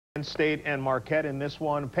Penn State and Marquette in this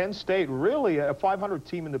one. Penn State, really a 500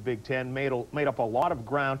 team in the Big Ten, made up a lot of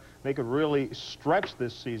ground. They could really stretch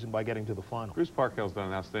this season by getting to the final. Bruce Parkell's done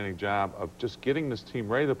an outstanding job of just getting this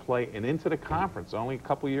team ready to play and into the conference. Only a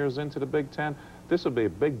couple years into the Big Ten. This will be a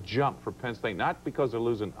big jump for Penn State, not because they're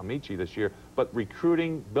losing Amici this year, but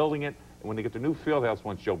recruiting, building it. And when they get the new field house,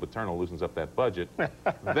 once Joe Paterno loosens up that budget,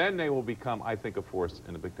 then they will become, I think, a force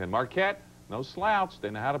in the Big Ten. Marquette, no slouch. They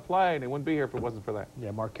know how to play. They wouldn't be here if it wasn't for that.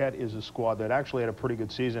 Yeah, Marquette is a squad that actually had a pretty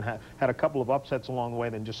good season, had a couple of upsets along the way,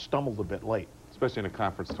 then just stumbled a bit late. Especially in a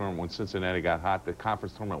conference tournament when Cincinnati got hot. The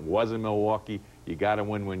conference tournament was in Milwaukee. You got to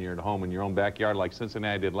win when you're at home in your own backyard like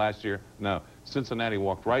Cincinnati did last year. No, Cincinnati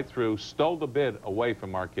walked right through, stole the bid away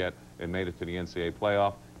from Marquette, and made it to the NCAA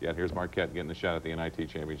playoff. Yet here's Marquette getting a shot at the NIT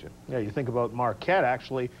championship. Yeah, you think about Marquette,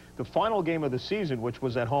 actually, the final game of the season, which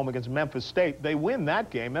was at home against Memphis State, they win that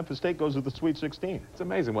game. Memphis State goes to the Sweet 16. It's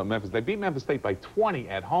amazing what Memphis, they beat Memphis State by 20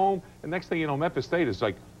 at home, and next thing you know, Memphis State is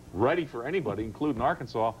like ready for anybody, including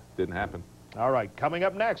Arkansas. Didn't happen. All right, coming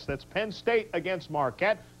up next, that's Penn State against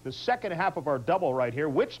Marquette, the second half of our double right here.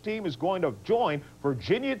 Which team is going to join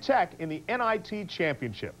Virginia Tech in the NIT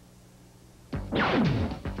championship?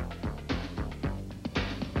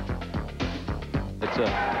 It's a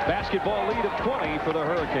basketball lead of 20 for the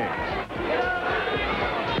Hurricanes.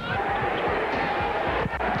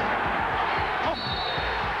 Oh.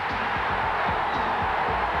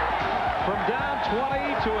 From down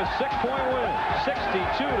 20 to a 6-point win.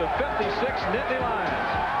 62-56, Nittany Lions.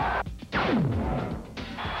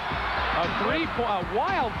 A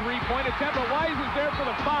wild three-point attempt, but Wise is there for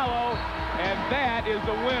the follow, and that is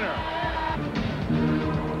the winner.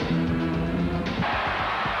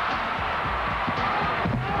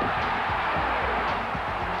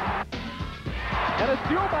 And a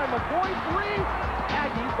steal by McCoy, three.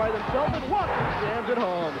 Aggies by themselves, and Walker stands at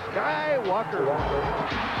home. Sky Walker.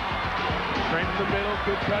 Straight in the middle,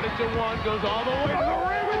 good cut it to one, goes all the way to the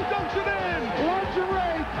rim and dumps it in.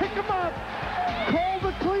 Lingerie, pick him up. Call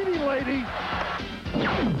the cleaning lady. 3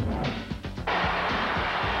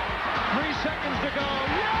 seconds to go.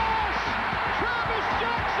 Yes! Travis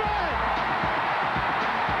Jackson!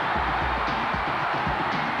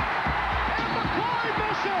 And McCoy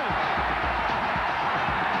misses!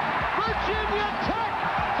 Virginia Tech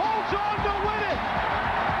holds on to win it!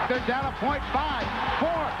 They're down a point, 5, 4.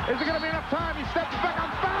 Is it going to be enough time? He steps back on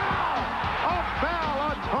foul! A foul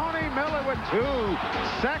on Tony Miller with 2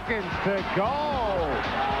 seconds to go.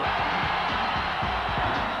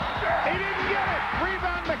 He didn't get it.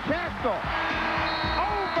 Rebound McCaskill.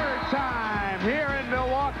 Overtime here in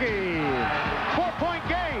Milwaukee. 4-point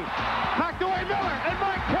game. Knocked away Miller. And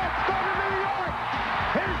Marquette going to New York.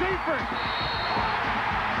 Here's Eford.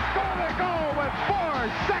 Score the goal with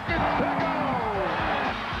 4 seconds to go.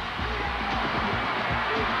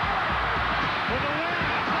 For the win.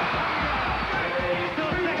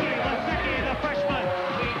 Lasecki, the freshman.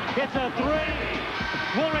 It's a 3.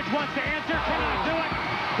 Woolridge wants to answer. Cannot do it.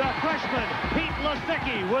 The freshman, Pete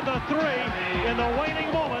Lasecki, with a 3 in the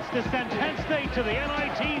waning moments to send Penn State to the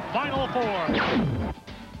NIT Final Four.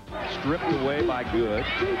 Stripped away by Good.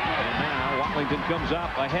 And now Watlington comes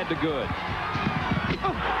up ahead to Good.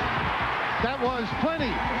 Oh, that was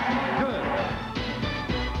plenty. Good.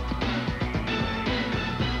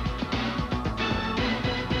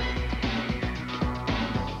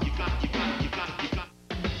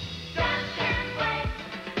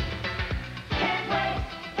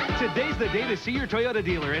 Today's the day to see your Toyota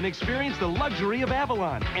dealer and experience the luxury of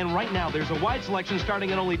Avalon. And right now, there's a wide selection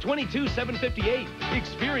starting at only $22,758.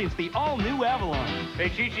 Experience the all-new Avalon. Hey,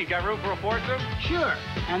 Chi-Chi, got room for a foursome? Sure,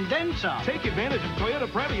 and then some. Take advantage of Toyota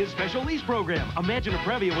Previa's special lease program. Imagine a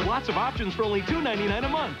Previa with lots of options for only $299 a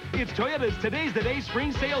month. It's Toyota's Today's the Day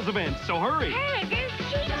spring sales event, so hurry. Hey, there's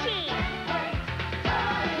Chi-Chi.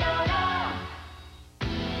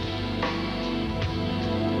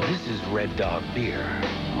 This is Red Dog beer.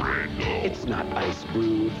 It's not ice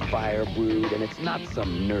brewed, fire brewed, and it's not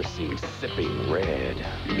some nursing sipping red.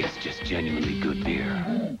 It's just genuinely good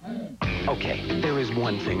beer. Okay, there is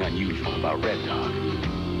one thing unusual about Red Dog.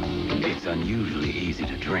 It's unusually easy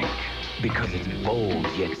to drink. Because it's bold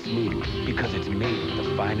yet smooth. Because it's made with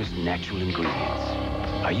the finest natural ingredients.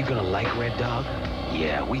 Are you gonna like Red Dog?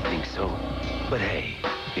 Yeah, we think so. But hey,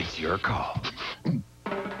 it's your call.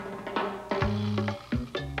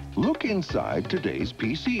 Look inside today's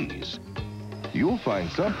PCs. You'll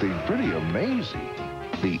find something pretty amazing.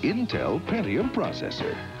 The Intel Pentium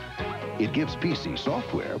processor. It gives PC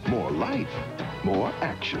software more life, more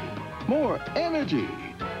action, more energy.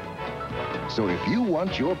 So if you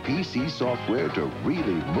want your PC software to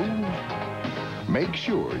really move, Make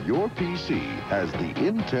sure your PC has the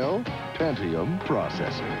Intel Pentium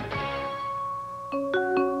processor.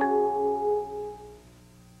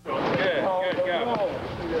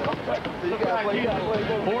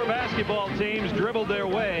 Four basketball teams dribbled their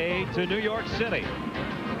way to New York City,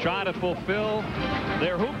 trying to fulfill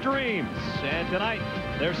their hoop dreams. And tonight,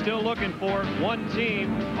 they're still looking for one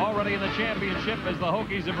team already in the championship as the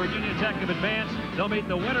Hokies of Virginia Tech have advanced. They'll meet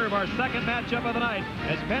the winner of our second matchup of the night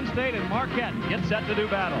as Penn State and Marquette get set to do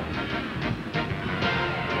battle.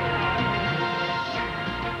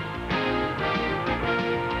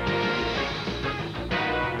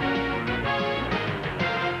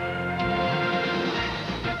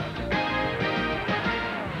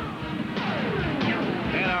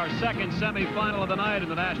 Second semifinal of the night in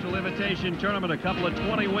the National Invitation Tournament. A couple of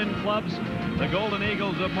 20-win clubs, the Golden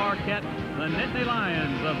Eagles of Marquette, the Nittany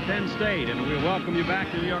Lions of Penn State. And we welcome you back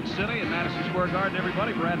to New York City at Madison Square Garden,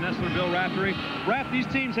 everybody. Brad Nessler, Bill Raftery. Raph, these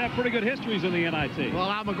teams have pretty good histories in the NIT. Well,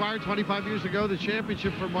 Al McGuire, 25 years ago, the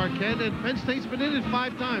championship for Marquette, and Penn State's been in it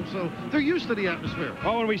 5 times, so they're used to the atmosphere.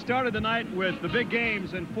 Well, when we started the night with the big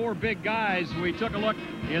games and 4 big guys, we took a look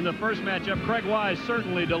in the first matchup. Craig Wise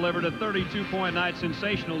certainly delivered a 32-point night,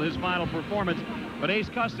 sensational his final performance. But Ace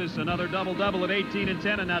Custis, another double-double at 18 and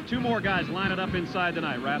 10, and now 2 more guys lining up inside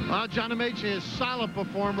tonight, Raph. John Amaechi is a solid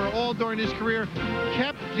performer all during his career,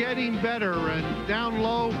 kept getting better, and down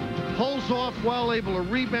low, pulls off well, able to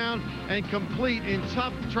rebound and complete in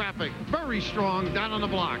tough traffic. Very strong down on the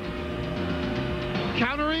block.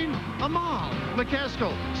 Countering Amal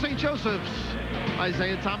McCaskill, St. Joseph's.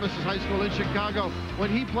 Isaiah Thomas's high school in Chicago. When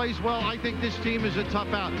he plays well, I think this team is a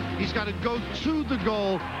tough out. He's got to go to the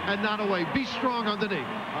goal and not away. Be strong underneath.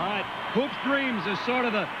 All right. Hoops Dreams is sort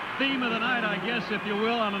of the theme of the night, I guess, if you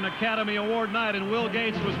will, on an Academy Award night. And Will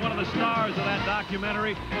Gates was one of the stars of that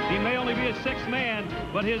documentary. He may only be a 6th man,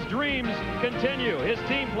 but his dreams continue. His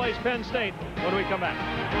team plays Penn State when we come back.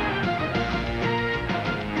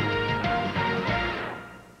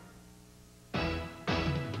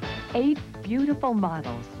 Eight beautiful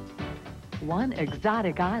models, 1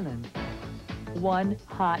 exotic island, 1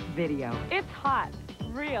 hot video. It's hot,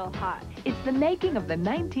 real hot. It's the making of the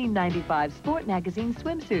 1995 Sport Magazine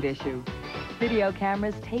swimsuit issue. Video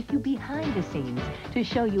cameras take you behind the scenes to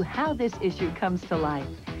show you how this issue comes to life.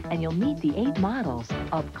 And you'll meet the 8 models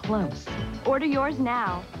up close. Order yours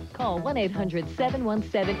now. Call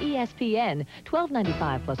 1-800-717-ESPN,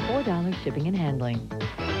 $12.95 plus $4 shipping and handling.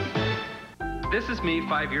 This is me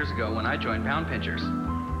 5 years ago when I joined Pound Pinchers.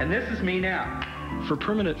 And this is me now. For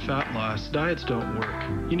permanent fat loss, diets don't work.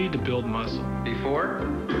 You need to build muscle. Before,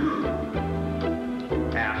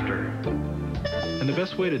 after. And the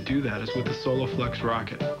best way to do that is with the SoloFlex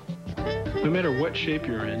Rocket. No matter what shape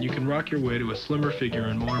you're in, you can rock your way to a slimmer figure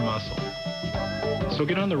and more muscle. So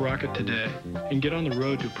get on the Rocket today and get on the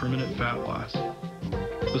road to permanent fat loss.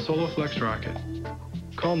 The SoloFlex Rocket.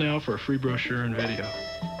 Call now for a free brochure and video.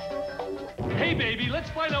 Hey, baby, let's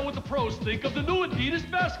find out what the pros think of the new Adidas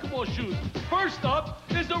basketball shoes. First up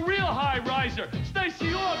is the real high riser,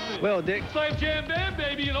 Stacey Orton. Well, Dick. Slam Jam Bam,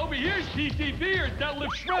 baby, and over here's TTV or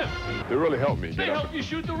Deadlift Shrimp. They really helped me. They help you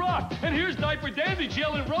shoot the rock. And here's Diaper Dandy,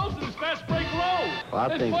 Jalen Rose, and his fast break low. Well,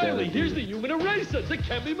 and finally, here's the Human Eraser,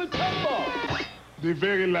 Dikembe Mutombo. They're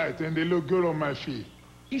very light, and they look good on my feet.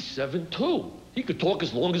 He's 7'2". He could talk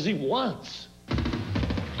as long as he wants.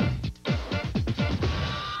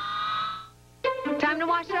 Time to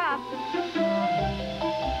wash up.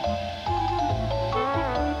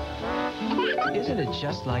 Isn't it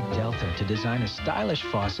just like Delta to design a stylish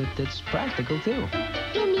faucet that's practical, too?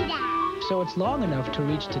 Give me that. So it's long enough to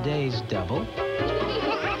reach today's double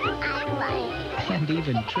and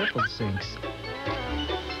even triple sinks.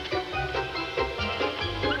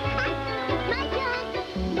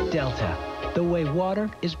 Delta, the way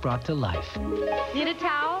water is brought to life. Need a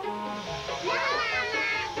towel?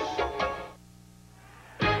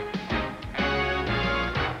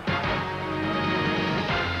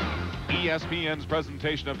 ESPN's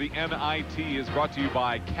presentation of the NIT is brought to you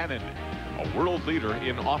by Canon, a world leader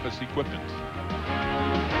in office equipment.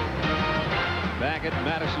 Back at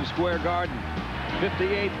Madison Square Garden,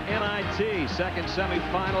 58th NIT, second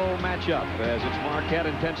semifinal matchup as it's Marquette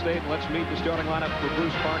and Penn State. Let's meet the starting lineup for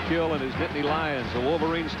Bruce Parkhill and his Nittany Lions. The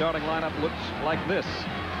Wolverines starting lineup looks like this.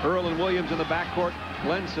 Earl and Williams in the backcourt.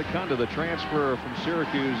 Glenn Secunda, the transfer from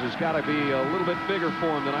Syracuse, has got to be a little bit bigger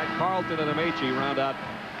for him tonight. Carlton and Amaechi round out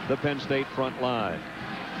the Penn State front line.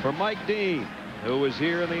 For Mike Dean, who was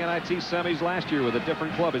here in the NIT semis last year with a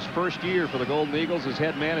different club, his first year for the Golden Eagles as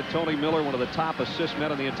head man, and Tony Miller, one of the top assist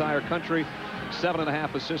men in the entire country.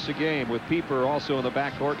 7.5 assists a game, with Pieper also in the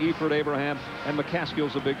backcourt. Eford, Abraham, and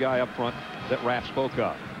McCaskill's the big guy up front that Rapp spoke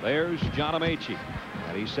of. There's John Amaechi,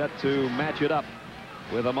 and he's set to match it up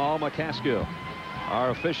with Amal McCaskill. Our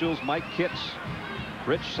officials, Mike Kitts,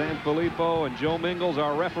 Rich Sanfilippo, and Joe Mingles,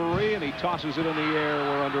 our referee, and he tosses it in the air.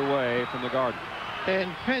 We're underway from the Garden.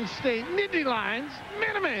 And Penn State Nittany Lions,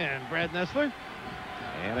 man-to-man, Brad Nessler.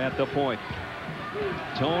 And at the point,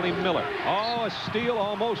 Tony Miller. Oh, a steal,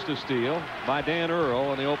 almost a steal by Dan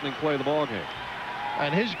Earl in the opening play of the ballgame.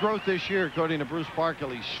 And his growth this year, according to Bruce Parkhill,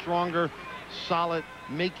 he's stronger, solid,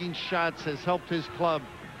 making shots, has helped his club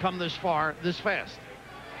come this far, this fast.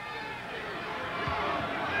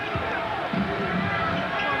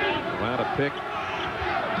 Around a pick.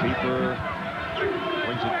 Pieper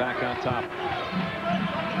brings it back on top.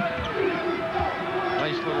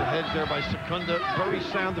 Nice little hedge there by Secunda. Very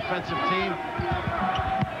sound defensive team.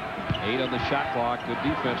 8 on the shot clock. Good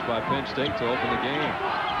defense by Penn State to open the game.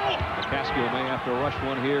 McCaskill may have to rush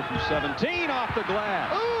one here from 17 off the glass.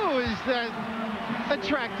 Oh, is that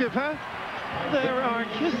attractive, huh? There are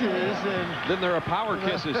kisses, and then there are power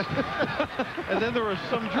kisses. And then there are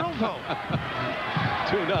some drilled home.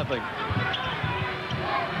 2-0.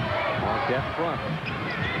 Marquette front.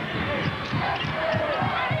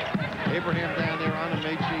 Abraham down there on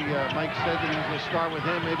Amaechi. Mike said that he was going to start with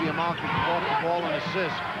him. Maybe Amal can walk the ball and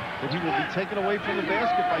assist. But he will be taken away from the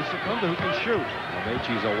basket by Secunda, who can shoot.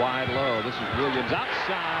 Amaechi's a wide low. This is Williams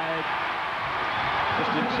outside.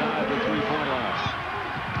 Just inside the three-point line.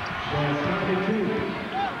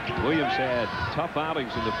 Williams had tough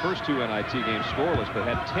outings in the first 2 NIT games, scoreless, but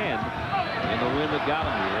had 10 in the win that got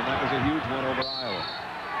him here, and that was a huge one over Iowa.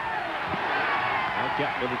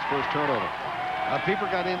 Marquette with its first turnover. Pieper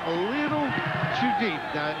got in a little too deep.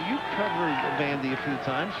 Now, you covered Vandy a few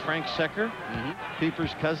times. Frank Secker,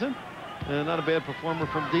 Pieper's cousin. Not a bad performer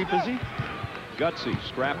from deep, is he? Gutsy,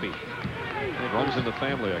 scrappy. It runs in the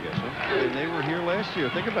family, I guess. Huh? And they were here last year.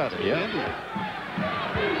 Think about it. Yeah.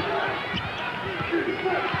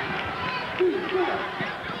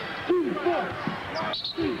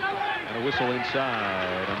 And a whistle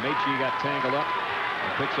inside. And Amaechi got tangled up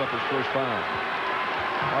and picks up his first foul.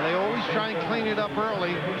 Well, they always try and clean it up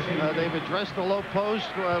early. They've addressed the low post.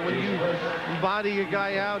 When you body a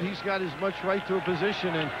guy out, he's got as much right to a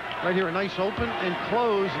position. And right here, a nice open and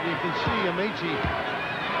close. And you can see Amaechi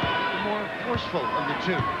more forceful of the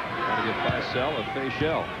two. Trying to get Faisal and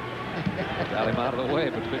Fayshell. Got him out of the way,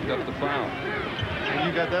 but picked up the foul. And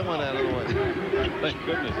you got that one out of the way. Thank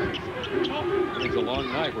goodness. It's a long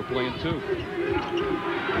night. We're playing 2. Look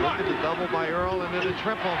at the double by Earl and then a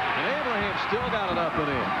triple. And Abraham still got it up and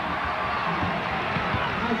in.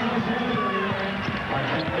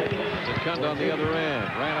 Secunda on the other end.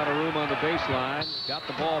 Ran out of room on the baseline. Got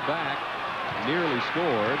the ball back. Nearly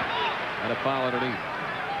scored. And a foul underneath.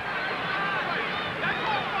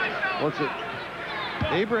 What's it?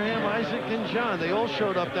 Abraham, Isaac, and John. They all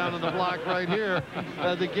showed up down on the block right here.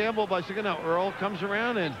 The gamble by Secunda. Now Earl comes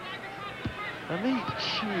around, and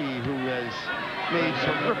Amaechi, who has made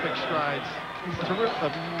terrific strides. A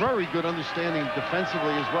very good understanding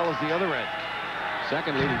defensively as well as the other end.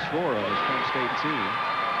 Second leading scorer on this Penn State team.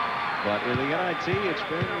 But in the NIT, it's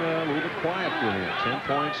been a little bit quiet for him. 10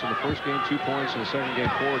 points in the first game, 2 points in the second game,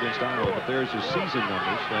 4 against Iowa. But there's his season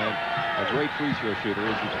numbers. And a great free throw shooter,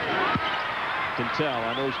 as you can tell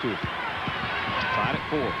on those 2. Tied at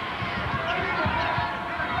 4.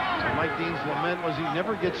 And Mike Dean's lament was he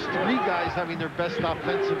never gets 3 guys having their best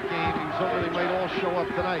offensive game. He was hoping they might all show up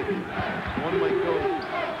tonight. One might go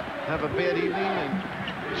have a bad evening and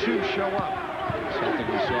 2 show up. Something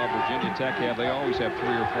we saw Virginia Tech have. They always have 3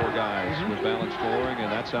 or 4 guys with balanced scoring, and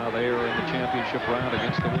that's how they are in the championship round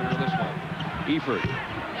against the winner of this one. Eford.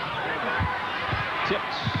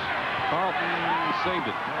 Tips. Carlton saved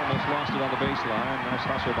it. Almost lost it on the baseline. Nice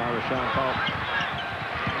hustle by Rashawn Carlton.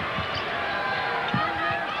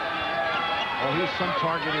 Oh, he's some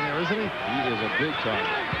target in there, isn't he? He is a big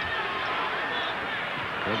target.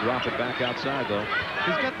 They'll drop it back outside, though.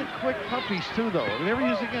 He's got the quick puppies, too, though. There he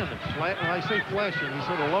is again. When I say flashing, he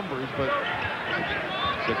sort of lumbers, but...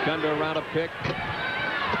 Secunda around a pick.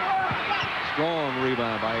 Strong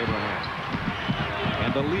rebound by Abraham.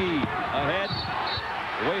 And the lead ahead.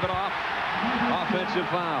 Wave it off. Offensive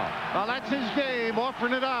foul. Well, that's his game,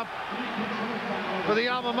 offering it up for the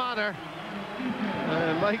alma mater.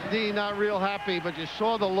 And Mike Dean not real happy, but you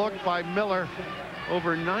saw the look by Miller.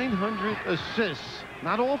 Over 900 assists.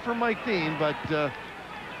 Not all for Mike Dean, but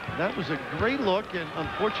that was a great look, and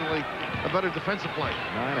unfortunately, a better defensive play.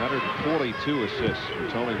 942 assists for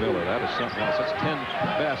Tony Miller. That is something else. That's 10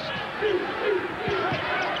 best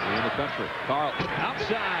in the country. Carlton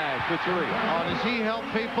outside for three. Oh, does he help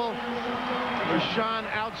people? Rashawn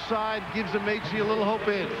outside gives Amici a little hope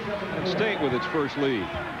in. And State with its first lead.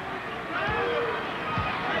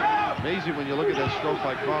 Amazing when you look at that stroke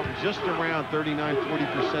by Carlton, just around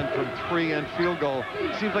 39-40% from three and field goal.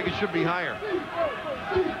 Seems like it should be higher.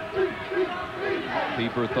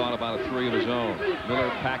 Pieper thought about a three of his own. Miller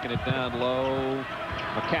packing it down low.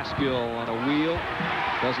 McCaskill on a wheel.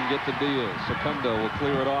 Doesn't get the deal. Secundo will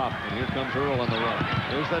clear it off. And here comes Earl on the run.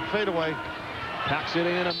 There's that fadeaway. Packs it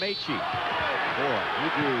in. Amici. Boy, he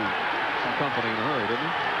drew some company in a hurry, didn't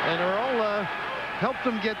he? And Earl helped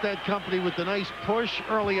them get that company with the nice push,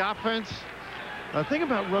 early offense. The thing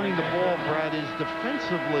about running the ball, Brad, is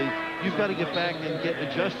defensively, you've got to get back and get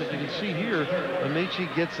adjusted. You can see here, Amici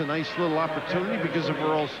gets a nice little opportunity because of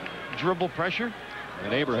Earl's dribble pressure.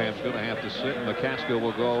 And Abraham's going to have to sit, and McCaskill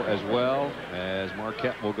will go as well as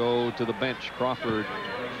Marquette will go to the bench. Crawford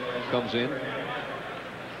comes in.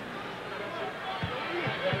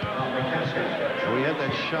 We had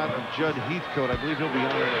that shot of Judd Heathcote. I believe he'll be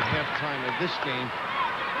on at halftime of this game.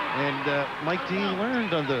 And Mike Dean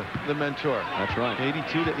learned under the mentor. That's right.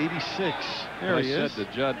 82 to 86. There he is. I said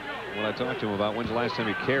to Judd, when I talked to him about when's the last time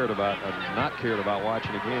he cared about, not cared about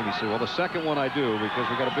watching a game, he said, well, the second one I do, because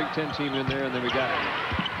we got a Big Ten team in there, and then we got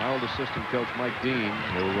my old assistant coach, Mike Dean,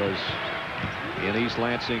 who was in East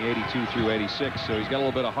Lansing 82 through 86. So he's got a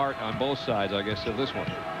little bit of heart on both sides, I guess, of this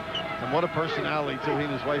one. And what a personality, too. He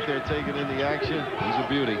and his wife there taking in the action. He's a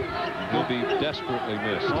beauty. He'll be desperately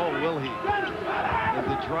missed. Oh, will he? With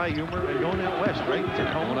the dry humor and going out west, right?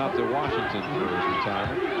 Going out to Washington for his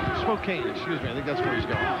retirement. Spokane, excuse me. I think that's where he's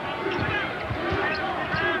going.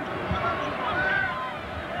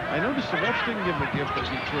 I noticed the refs didn't give him a gift as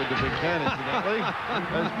he toured the Big Ten, incidentally.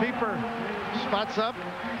 As Pieper spots up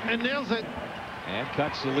and nails it. And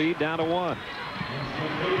cuts the lead down to one.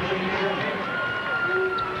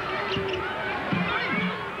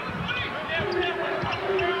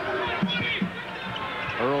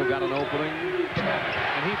 Earl got an opening,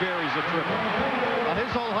 and he buries a triple.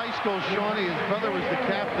 His old high school, Shawnee, his brother was the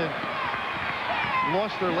captain.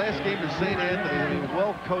 Lost their last game to St. Anthony. He was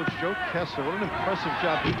well coached. Joe Kessler, what an impressive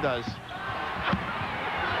job he does.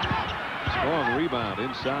 Strong rebound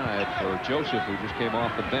inside for Joseph, who just came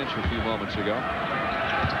off the bench a few moments ago.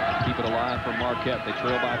 Keep it alive for Marquette. They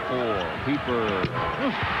trail by 4. Pieper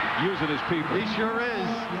using his Pieper. He sure is.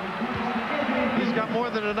 He's got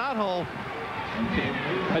more than a knot hole.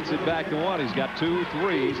 Cuts it back to 1. He's got 2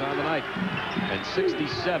 threes on the night. And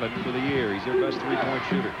 67 for the year. He's their best three-point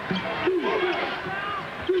shooter.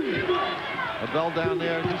 A bell down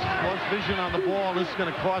there, just lost vision on the ball. This is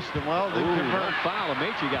going to cost him. Well, they convert. Foul.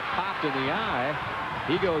 Amici got popped in the eye.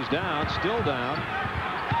 He goes down, still down.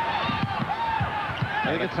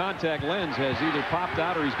 I think the contact lens has either popped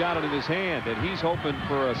out or he's got it in his hand, and he's hoping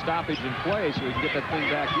for a stoppage in play so he can get that thing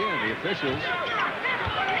back in. The officials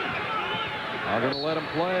are going to let him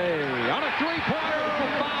play on a three-pointer for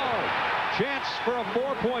foul. Chance for a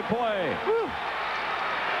 4-point play.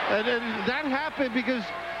 And then that happened because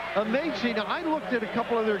Amici, now I looked at a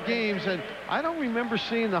couple of their games and I don't remember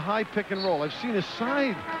seeing the high pick and roll. I've seen a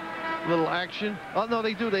side little action. Oh, no,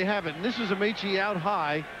 they do. They haven't. And this is Amici out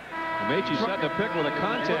high. Amici setting a pick with a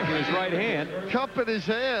contact in his right hand. Cup in his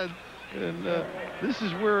hand. And this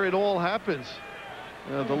is where it all happens.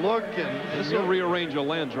 The look. And this will rearrange a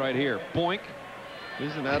lens right here. Boink.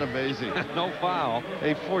 Isn't that amazing? No foul.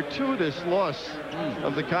 A fortuitous loss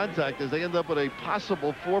of the contact as they end up with a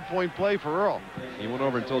possible 4-point play for Earl. He went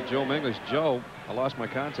over and told Joe Menglish, Joe, I lost my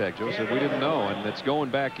contact. Joe said, we didn't know. And it's going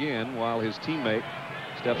back in while his teammate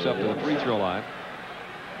steps up to the free throw line.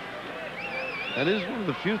 That is one of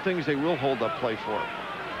the few things they will hold up play for.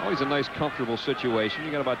 Always a nice, comfortable situation.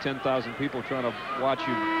 You got about 10,000 people trying to watch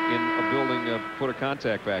you in a building put a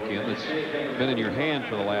contact back in that's been in your hand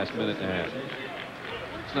for the last minute and a half.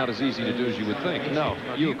 It's not as easy to do as you would think. No.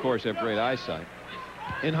 You, of course, have great eyesight.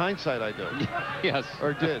 In hindsight, I do. Yes.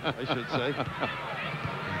 Or did, I should say.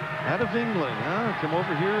 Out of England, huh? Come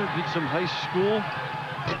over here, did some high school.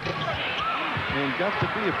 And got to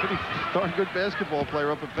be a pretty darn good basketball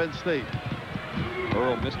player up at Penn State.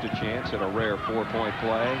 Earl missed a chance at a rare 4-point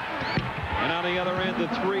play. And on the other end, the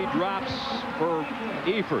 3 drops for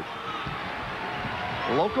Eford.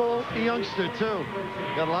 Local youngster, too.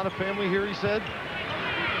 Got a lot of family here, he said.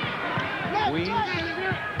 Queens.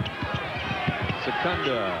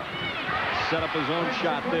 Secunda set up his own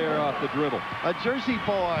shot there off the dribble. A Jersey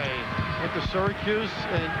boy went to Syracuse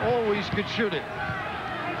and always could shoot it.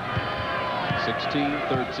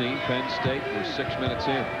 16-13, Penn State. We're 6 minutes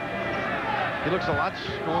in. He looks a lot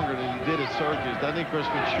stronger than he did at Syracuse. I think Chris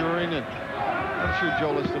maturing, and I'm sure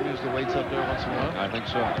Joe lets them use the weights up there once in a while. I think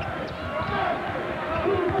so.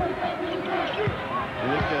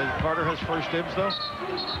 You think Carter has first dibs, though?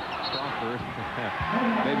 Crawford,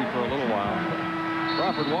 maybe for a little while.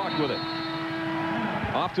 Crawford walked with it.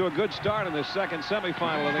 Off to a good start in this second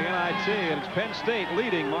semifinal of the NIT, and it's Penn State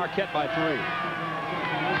leading Marquette by 3.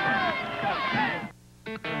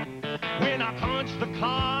 When I punch the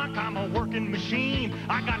clock, I'm a working machine.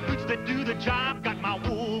 I got boots that do the job, got my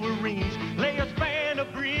Wolverines. Lay a span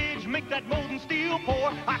of bridge, make that molten steel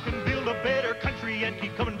pour. I can build a better country and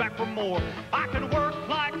keep coming back for more. I can work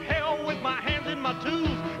like hell with my hands and my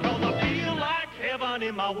tools, 'cause I feel like heaven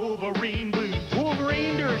in my Wolverine boots.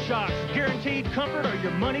 Wolverine DuraShocks, guaranteed comfort or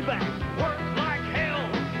your money back. Work like hell,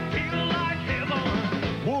 feel like heaven.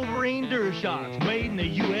 Wolverine DuraShocks, made in the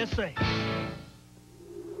USA.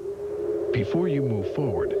 Before you move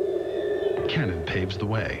forward, Canon paves the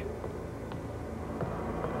way.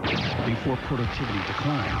 Before productivity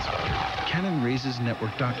declines, Canon raises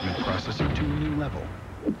network document processing to a new level.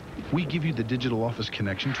 We give you the digital office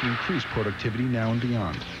connection to increase productivity now and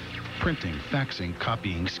beyond. Printing, faxing,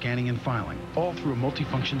 copying, scanning, and filing, all through a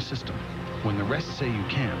multifunction system. When the rest say you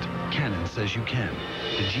can't, Canon says you can.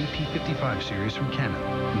 The GP55 series from Canon.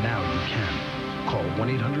 Now you can. Call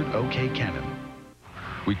 1-800-OK-CANON.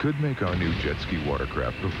 We could make our new jet ski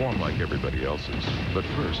watercraft perform like everybody else's, but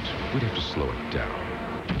first, we'd have to slow it down.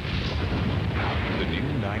 The new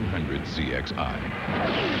 900 CXI.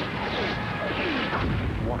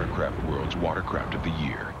 Watercraft World's Watercraft of the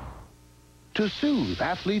Year. To soothe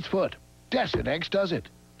athlete's foot, Desinex does it.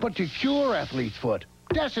 But to cure athlete's foot,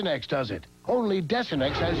 Desinex does it. Only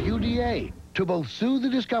Desinex has UDA to both soothe the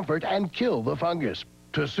discomfort and kill the fungus.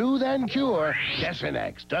 To soothe and cure,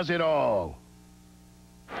 Desinex does it all.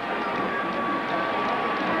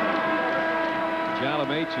 John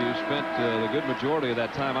Amaechi spent the good majority of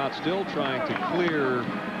that time out still trying to clear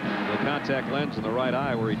the contact lens in the right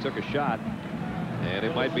eye where he took a shot. And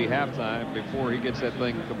it might be halftime before he gets that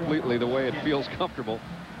thing completely the way it feels comfortable.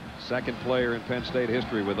 Second player in Penn State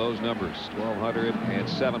history with those numbers, 1,200 and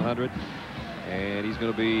 700. And he's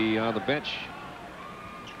going to be on the bench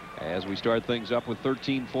as we start things up with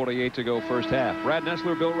 13:48 to go first half. Brad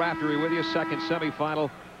Nessler, Bill Raftery with you. Second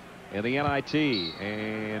semifinal in the NIT.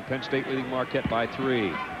 And Penn State leading Marquette by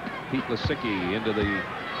 3. Pete Lisicki into the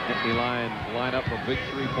Nittany Lion lineup, a big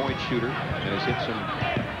three-point shooter, and has hit some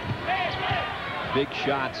big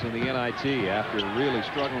shots in the NIT after really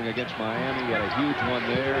struggling against Miami. He had a huge one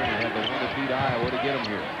there, and he had the one that beat Iowa to get him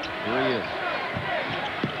here. Here he is.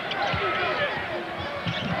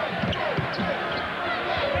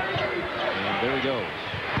 And there he goes.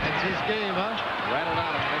 That's his game, huh? Rattled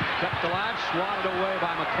out and kept alive, swatted away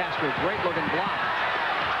by McCasker. Great looking block.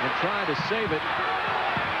 And trying to save it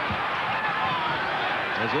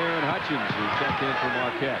as Aaron Hutchins, who checked in for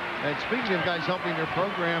Marquette. And speaking of guys helping their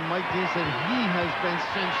program, Mike Dean said he has been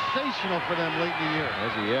sensational for them late in the year.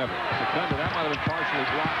 Has he ever? Secunda, that might have been partially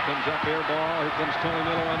blocked. Comes up air ball. Here comes Tony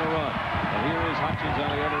Miller on the run. And here is Hutchins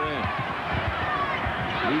on the other end.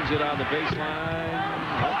 Leaves it on the baseline.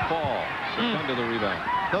 Don't fall. Secunda the rebound.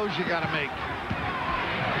 Those you got to make.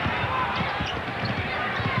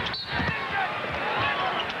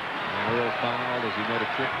 Earl fouled as he made a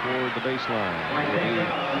trip toward the baseline. It will be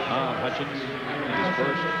on Hutchins in his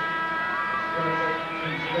first.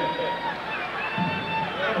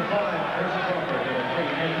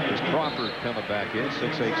 There's Crawford coming back in,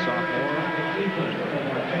 6'8" sophomore.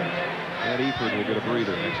 And Eford will get a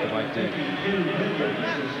breather next to Mike Dean.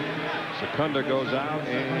 Secunda goes out,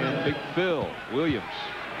 and Big Phil Williams.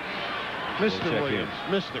 Mr. Williams.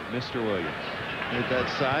 Mr. Williams. With that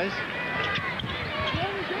size.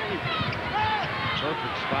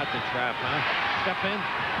 Perfect spot to trap, huh? Step in.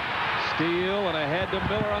 Steal and ahead to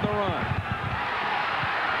Miller on the run.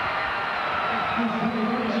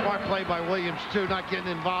 Smart play by Williams, too, not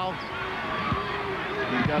getting involved.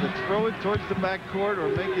 You got to throw it towards the backcourt or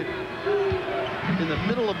make it in the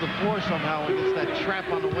middle of the floor somehow and it's that trap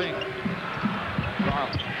on the wing.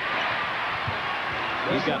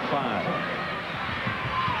 He's got 5.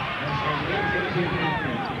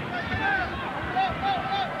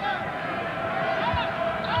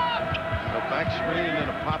 Back screen and then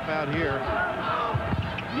a pop out here.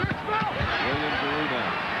 Williams the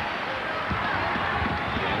rebound.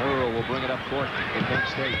 And Earl will bring it up court in Penn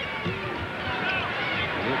State.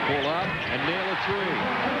 And he'll pull up and nail a 3.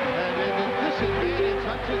 And in the disadvantage,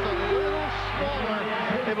 Hutchins a little smaller,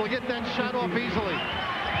 able to get that shot off easily.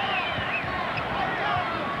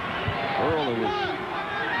 Earl, who was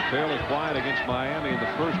fairly quiet against Miami in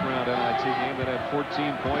the first round NIT game. That had 14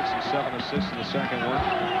 points and 7 assists in the second one.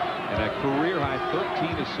 And a career-high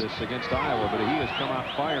 13 assists against Iowa, but he has come out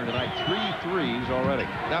firing tonight. 3 threes already.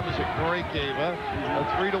 That was a great game, huh?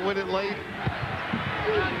 A 3 to win it late.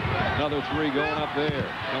 Another 3 going up there.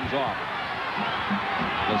 Comes off.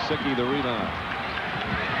 Lasicki the rebound.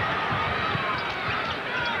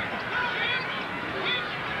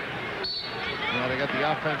 Well, they got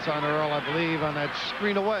the offense on Earl, I believe, on that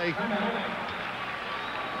screen away.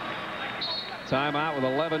 Timeout with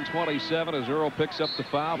 11:27 as Earl picks up the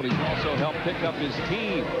foul, but he's also helped pick up his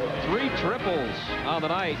team. 3 triples on the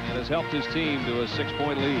night and has helped his team to a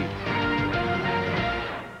 6-point lead.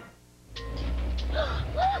 Oh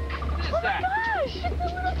my gosh, it's a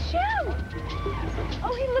little chimp.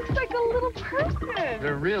 Oh, he looks like a little person.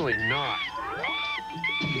 They're really not.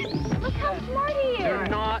 Look how smart he is. They're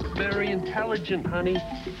not very intelligent, honey.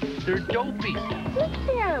 They're dopey. Look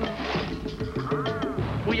at him.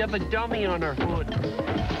 We have a dummy on our hood.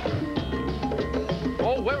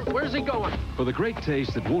 Oh, where's he going? For the great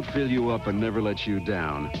taste that won't fill you up and never lets you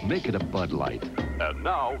down, make it a Bud Light. And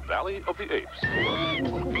now, Valley of the Apes.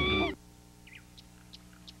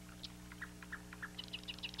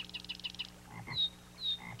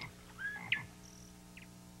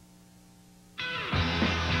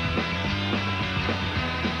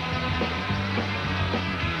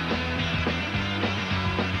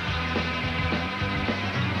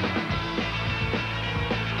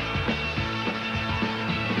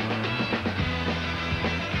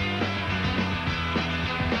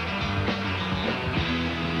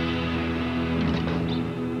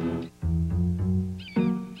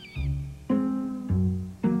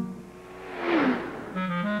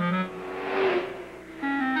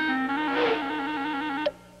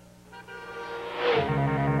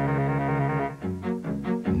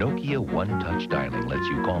 Nokia one-touch dialing lets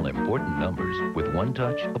you call important numbers with one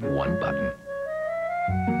touch of one button.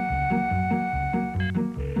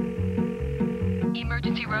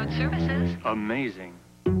 Emergency road services. Amazing.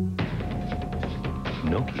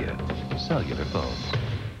 Nokia cellular phones.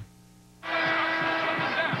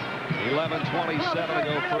 11:27 to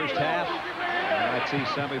go first half. NIT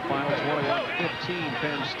Semifinal 21-15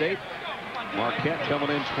 Penn State. Marquette coming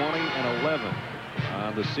in 20-11.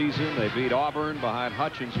 On the season, they beat Auburn behind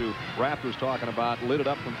Hutchins, who Rapp was talking about, lit it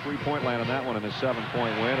up from three-point land on that one in a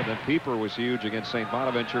 7-point win. And then Pieper was huge against St.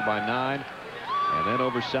 Bonaventure by 9. And then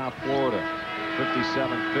over South Florida,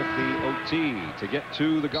 57-50 OT to get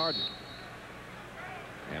to the Garden.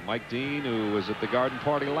 And Mike Dean, who was at the Garden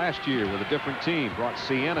Party last year with a different team, brought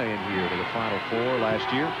Siena in here to the Final Four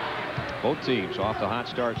last year. Both teams off the hot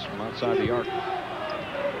starts from outside the arc.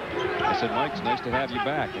 I said, Mike, it's nice to have you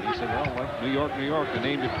back. And he said, well, like New York, New York. I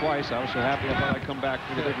named it twice. I was so happy I thought I'd come back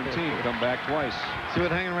with a different team. Come back twice. See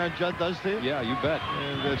what hanging around Judd does to you? Yeah, you bet.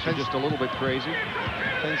 And Penn, just a little bit crazy.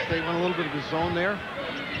 Penn State went a little bit of his zone there.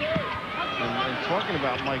 And talking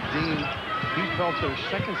about Mike Dean, he felt their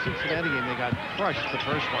second Cincinnati game, they got crushed the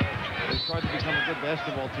first one. They tried to become a good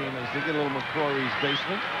basketball team as they get a little McCrory's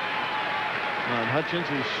basement. And Hutchins,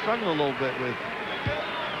 who's struggling a little bit with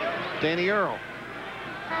Danny Earl.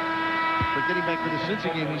 But getting back to the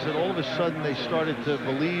Cincy game, he said all of a sudden they started to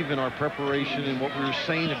believe in our preparation and what we were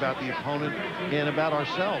saying about the opponent and about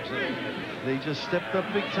ourselves. And they just stepped up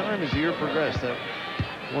big time as the year progressed.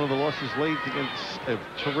 One of the losses late against a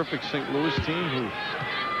terrific St. Louis team who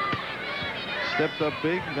stepped up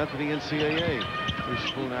big and got to the NCAA.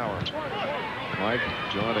 Here's Spoonhour. Mike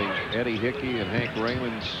joining Eddie Hickey and Hank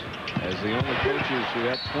Raymond as the only coaches who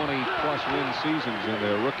had 20-plus win seasons in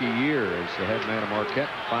their rookie year as the head man of Marquette.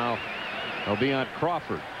 Foul Albion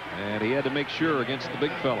Crawford, and he had to make sure against the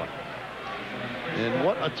big fella. And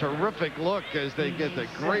what a terrific look as they get the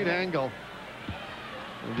great angle.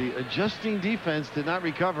 The adjusting defense did not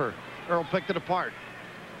recover. Earl picked it apart.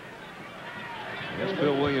 That's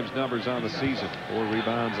Bill Williams' numbers on the season. 4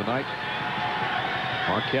 rebounds a night.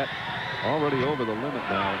 Marquette already over the limit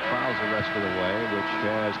now and fouls the rest of the way, which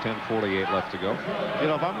has 10:48 left to go. You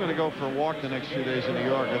know, if I'm going to go for a walk the next few days in New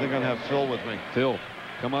York, I think I'm going to have Phil with me. Phil,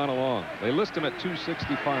 come on along. They list him at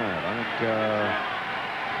 265. I think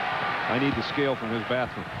I need the scale from his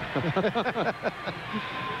bathroom.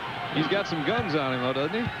 He's got some guns on him, though,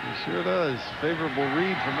 doesn't he? He sure does. Favorable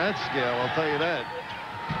read from that scale, I'll tell you that.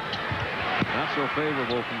 Not so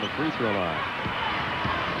favorable from the free throw line.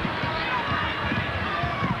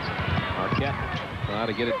 Marquette trying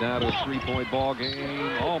to get it down to a 3-point ball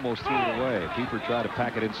game. Almost threw it away. Pieper tried to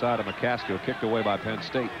pack it inside of McCaskill. Kicked away by Penn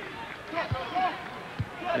State.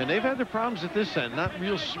 And they've had their problems at this end. Not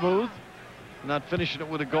real smooth. Not finishing it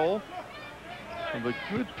with a goal. of a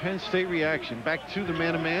good Penn State reaction. Back to the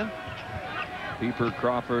man-to-man. Pieper,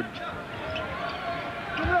 Crawford,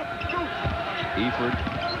 Eford,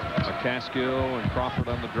 McCaskill, and Crawford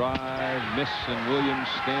on the drive. Miss, and Williams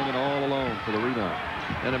standing all alone for the rebound.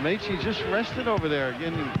 And Amaechi just rested over there,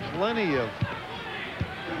 getting plenty of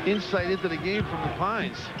insight into the game from the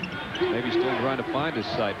Pines. Maybe still trying to find his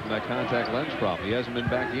sight from that contact lens problem. He hasn't been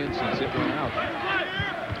back in since it went out.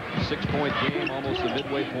 6-point game, almost the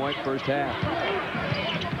midway point, first half.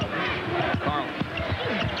 Carl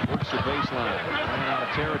works the baseline, running out of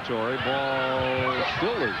territory. Ball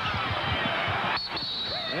still loose.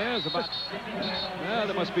 There's about,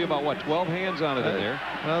 there must be about, what, 12 hands on it in there.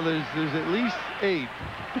 Well, there's at least 8,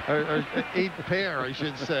 or 8 pair, I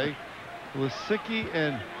should say. Lisicki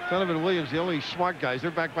and Donovan Williams, the only smart guys.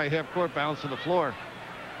 They're back by half court, balancing the floor.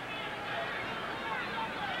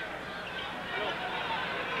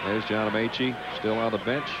 There's John Amaechi, still on the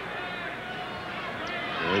bench.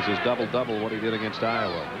 There's his double-double, what he did against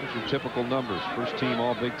Iowa. Those are typical numbers. First team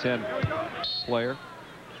all Big Ten player.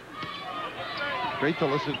 Great to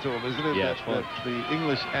listen to him, isn't it? Yeah, it's fun. The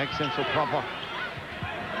English accent so proper.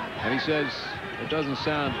 And he says it doesn't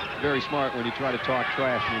sound very smart when you try to talk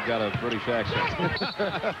trash and you've got a British accent.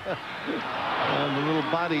 And the little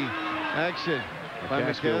body action by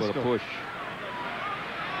McCaskill with a push.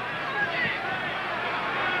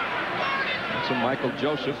 That's a Michael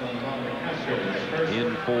Joseph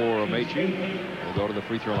in for Amaechi. We'll go to the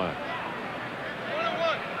free throw line.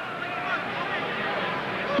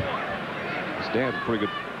 His dad's a pretty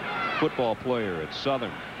good football player at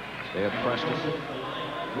Southern. They have Preston.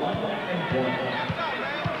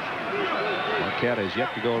 Marquette has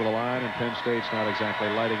yet to go to the line, and Penn State's not exactly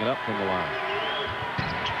lighting it up from the line.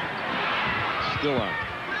 Still on.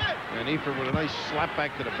 And Eford with a nice slap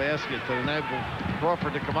back to the basket to enable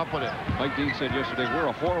Crawford to come up with it. Mike Dean said yesterday, we're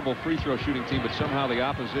a horrible free throw shooting team, but somehow the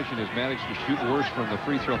opposition has managed to shoot worse from the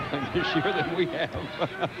free throw line this year than we have.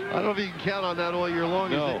 I don't know if you can count on that all year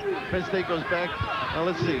long. No. Penn State goes back.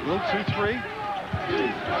 Let's see. Little 2-3.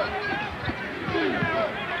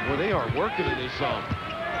 Well, they are working in this zone.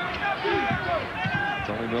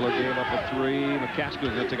 Tony Miller gave up a 3.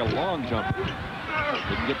 McCaskill's going to take a long jump.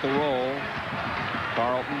 Didn't get the roll.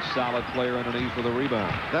 Carlton, solid player underneath for the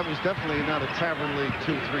rebound. That was definitely not a Tavern League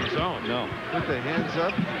 2-3 zone. No. Put the hands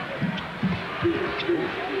up.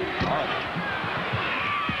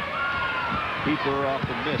 Keeper off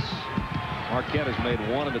the miss. Marquette has made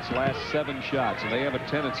 1 of its last 7 shots, and they have a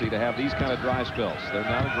tendency to have these kind of dry spells. They're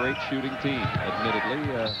not a great shooting team, admittedly,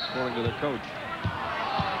 according to their coach.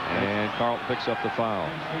 And Carlton picks up the foul.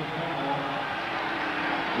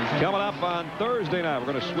 Coming up on Thursday night, we're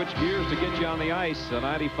going to switch gears to get you on the ice. The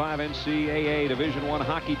 95 NCAA Division I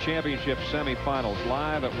Hockey Championship semifinals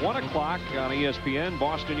live at 1 o'clock on ESPN.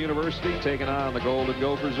 Boston University taking on the Golden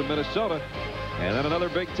Gophers of Minnesota. And then another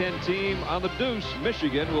Big Ten team on the deuce.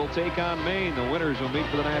 Michigan will take on Maine. The winners will meet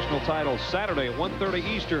for the national title Saturday at 1:30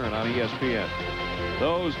 Eastern on ESPN.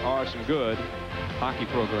 Those are some good hockey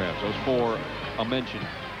programs. Those 4 I mentioned.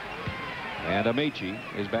 And Amaechi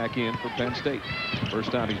is back in for Penn State.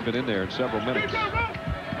 First time he's been in there in several minutes.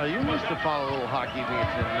 Now you must have followed a little hockey being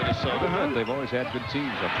from Minnesota. They've always had good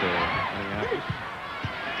teams up there in Minneapolis.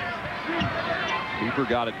 Keeper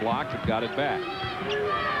got it blocked and got it back.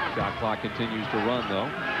 Shot clock continues to run, though.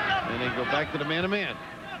 And they go back to the man-to-man.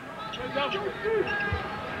 They got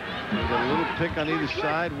a little pick on either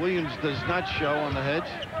side. Williams does not show on the hedge.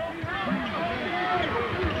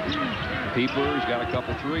 Pieper's got a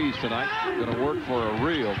couple threes tonight. Going to work for a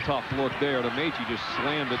real tough look there. Amaechi just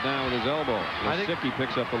slammed it down with his elbow. Lisicki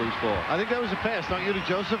picks up the loose ball. I think that was a pass, don't you, to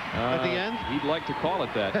Joseph at the end? He'd like to call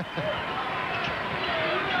it that.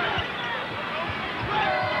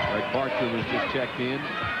 Greg Barcher was just checked in.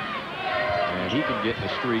 And he can get in the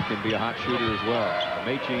streak and be a hot shooter as well.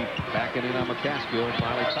 Amaechi backing in on McCaskill.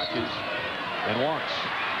 Finally touches and walks.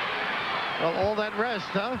 Well, all that rest,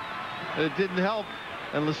 huh? It didn't help.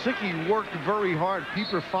 And Lisicki worked very hard.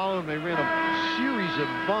 Pieper followed him. They ran a series of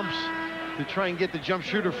bumps to try and get the jump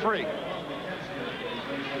shooter free.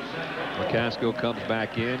 McCaskill comes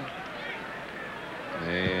back in.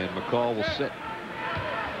 And McCall will sit.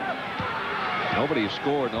 Nobody has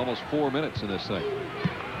scored in almost 4 minutes in this thing.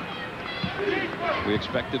 We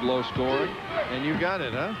expected low scoring. And you got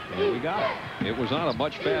it, huh? And we got it. It was on a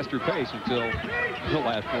much faster pace until the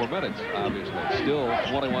last 4 minutes, obviously. Still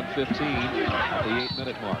 21-15 at the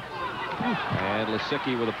 8-minute mark. And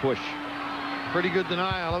Lisicki with a push. Pretty good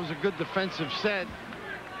denial. That was a good defensive set.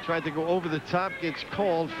 Tried to go over the top. Gets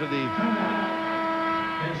called for the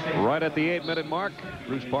Right at the 8-minute mark,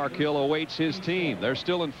 Bruce Parkhill awaits his team. They're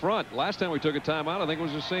still in front. Last time we took a timeout, I think it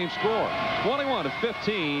was the same score.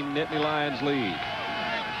 21-15, Nittany Lions lead.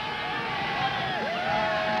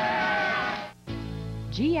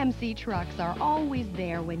 GMC trucks are always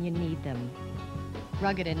there when you need them.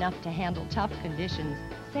 Rugged enough to handle tough conditions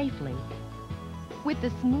safely. With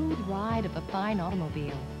the smooth ride of a fine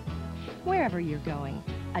automobile. Wherever you're going,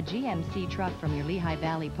 a GMC truck from your Lehigh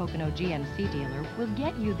Valley Pocono GMC dealer will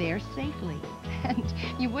get you there safely. And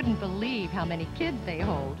you wouldn't believe how many kids they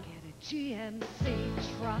hold. Get a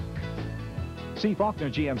GMC truck. See Faulkner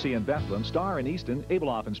GMC in Bethlehem, Star in Easton,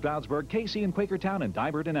 Abelhoff in Stroudsburg, Casey in Quakertown, and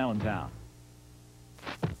Dibert in Allentown.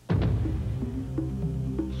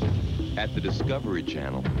 At the Discovery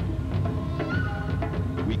Channel,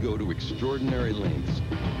 we go to extraordinary lengths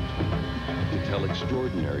to tell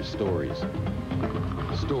extraordinary stories.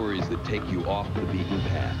 Stories that take you off the beaten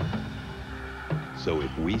path. So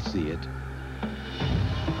if we see it,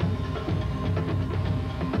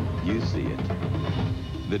 you see it.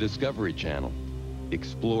 The Discovery Channel.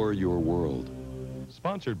 Explore your world.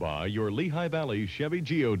 Sponsored by your Lehigh Valley Chevy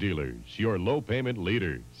Geo dealers, your low-payment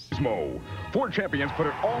leaders. Smo. 4 champions put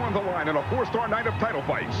it all on the line in a 4-star night of title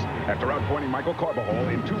fights. After outpointing Michael Carbajal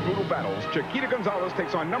in 2 brutal battles, Chiquita Gonzalez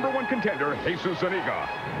takes on #1 contender Jesus Zuniga.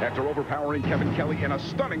 After overpowering Kevin Kelly in a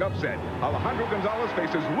stunning upset, Alejandro Gonzalez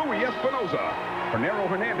faces Luis Espinoza. Fernando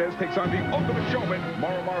Hernandez takes on the ultimate showman,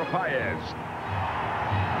 Mauro Paez.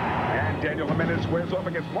 And Daniel Jimenez squares off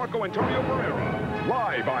against Marco Antonio Barrera.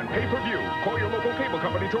 Live on pay-per-view. Call your local cable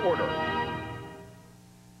company to order.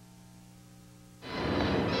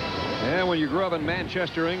 And when you grew up in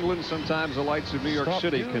Manchester, England, sometimes the lights of New York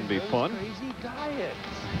City can be fun. Crazy diet.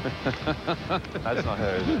 That's not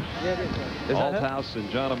her, is it? Yeah, it is. Althouse and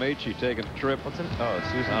John Amaechi taking a trip. What's in? Oh, it's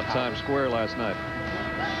Susan out Times Square last night.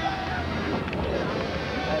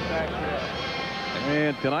 That's accurate.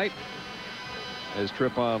 And tonight, his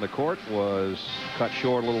trip on the court was cut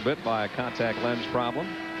short a little bit by a contact lens problem.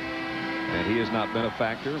 And he has not been a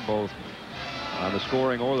factor, both on the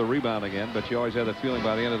scoring or the rebounding end, but you always have the feeling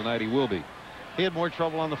by the end of the night he will be. He had more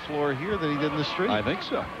trouble on the floor here than he did in the street. I think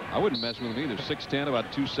so. I wouldn't mess with him either. 6'10",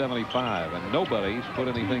 about 275, and nobody's put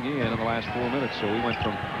anything in the last 4 minutes, so we went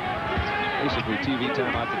from basically TV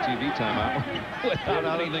timeout to TV timeout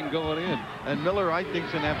without anything going in. And Miller, I think,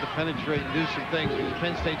 is going to have to penetrate and do some things because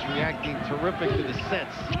Penn State's reacting terrific to the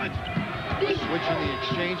sets. Switching the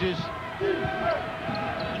exchanges.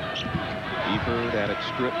 Eford had it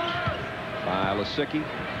stripped by Lisicki.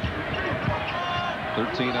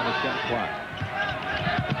 13 on the shot clock.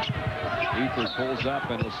 Eford pulls up,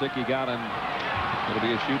 and Lisicki got him. It'll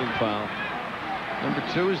be a shooting foul. Number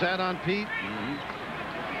 2 is that on Pete?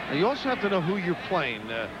 Now you also have to know who you're playing.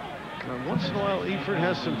 Once in a while, Eford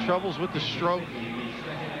has some troubles with the stroke.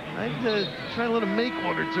 I'd try to let him make 1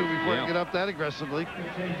 or 2 before I get up that aggressively.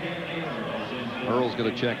 Earl's going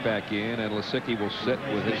to check back in, and Lisicki will sit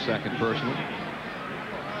with his second personal.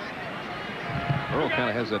 Earl kind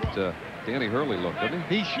of has that Danny Hurley look, doesn't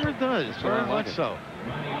he? He sure does. Very much so.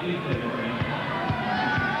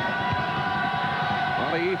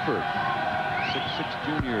 Ollie Eford, 6'6"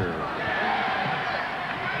 junior.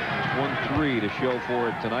 1-3 to show for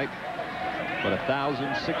it tonight, but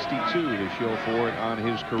 1,062 to show for it on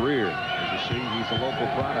his career. As you see, he's a local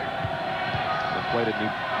product. He played at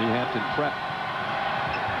New Hampton Prep.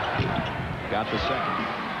 Got the second.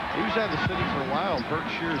 He was out of the city for a while.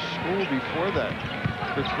 Berkshire School before that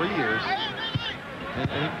for 3 years. And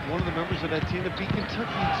one of the members of that team that beat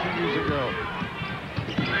Kentucky 2 years ago.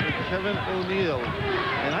 Kevin O'Neill.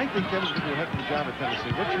 And I think Kevin's going to do a heck of a job at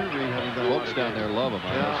Tennessee. What's your read having done? Folks down there love him,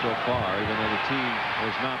 I know, so far, even though the team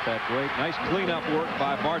was not that great. Nice cleanup work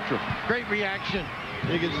by Bartram. Great reaction.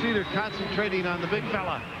 You can see they're concentrating on the big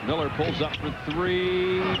fella. Miller pulls up for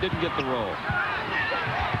 3. Didn't get the roll.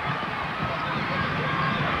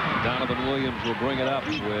 Donovan Williams will bring it up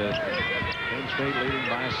with Penn State leading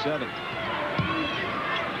by 7.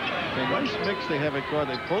 A nice mix they have at guard.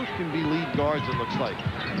 They both can be lead guards, it looks like.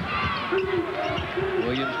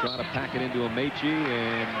 Williams trying to pack it into Amaechi,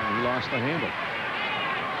 and he lost the handle.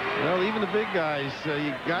 Well, even the big guys,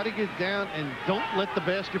 you got to get down and don't let the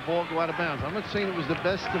basketball go out of bounds. I'm not saying it was the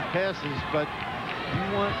best of passes, but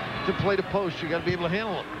you want to play the post. You got to be able to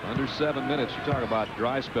handle it. Under 7 minutes. You talk about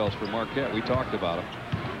dry spells for Marquette. We talked about them.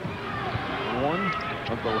 One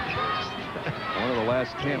of the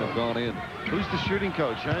last 10 have gone in. Who's the shooting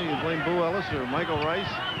coach? Huh? You blame Boo Ellis or Michael Rice?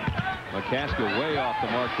 McCaskill way off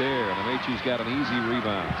the mark there, and Amaechi's got an easy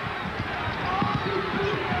rebound.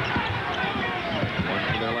 One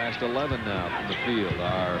for their last 11 now from the field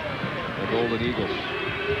are the Golden Eagles.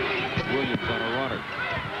 Williams on a runner.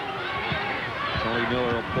 Tony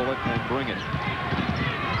Miller will pull it and bring it.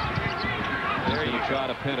 There you try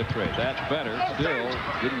to penetrate. That's better. Still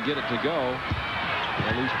didn't get it to go.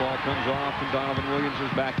 The loose ball comes off, and Donovan Williams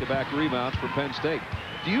is back-to-back rebounds for Penn State.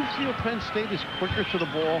 Do you feel Penn State is quicker to the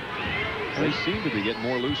ball? They seem to be getting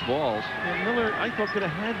more loose balls. Yeah, Miller, I thought, could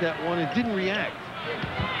have had that one and didn't react.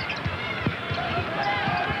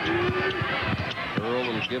 Earl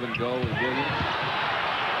will give and go with Williams.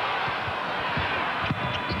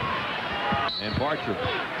 And Bartram.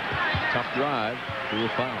 Tough drive to a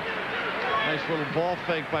foul. Nice little ball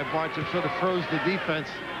fake by Bartram, sort of froze the defense.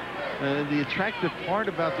 The attractive part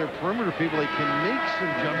about their perimeter people, they can make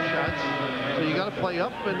some jump shots. So you got to play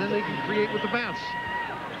up, and then they can create with the bounce.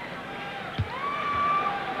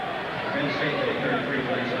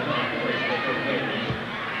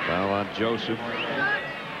 Foul on Joseph.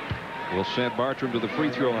 Will send Bartram to the free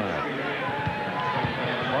throw line.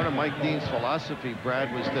 Part of Mike Dean's philosophy,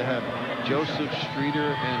 Brad, was to have Joseph,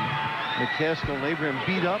 Streeter, and McCaskill and Abraham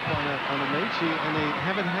beat up on Amaechi, and they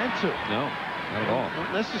haven't had to. No, not at all.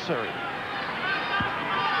 Not necessary.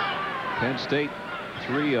 Penn State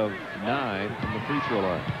 3 of 9 from the free throw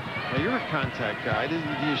line. Now, you're a contact guy. Do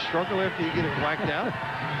you struggle after you get it whacked out?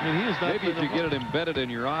 I mean, he is not. Maybe if you get it embedded in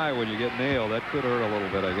your eye when you get nailed, that could hurt a little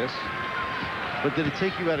bit, I guess. But did it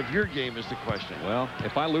take you out of your game is the question. Well,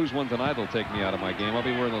 if I lose one tonight, it'll take me out of my game. I'll be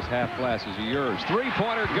wearing those half glasses of yours.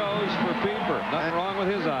 Three-pointer goes for Pieper. Nothing wrong with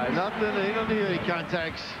his eyes. Nothing. He don't need any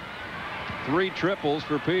contacts. 3 triples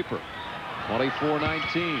for Pieper.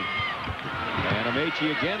 24-19. And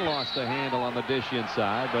Amaechi again lost the handle on the dish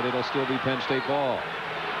inside, but it'll still be Penn State ball.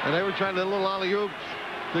 And they were trying to little alley-oop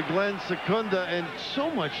to Glenn Secunda, and so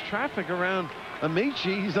much traffic around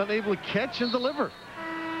Amaechi, he's unable to catch and deliver.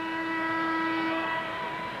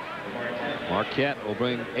 Marquette will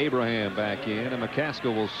bring Abraham back in, and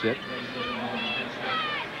McCaskill will sit.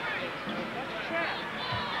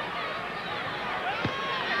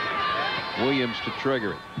 Williams to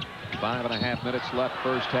trigger it. 5.5 minutes left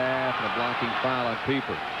first half, and a blocking foul on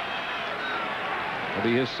Pieper. Will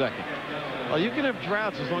be his second. Well, you can have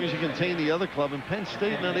droughts as long as you contain the other club, and Penn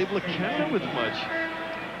State not able to counter with much.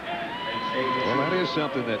 Well, that is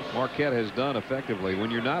something that Marquette has done effectively. When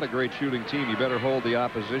you're not a great shooting team, you better hold the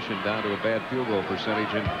opposition down to a bad field goal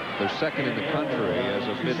percentage. And they're second in the country as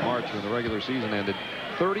of mid-March when the regular season ended.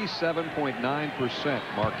 37.9%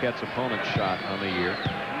 Marquette's opponents shot on the year.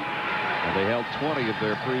 And they held 20 of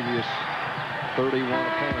their previous 31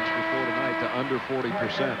 opponents before tonight to under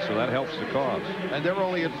 40%. So that helps the cause. And they're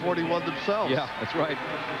only at 41 themselves. Yeah, that's right.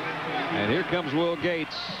 And here comes Will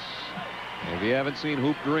Gates. If you haven't seen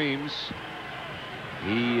Hoop Dreams,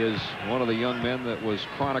 he is one of the young men that was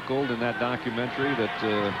chronicled in that documentary that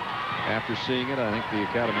after seeing it, I think the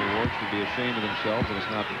Academy Awards should be ashamed of themselves that it's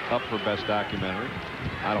not up for Best Documentary.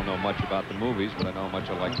 I don't know much about the movies, but I know how much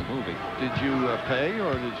I like the movie. Did you pay,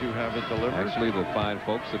 or did you have it delivered? Actually, the fine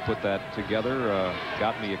folks that put that together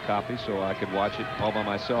got me a copy so I could watch it all by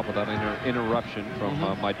myself without interruption from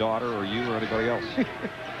my daughter or you or anybody else.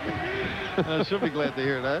 I should be glad to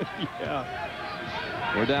hear that.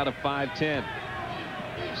 Yeah. We're down to 5-10.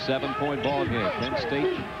 7-point ball game. Penn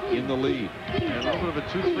State in the lead. And a little bit of a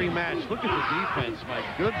 2-3 match. Look at the defense. My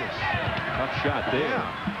goodness. Tough shot there.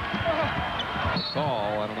 Yeah.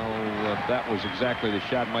 Call. I don't know if that was exactly the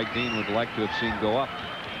shot Mike Dean would like to have seen go up.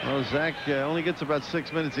 Well, Zach only gets about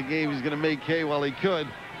 6 minutes a game. He's going to make hay while he could.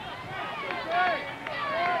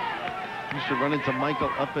 Used to run into Michael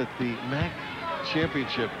up at the MAC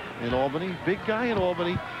championship in Albany. Big guy in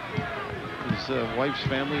Albany. His wife's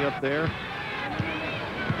family up there.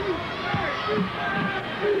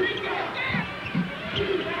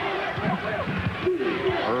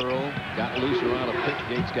 Earl got loose around a pick.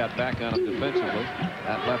 Gates got back on him defensively.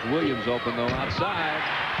 That left Williams open, though, outside.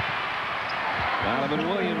 Donovan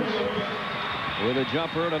Williams with a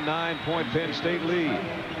jumper and a 9-point Penn State lead.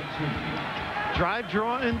 Drive,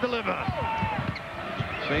 draw, and deliver.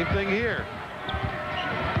 Same thing here.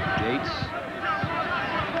 Gates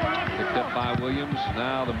picked up by Williams.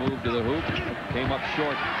 Now the move to the hoop. Came up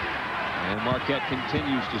short. And Marquette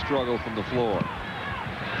continues to struggle from the floor.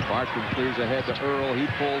 Bartram clears ahead to Earl. He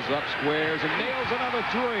pulls up, squares, and nails another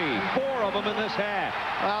 3. 4 of them in this half.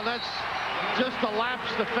 Well, that's just a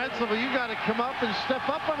lapse defensively. You got to come up and step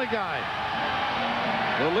up on the guy.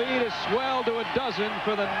 The lead is swelled to a dozen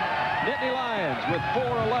for the Nittany Lions with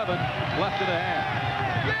 4:11 left in the half.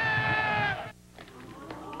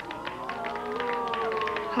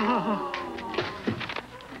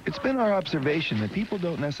 It's been our observation that people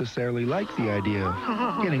don't necessarily like the idea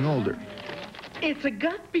of getting older. It's a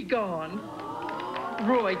gut be gone.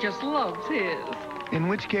 Roy just loves his. In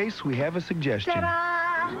which case, we have a suggestion.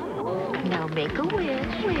 Ta-da! Now make a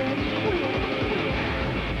wish, wish.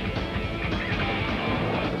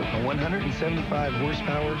 A 175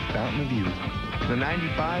 horsepower fountain of youth. The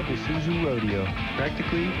 95 Isuzu Rodeo.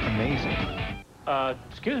 Practically amazing.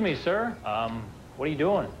 Excuse me, sir. What are you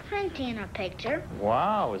doing? Printing a picture.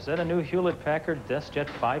 Wow, is that a new Hewlett-Packard DeskJet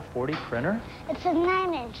 540 printer? It's a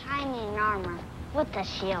 9-inch iron armor with a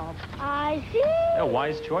shield. I see. Yeah,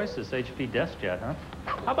 wise choice, this HP DeskJet, huh?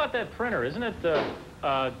 How about that printer? Isn't it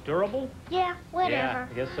durable? Yeah, whatever. Yeah,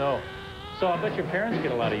 I guess so. So I bet your parents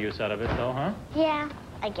get a lot of use out of it, though, huh? Yeah,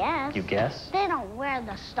 I guess. You guess? They don't wear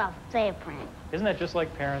the stuff they print. Isn't that just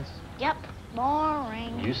like parents? Yep,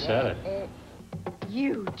 boring. You said it.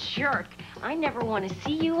 You jerk. I never want to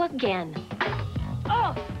see you again.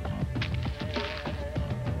 Oh!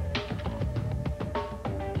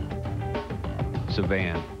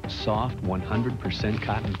 Savan, soft 100%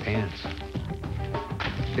 cotton pants.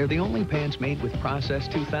 They're the only pants made with Process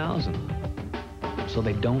 2000, so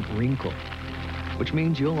they don't wrinkle, which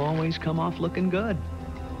means you'll always come off looking good,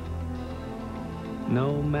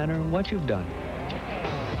 no matter what you've done.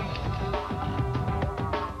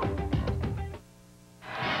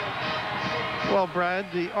 Well, Brad,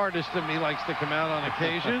 the artist in me likes to come out on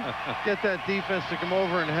occasion, get that defense to come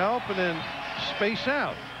over and help, and then space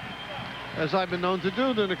out, as I've been known to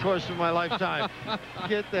do during the course of my lifetime.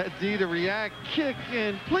 Get that D to react, kick,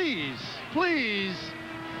 and please,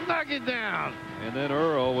 knock it down. And then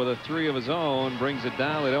Earl, with a 3 of his own, brings it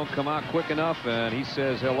down. They don't come out quick enough, and he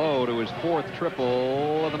says hello to his 4th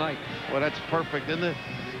triple of the night. Well, that's perfect, isn't it?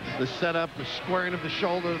 The setup, the squaring of the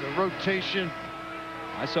shoulder, the rotation.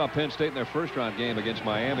 I saw Penn State in their first-round game against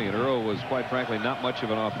Miami, and Earl was, quite frankly, not much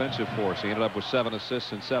of an offensive force. He ended up with 7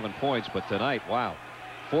 assists and 7 points, but tonight, wow,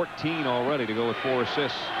 14 already to go with 4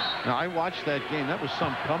 assists. Now, I watched that game. That was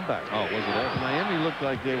some comeback. Oh, was it ever? Miami looked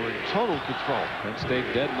like they were in total control. Penn State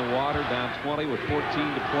dead in the water, down 20 with 14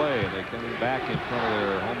 to play, and they're coming back in front of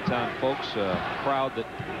their hometown folks, a crowd that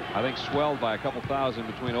I think swelled by a couple thousand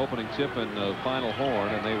between opening tip and the final horn,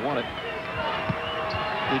 and they won it.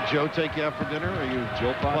 Did Joe take you out for dinner? Are you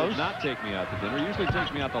Joe probably did not take me out to dinner. He usually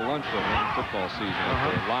takes me out to lunch for him in football season at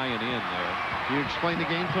the Lion Inn there. You explain the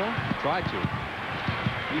game to him? Tried to.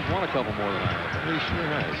 He's won a couple more than I have. He sure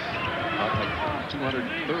has. About like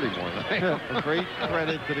 230 more than I have. A great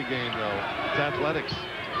credit to the game, though. It's athletics.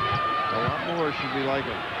 A lot more should be like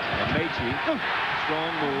him. Ameche,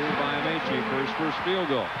 strong move by Ameche for his first field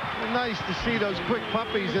goal. Well, nice to see those quick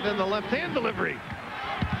puppies and then the left-hand delivery.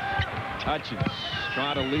 Hutchins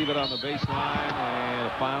trying to leave it on the baseline, and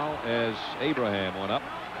a foul as Abraham went up.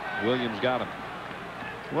 Williams got him.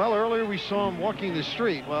 Well, earlier we saw him walking the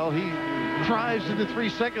street. Well, he drives in the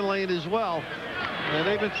 3-second lane as well. And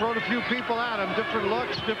they've been throwing a few people at him, different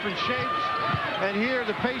looks, different shapes. And here,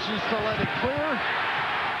 the patience to let it clear.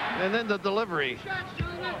 And then the delivery.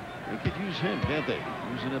 They could use him, can't they?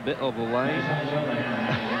 Using a bit of a lane.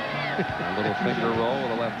 A little finger roll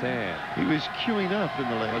with the left hand. He was queuing up in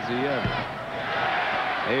the lane. Was he ever?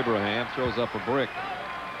 Abraham throws up a brick.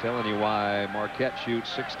 Telling you why Marquette shoots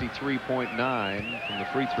 63.9 from the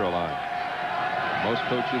free throw line. Most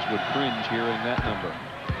coaches would cringe hearing that number.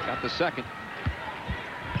 Got the second.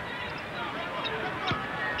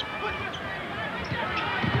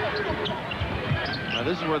 Now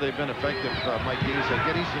this is where they've been effective, Mike Dees, at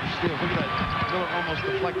getting some steals. Look at that. Miller almost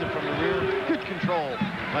deflected from the rear. Good control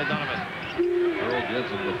by Donovan. Earl gives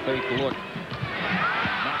him the fake look.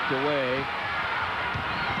 Knocked away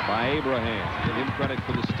by Abraham. Give him credit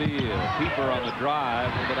for the steal. Keeper on the drive,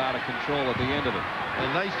 a little bit out of control at the end of it. A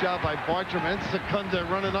nice job by Bartram and Secunda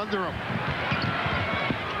running under him.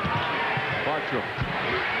 Bartram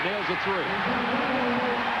nails a 3.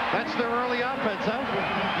 That's their early offense, huh?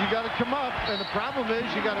 You got to come up, and the problem is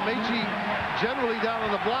you got Ameche generally down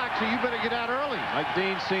on the block, so you better get out early. Mike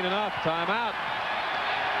Dean's seen enough. Timeout.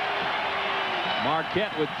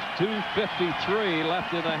 Marquette with 2:53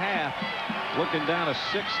 left in the half. Looking down a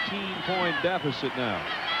 16-point deficit now.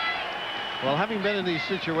 Well, having been in these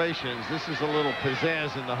situations, this is a little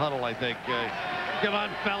pizzazz in the huddle, I think. Come on,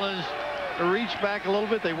 fellas. Reach back a little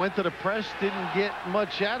bit. They went to the press, didn't get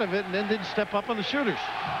much out of it, and then didn't step up on the shooters.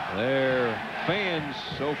 Their fans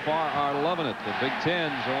so far are loving it. The Big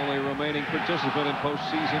Ten's only remaining participant in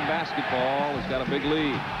postseason basketball has got a big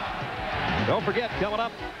lead. Don't forget, coming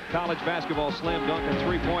up, college basketball slam dunk and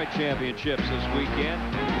three-point championships this weekend.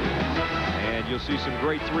 And you'll see some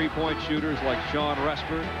great three-point shooters like Sean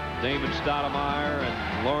Resper, Damon Stoudemire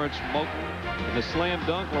and Lawrence Moten. In the slam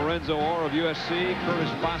dunk, Lorenzo Orr of USC,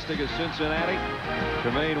 Curtis Bostic of Cincinnati,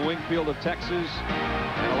 Tremaine Wingfield of Texas,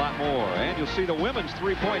 and a lot more. And you'll see the women's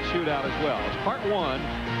three-point shootout as well. It's part one,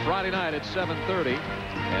 Friday night at 7:30.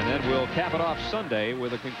 And then we'll cap it off Sunday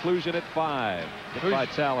with a conclusion at 5. Dick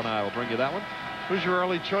Vitale and I will bring you that one. Who's your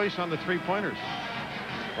early choice on the three-pointers?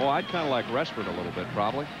 Oh, I'd kind of like Reshford a little bit,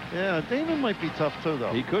 probably. Yeah, Damon might be tough, too,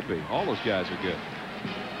 though. He could be. All those guys are good.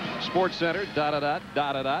 Sports Center,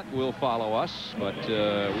 dot, will follow us, but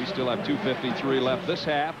we still have 2:53 left this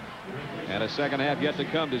half, and a second half yet to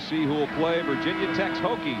come to see who will play Virginia Tech's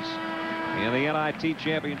Hokies in the NIT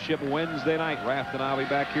Championship Wednesday night. Raft and I'll be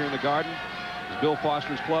back here in the Garden. Bill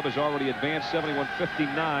Foster's club has already advanced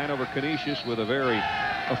 71-59 over Canisius with a very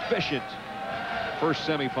efficient first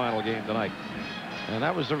semifinal game tonight. And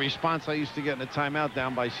that was the response I used to get in a timeout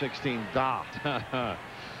down by 16.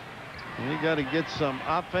 You got to get some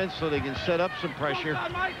offense so they can set up some pressure.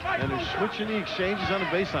 And they're switching the exchanges on the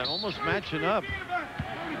baseline, almost matching up.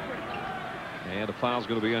 And the foul's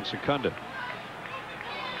going to be on Secunda.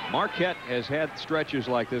 Marquette has had stretches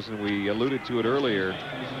like this, and we alluded to it earlier.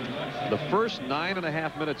 The first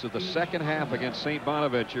 9.5 minutes of the second half against St.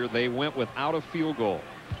 Bonaventure, they went without a field goal.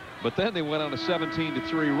 But then they went on a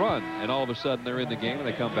 17-3 run, and all of a sudden they're in the game, and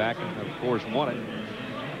they come back and, of course, won it.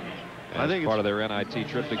 I think it's part of their NIT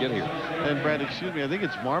trip to get here. And, Brad, excuse me, I think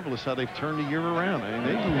it's marvelous how they've turned the year around. I mean,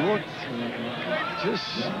 they looked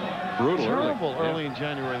just brutal, terrible early in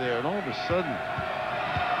January there, and all of a sudden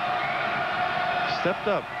stepped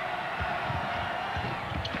up.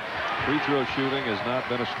 Free throw shooting has not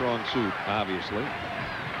been a strong suit, obviously.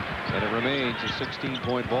 And it remains a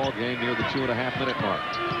 16-point ball game near the 2.5-minute mark.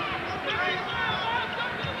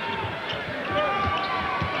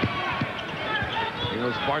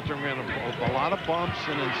 Bartram ran a lot of bumps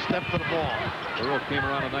and then stepped to the ball. Earl came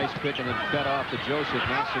around a nice pick and then fed off to Joseph.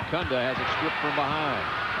 Now Secunda has it stripped from behind.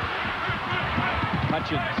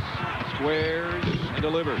 Hutchins squares and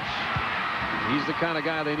delivers. He's the kind of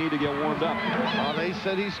guy they need to get warmed up. Oh, they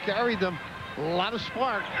said he's carried them. A lot of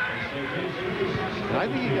spark. I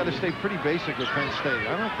think you got to stay pretty basic with Penn State.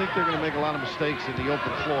 I don't think they're going to make a lot of mistakes in the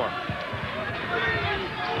open floor.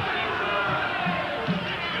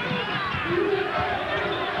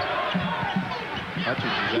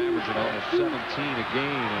 Hutchins is averaging almost 17 a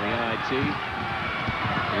game in the NIT.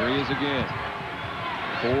 Here he is again.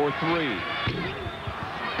 4-3.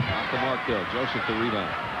 Off the mark, though. Joseph the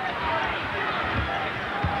rebound.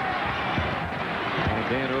 And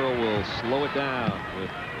Dan Earl will slow it down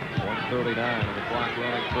with 1:39 on the clock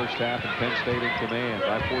running. First half, and Penn State in command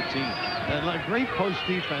by 14. And a great post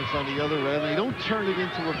defense on the other end. They don't turn it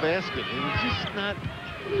into a basket. It's just not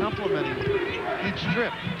complimenting each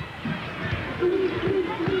trip. Earl,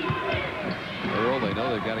 they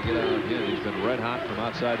know they've got to get out of him. He's been red hot from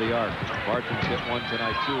outside the arc. Bartram's hit one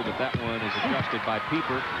tonight, too, but that one is adjusted by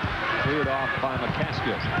Pieper. Cleared off by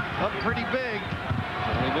McCaskill. Up pretty big.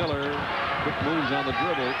 Tony Miller, quick moves on the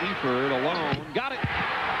dribble. Eford alone. Got it.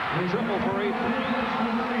 Triple for Eford.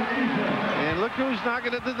 And look who's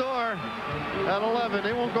knocking at the door at 11.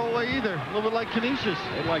 They won't go away either. A little bit like Canisius.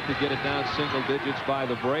 They'd like to get it down single digits by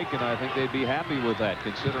the break, and I think they'd be happy with that,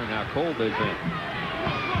 considering how cold they've been.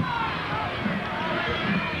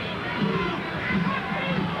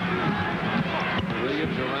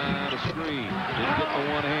 Williams around a screen. Didn't get the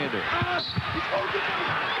one-hander.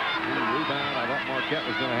 Rebound. I thought Marquette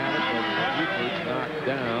was going to have it, but Eford's knocked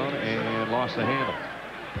down and lost the handle.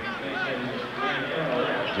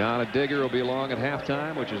 John Digger will be along at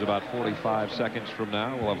halftime, which is about 45 seconds from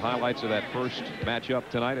now. We'll have highlights of that first matchup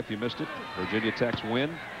tonight if you missed it. Virginia Tech's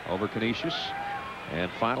win over Canisius. And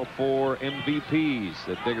Final Four MVPs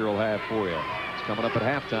that Digger will have for you. It's coming up at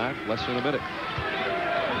halftime, less than a minute.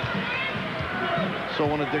 So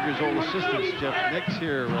one of Digger's old assistants, Jeff Nix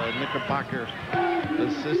here, Knickerbocker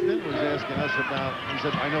assistant, was asking us about, he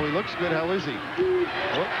said, I know he looks good, how is he?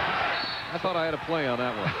 Oh, I thought I had a play on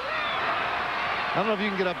that one. I don't know if you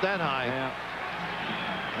can get up that high. Yeah.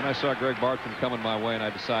 And I saw Greg Bartram coming my way, and I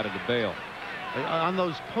decided to bail. On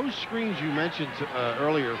those post screens you mentioned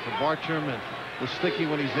earlier for Bartram and the sticky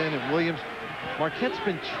when he's in, and Williams, Marquette's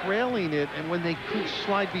been trailing it, and when they could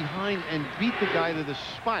slide behind and beat the guy to the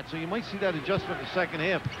spot. So you might see that adjustment in the second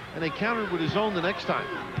half, and they countered with his own the next time.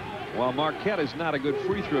 Well, Marquette is not a good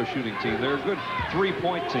free throw shooting team. They're a good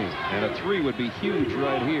three-point team, and a three would be huge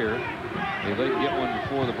right here. If they can get one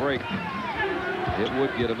before the break, it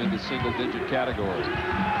would get them into single-digit category.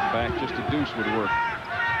 In fact, just a deuce would work.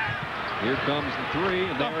 Here comes the three,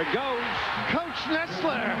 and there it goes. Coach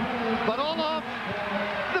Nessler, but all off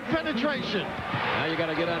the penetration. Now you got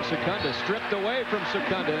to get on Secunda. Stripped away from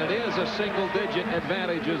Secunda, and it is a single-digit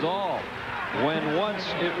advantage is all. When once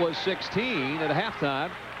it was 16 at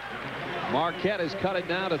halftime, Marquette has cut it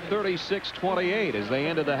down to 36-28 as they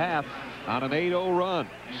ended the half on an 8-0 run.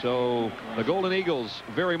 So the Golden Eagles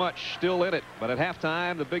very much still in it. But at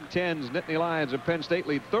halftime, the Big Ten's Nittany Lions of Penn State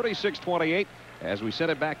lead 36-28 as we send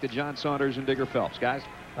it back to John Saunders and Digger Phelps. Guys?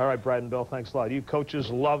 All right, Brad and Bill, thanks a lot. You coaches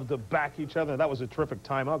love to back each other. That was a terrific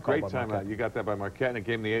timeout. Great timeout. You got that by Marquette, and it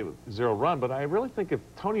gave him the 8-0 run. But I really think if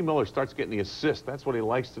Tony Miller starts getting the assist, that's what he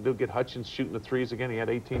likes to do, get Hutchins shooting the threes again. He had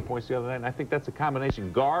 18 points the other night, and I think that's a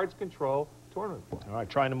combination. Guards, control, tournament play. All right,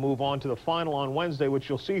 trying to move on to the final on Wednesday, which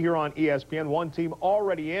you'll see here on ESPN. One team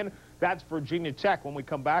already in. That's Virginia Tech. When we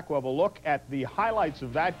come back, we'll have a look at the highlights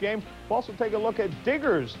of that game. We'll also take a look at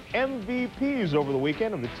Digger's MVPs over the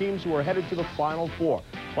weekend of the teams who are headed to the Final Four.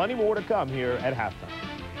 Plenty more to come here at halftime.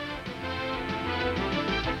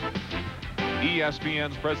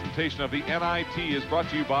 ESPN's presentation of the NIT is brought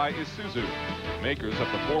to you by Isuzu, makers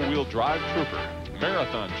of the four-wheel drive Trooper,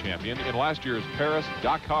 marathon champion in last year's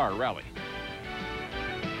Paris-Dakar rally.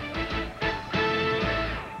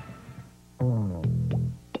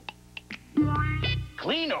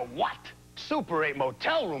 Clean or what? Super 8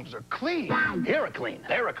 motel rooms are clean. Here are clean,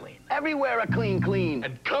 there are clean. Everywhere are clean, clean,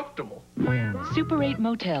 and comfortable. Super 8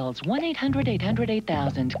 motels,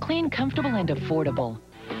 1-800-800-8000. Clean, comfortable, and affordable.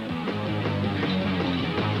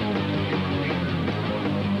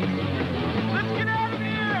 Let's get out of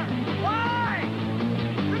here! Why?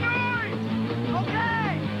 The noise!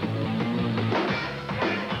 Okay!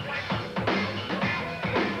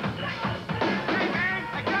 Hey, man,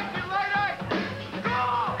 I got you light ice!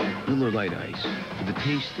 Go! Miller Lite Ice, for the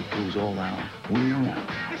taste that goes all out when you're out.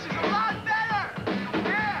 This is a lot better!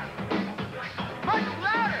 Yeah! Much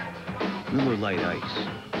louder! Miller Lite Ice.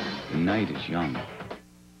 The night is young.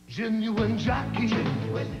 Genuine jockey.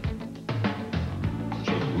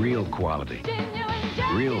 Real quality.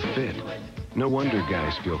 Real fit. No wonder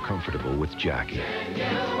guys feel comfortable with Jockey.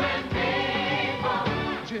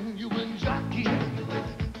 Genuine jockey.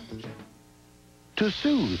 To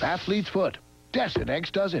soothe athlete's foot,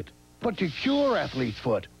 Desinex does it. But to cure athlete's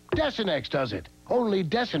foot, Desinex does it. Only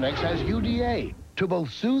Desinex has UDA to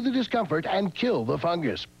both soothe the discomfort and kill the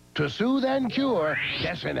fungus. To soothe and cure,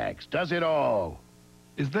 Desinex does it all.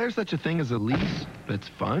 Is there such a thing as a lease that's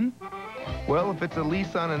fun? Well, if it's a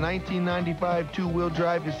lease on a 1995 two-wheel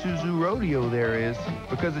drive Isuzu Rodeo, there is.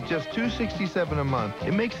 Because at just $267 a month,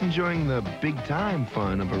 it makes enjoying the big-time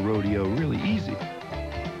fun of a rodeo really easy.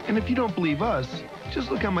 And if you don't believe us,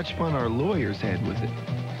 just look how much fun our lawyers had with it.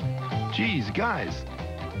 Geez, guys,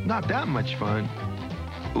 not that much fun.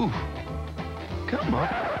 Ooh, come on.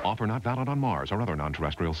 Offer not valid on Mars or other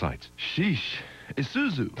non-terrestrial sites. Sheesh.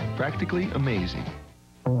 Isuzu, practically amazing.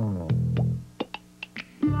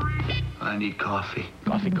 I need coffee.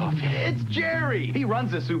 Coffee. It's Jerry. He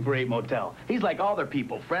runs the Super 8 motel. He's like all their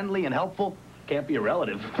people, friendly and helpful. Can't be a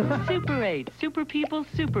relative. Super 8, super people,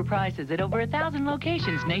 super prices at over 1,000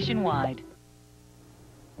 locations nationwide.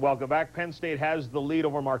 Welcome back. Penn State has the lead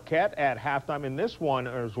over Marquette at halftime. In this one,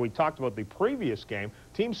 as we talked about the previous game,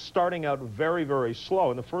 teams starting out very, very slow.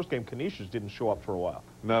 In the first game, Canisius didn't show up for a while.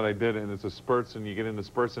 No, they did, and it's a spurts, and you get into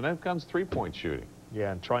spurts, and then comes three-point shooting.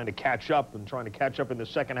 Yeah, and trying to catch up in the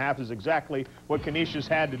second half is exactly what Canisius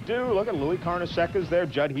had to do. Look at Louis Carnesecca's there,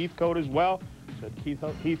 Judd Heathcote as well.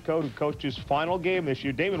 Heathcote, who coached his final game this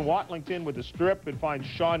year. Damon Watlington with the strip and finds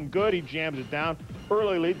Sean Good. He jams it down.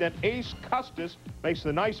 Early lead. Then Ace Custis makes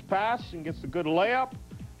the nice pass and gets the good layup.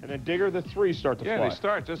 And then Digger, the threes start to fly. Yeah, they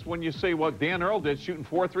start. Just when you see what Dan Earl did, shooting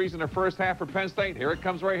 4 threes in the first half for Penn State. Here it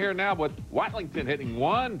comes right here now with Watlington hitting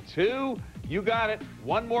 1, 2. You got it.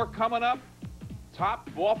 One more coming up. Top,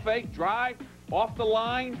 ball fake, drive, off the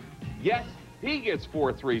line. Yes. He gets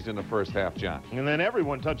 4 threes in the first half, John. And then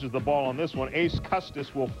everyone touches the ball on this one. Ace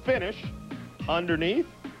Custis will finish underneath,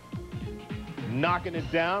 knocking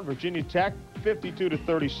it down. Virginia Tech,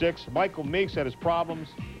 52-36. Michael Meeks had his problems.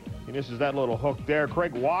 He misses that little hook there.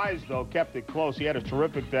 Craig Wise, though, kept it close. He had a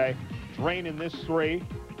terrific day, draining this 3.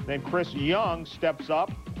 Then Chris Young steps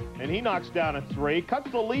up, and he knocks down a 3.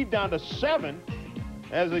 Cuts the lead down to 7.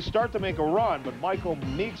 as they start to make a run, but Michael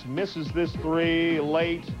Meeks misses this three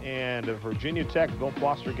late, and Virginia Tech, Bill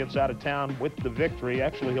Foster gets out of town with the victory.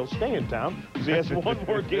 Actually, he'll stay in town because he has one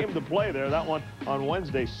more game to play there. That one on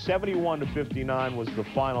Wednesday, 71-59 was the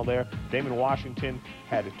final there. Damon Washington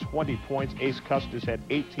had 20 points. Ace Custis had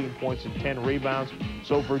 18 points and 10 rebounds.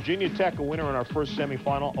 So Virginia Tech, a winner in our first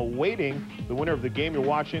semifinal, awaiting the winner of the game you're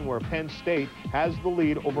watching, where Penn State has the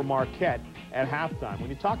lead over Marquette at halftime. When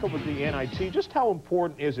you talk about the NIT, just how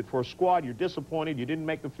important is it for a squad? You're disappointed, you didn't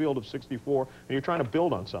make the field of 64, and you're trying to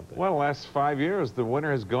build on something. Well, the last 5 years, the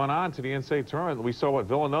winner has gone on to the NCAA tournament. We saw what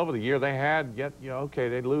Villanova, the year they had, yet, you know, okay,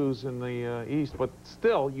 they lose in the East, but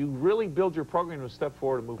still, you really build your program to step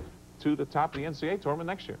forward and move to the top of the NCAA tournament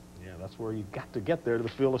next year. Yeah, that's where you've got to get there, to the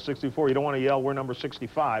field of 64. You don't want to yell, we're number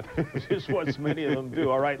 65, which is what many of them do.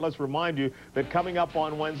 All right, let's remind you that coming up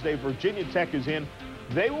on Wednesday, Virginia Tech is in.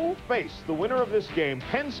 They will face the winner of this game,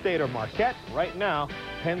 Penn State or Marquette. Right now,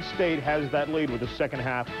 Penn State has that lead with the second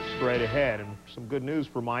half straight ahead. And some good news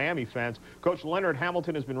for Miami fans. Coach Leonard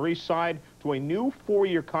Hamilton has been re-signed to a new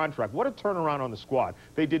 4-year contract. What a turnaround on the squad.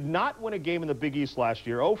 They did not win a game in the Big East last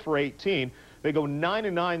year, 0 for 18. They go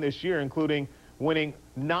 9-9 this year, including winning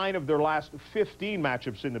 9 of their last 15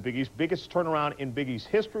 matchups in the Big East. Biggest turnaround in Big East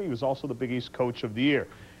history. He was also the Big East Coach of the Year.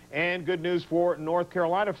 And good news for North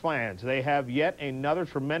Carolina fans. They have yet another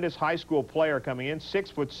tremendous high school player coming in,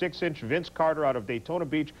 6'6" Vince Carter out of Daytona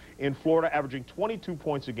Beach in Florida, averaging 22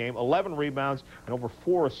 points a game, 11 rebounds, and over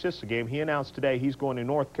 4 assists a game. He announced today he's going to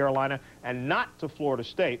North Carolina and not to Florida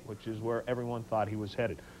State, which is where everyone thought he was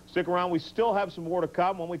headed. Stick around. We still have some more to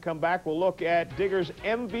come. When we come back, we'll look at Digger's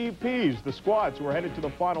MVPs, the squads who are headed to the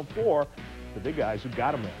Final Four, the big guys who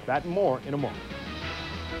got them there. That and more in a moment.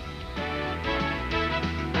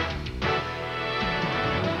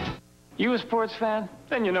 You a sports fan?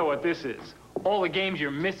 Then you know what this is. All the games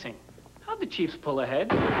you're missing. How'd the Chiefs pull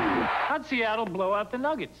ahead? How'd Seattle blow out the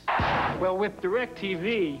Nuggets? Well, with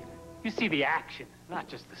DirecTV, you see the action, not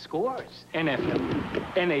just the scores.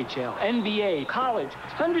 NFL, NHL, NBA, college,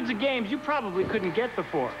 hundreds of games you probably couldn't get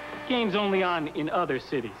before. Games only on in other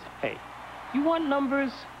cities. Hey, you want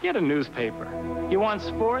numbers? Get a newspaper. You want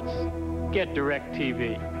sports? Get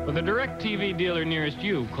DirecTV. For the DirecTV dealer nearest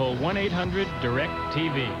you, call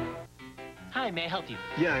 1-800-DirecTV. Hi, may I help you?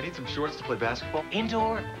 Yeah, I need some shorts to play basketball.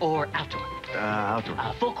 Indoor or outdoor? Outdoor.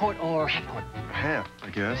 Full court or half court? Half, I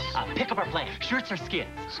guess. Pick up or play. Shirts or skins?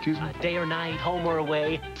 Excuse me? Day or night, home or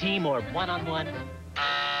away, team or one-on-one? Is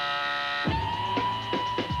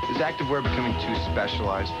activewear becoming too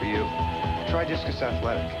specialized for you? Try Discus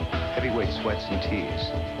Athletic. Heavyweight sweats and tees.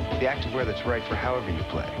 The activewear that's right for however you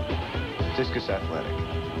play. Discus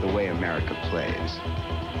Athletic. The way America plays.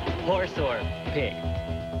 Horse or pig?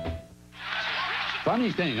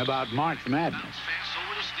 Funny thing about March Madness,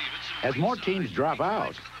 as more teams drop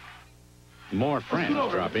out, more friends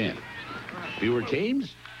drop in. Fewer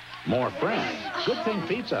teams, more friends. Good thing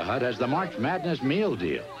Pizza Hut has the March Madness meal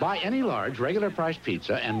deal. Buy any large, regular price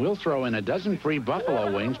pizza and we'll throw in a dozen free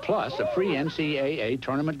buffalo wings plus a free NCAA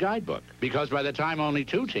tournament guidebook. Because by the time only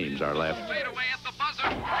 2 teams are left, you're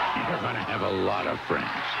going to have a lot of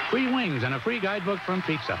friends. Free wings and a free guidebook from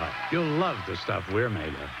Pizza Hut. You'll love the stuff we're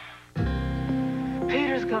made of.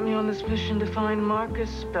 Peter's got me on this mission to find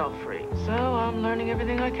Marcus Spellfree, so I'm learning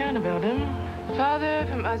everything I can about him. Father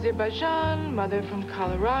from Azerbaijan, mother from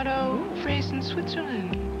Colorado, raised in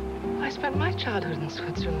Switzerland. I spent my childhood in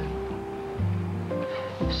Switzerland.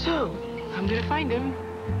 So, I'm gonna find him,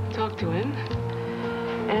 talk to him,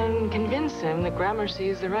 and convince him that Gramercy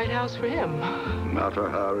is the right house for him. Not a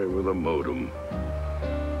Harry with a modem.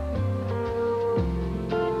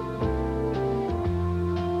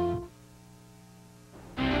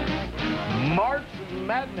 March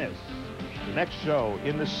Madness, the next show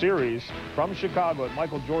in the series from Chicago at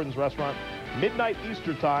Michael Jordan's restaurant, midnight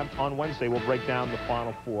Easter time on Wednesday. We'll break down the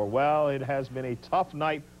Final Four. Well, it has been a tough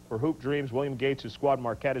night for Hoop Dreams. William Gates' squad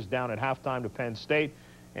Marquette is down at halftime to Penn State.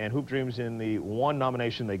 And Hoop Dreams, in the one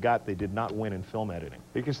nomination they got, they did not win in film editing.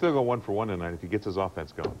 He can still go 1 for 1 tonight if he gets his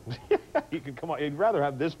offense going. You can come on. You'd rather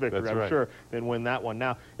have this victory, That's I'm right. sure, than win that one.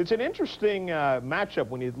 Now, it's an interesting matchup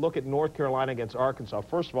when you look at North Carolina against Arkansas.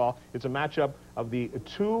 First of all, it's a matchup of the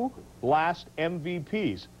 2 last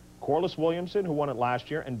MVPs. Corliss Williamson, who won it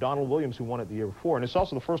last year, and Donald Williams, who won it the year before. And it's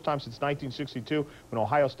also the first time since 1962, when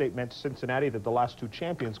Ohio State met Cincinnati, that the last 2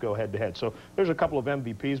 champions go head-to-head. So there's a couple of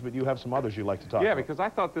MVPs, but you have some others you'd like to talk about. Yeah, because I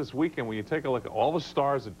thought this weekend, when you take a look at all the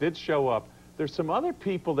stars that did show up, there's some other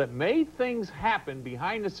people that made things happen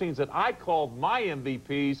behind the scenes that I called my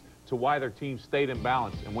MVPs to why their team stayed in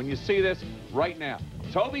balance. And when you see this right now,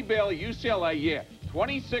 Toby Bailey, UCLA, yeah,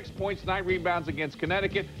 26 points, 9 rebounds against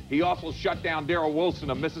Connecticut. He also shut down Darrell Wilson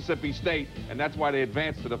of Mississippi State, and that's why they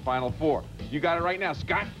advanced to the Final Four. You got it right now.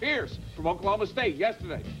 Scott Pierce from Oklahoma State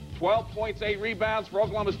yesterday. 12 points, 8 rebounds for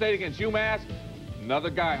Oklahoma State against UMass. Another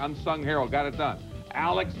guy, unsung hero, got it done.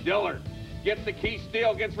 Alex Dillard gets the key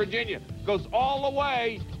steal against Virginia. Goes all the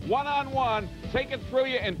way, one-on-one, take it through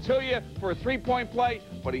you and to you for a three-point play.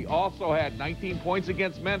 But he also had 19 points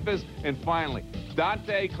against Memphis. And finally,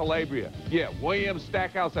 Dante Calabria. Yeah, Williams,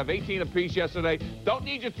 Stackhouse have 18 apiece yesterday. Don't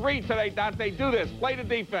need your 3 today, Dante. Do this. Play the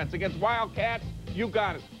defense against Wildcats. You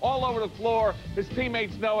got it. All over the floor. His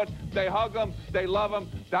teammates know it. They hug him. They love him.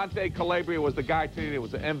 Dante Calabria was the guy today that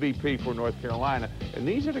was the MVP for North Carolina. And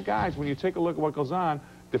these are the guys, when you take a look at what goes on,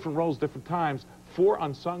 different roles, different times, 4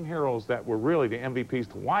 unsung heroes that were really the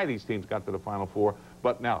MVPs to why these teams got to the Final Four.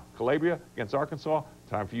 But now, Calabria against Arkansas,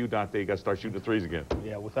 time for you, Dante. You got to start shooting the threes again.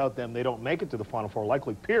 Yeah, without them, they don't make it to the Final Four.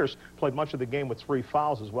 Likely Pierce played much of the game with 3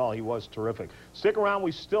 fouls as well. He was terrific. Stick around.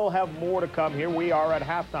 We still have more to come. Here we are at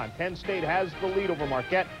halftime. Penn State has the lead over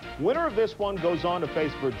Marquette. Winner of this one goes on to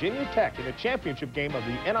face Virginia Tech in a championship game of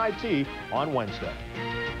the NIT on Wednesday.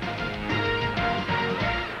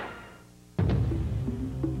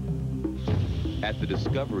 At the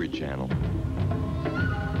Discovery Channel,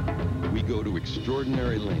 we go to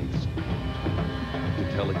extraordinary lengths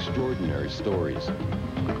to tell extraordinary stories.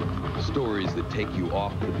 Stories that take you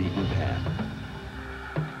off the beaten path.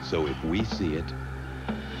 So if we see it,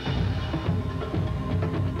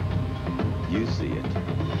 you see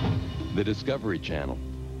it. The Discovery Channel.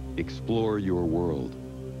 Explore your world.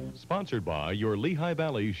 Sponsored by your Lehigh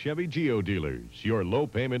Valley Chevy Geo dealers, your low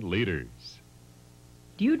payment leaders.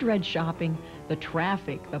 Do you dread shopping? The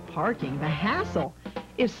traffic, the parking, the hassle?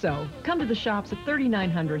 If so, come to the shops at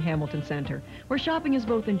 3900 Hamilton Center, where shopping is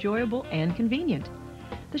both enjoyable and convenient.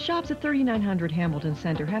 The shops at 3900 Hamilton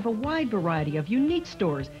Center have a wide variety of unique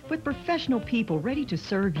stores with professional people ready to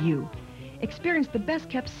serve you. Experience the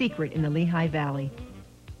best-kept secret in the Lehigh Valley.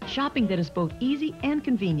 Shopping that is both easy and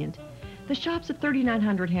convenient. The shops at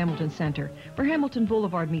 3900 Hamilton Center, where Hamilton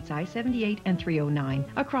Boulevard meets I-78 and 309,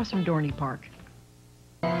 across from Dorney Park.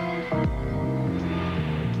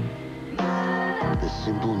 The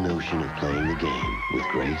simple notion of playing the game with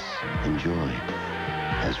grace and joy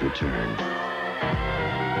has returned.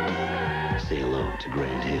 Say hello to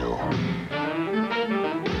Grand Hill.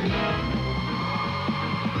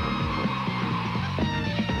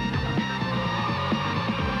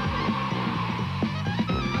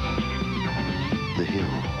 The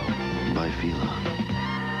Hill by Fila.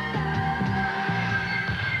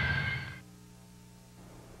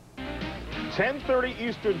 .30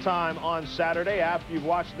 Eastern Time on Saturday. After you've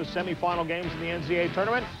watched the semifinal games in the NCAA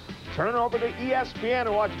tournament, turn over to ESPN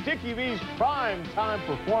and watch Dickie V's prime time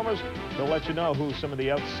performers. They'll let you know who some of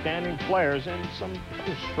the outstanding players and some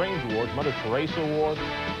other strange awards, Mother Teresa Award,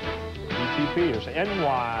 ETP, or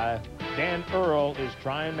NY. Dan Earl is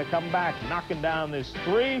trying to come back, knocking down this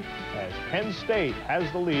 3 as Penn State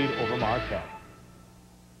has the lead over Marquette.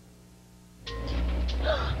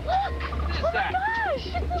 Oh my gosh,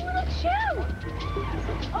 it's a little shoe.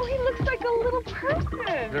 Oh, he looks like a little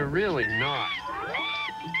person. They're really not.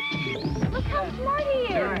 Look how smart he is.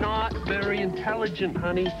 They're not very intelligent,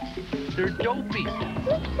 honey. They're dopey.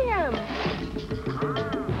 Fix him.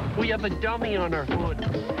 We have a dummy on our hood.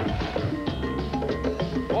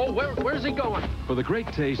 Oh, where's he going? For the great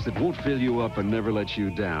taste that won't fill you up and never let you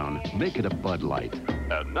down, make it a Bud Light.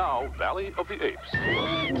 And now, Valley of the Apes.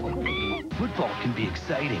 Football can be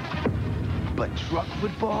exciting, but truck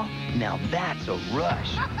football, now that's a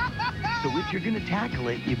rush. So if you're gonna tackle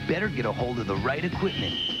it, you better get a hold of the right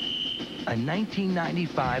equipment. A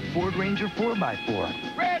 1995 Ford Ranger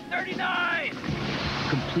 4x4. Red 39!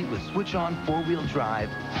 Complete with switch-on 4-wheel drive,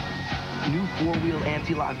 new 4-wheel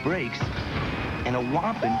anti-lock brakes, and a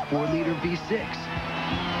whopping 4-liter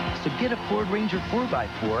V6. So get a Ford Ranger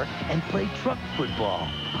 4x4 and play truck football.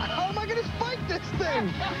 How am I going to spike this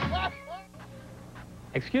thing?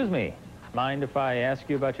 Excuse me, mind if I ask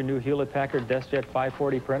you about your new Hewlett-Packard DeskJet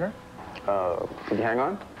 540 printer? Could you hang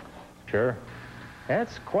on? Sure.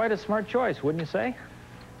 That's quite a smart choice, wouldn't you say?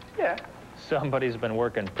 Yeah. Somebody's been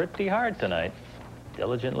working pretty hard tonight.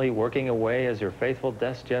 Diligently working away as your faithful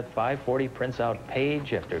DeskJet 540 prints out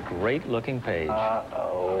page after great-looking page.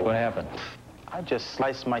 Uh-oh. What happened? I just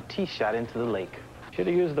sliced my tee shot into the lake. Should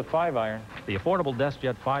have used the 5-iron. The affordable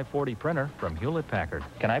DeskJet 540 printer from Hewlett-Packard.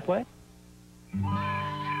 Can I play?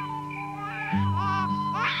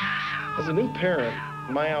 As a new parent,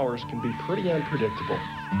 my hours can be pretty unpredictable.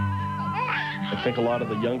 I think a lot of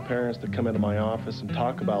the young parents that come into my office and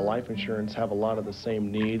talk about life insurance have a lot of the same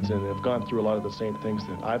needs and have gone through a lot of the same things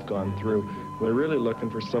that I've gone through. They're really looking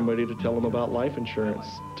for somebody to tell them about life insurance,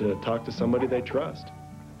 to talk to somebody they trust.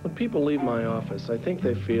 When people leave my office, I think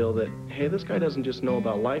they feel that, hey, this guy doesn't just know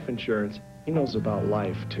about life insurance, he knows about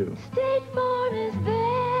life, too. State Farm is there.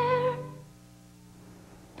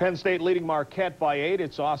 Penn State leading Marquette by 8.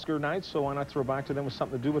 It's Oscar night, so why not throw back to them with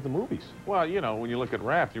something to do with the movies? Well, you know, when you look at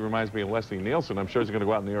Raft, he reminds me of Leslie Nielsen. I'm sure he's going to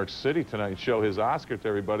go out in New York City tonight and show his Oscar to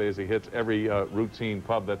everybody as he hits every routine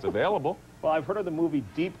pub that's available. Well, I've heard of the movie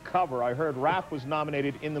Deep Cover. I heard Raft was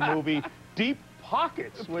nominated in the movie Deep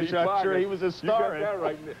Pockets, which Deep I'm Pockets. sure he was a star in. You got that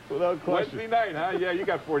right. Without question. Wednesday night, huh? Yeah, you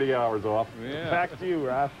got 40 hours off. Yeah. Back to you,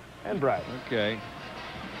 Raft and Brad. Okay.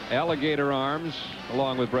 Alligator Arms,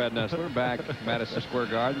 along with Brad Nessler, back Madison Square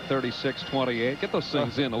Garden, 36-28. Get those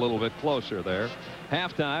things in a little bit closer there.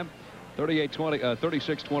 Halftime,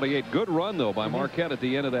 36-28. Good run, though, by Marquette at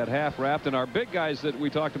the end of that half, Raft. And our big guys that we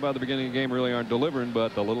talked about at the beginning of the game really aren't delivering,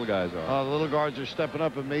 but the little guys are. The little guards are stepping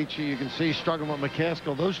up, and Meche, you can see, struggling with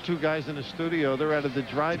McCaskill. Those two guys in the studio, they're out of the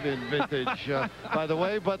drive-in vintage, by the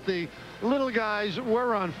way. But the little guys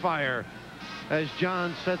were on fire. As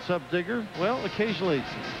John sets up Digger, well, occasionally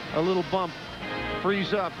a little bump,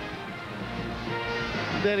 frees up.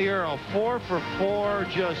 Denny Earl, 4 for 4,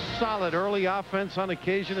 just solid early offense on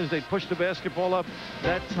occasion as they push the basketball up,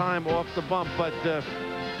 that time off the bump. But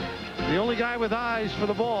the only guy with eyes for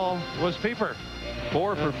the ball was Pieper.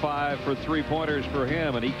 4 for 5 for three-pointers for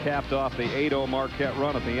him, and he capped off the 8-0 Marquette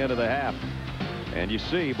run at the end of the half. And you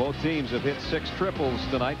see, both teams have hit 6 triples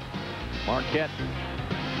tonight. Marquette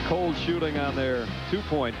cold shooting on their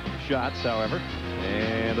 2-point shots, however,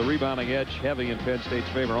 and the rebounding edge heavy in Penn State's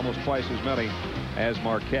favor, almost twice as many as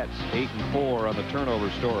Marquette's, 8 and 4 on the turnover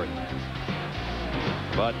story.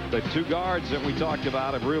 But the two guards that we talked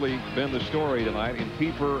about have really been the story tonight in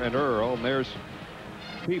Pieper and Earl. And there's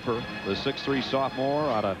Pieper, the 6'3 sophomore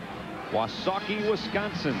out of Wasaukie,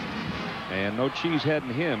 Wisconsin, and no cheesehead in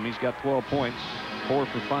him. He's got 12 points, 4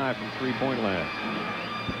 for 5 from three-point land.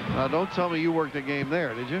 Don't tell me you worked a game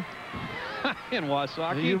there, did you? In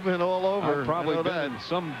Wasaukie? You've been all over. I've probably been in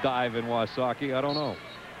some dive in Wasaukie. I don't know.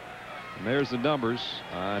 And there's the numbers.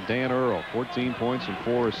 Dan Earl, 14 points and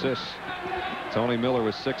 4 assists. Tony Miller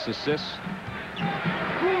with 6 assists.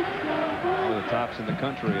 One of the tops in the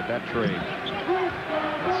country at that trade.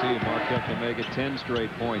 Let's see if Marquette can make it 10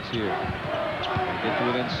 straight points here. Get to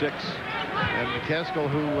within 6. And McCaskill,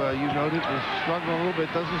 who you noted is struggling a little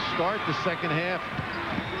bit, doesn't start the second half.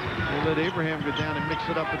 They let Abraham go down and mix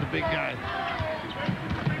it up with the big guy.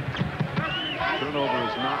 Turnover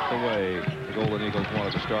is not the way the Golden Eagles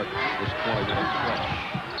wanted to start this 20-minute stretch.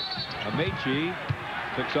 Meche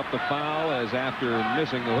picks up the foul as after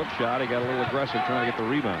missing the hook shot, he got a little aggressive trying to get the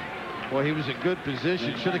rebound. Well, he was in good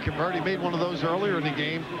position. Should have converted. He made one of those earlier in the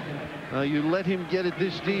game. You let him get it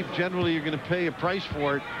this deep, generally you're going to pay a price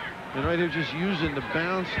for it. And right here, just using the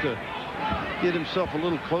bounce to get himself a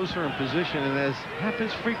little closer in position, and as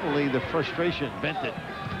happens frequently, the frustration bent it.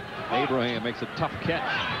 Abraham makes a tough catch.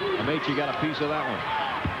 Meche got a piece of that one.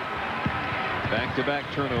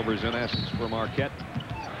 Back-to-back turnovers in essence for Marquette.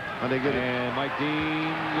 Are they good? And Mike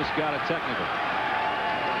Dean just got a technical.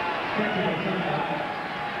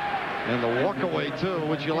 And the walk-away, too,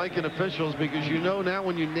 which you like in officials, because you know now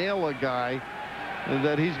when you nail a guy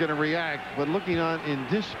that he's going to react, but looking on in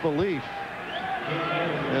disbelief.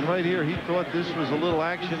 And right here, he thought this was a little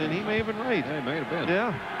action, and he may have been right. Yeah, he may have been.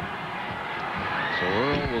 Yeah. So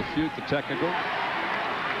Earl will shoot the technical.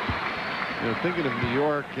 You know, thinking of New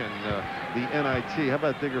York and the NIT, how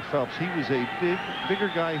about Digger Phelps? He was a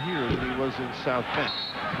bigger guy here than he was in South Penn.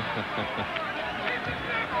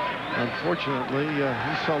 Unfortunately,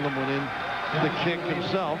 he seldom went in the kick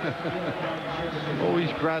himself.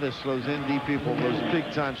 Always gratis, those ND people, those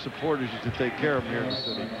big-time supporters used to take care of him here in the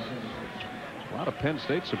city. A lot of Penn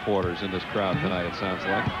State supporters in this crowd tonight, it sounds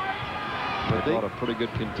like. They brought a pretty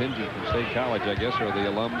good contingent from State College, I guess, or the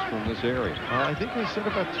alums from this area. I think they said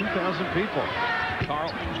about 2,000 people.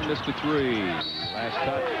 Carlton missed a 3. Last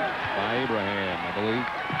touch by Abraham, I believe.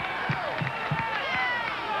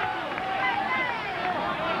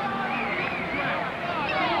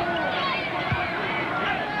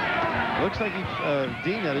 Looks like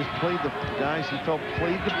Dean has played the guys he felt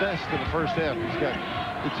played the best in the first half. He's got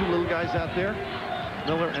the two little guys out there,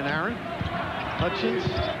 Miller and Aaron. Hutchins.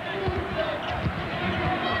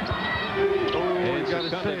 Oh, he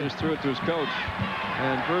got to just threw it to his coach.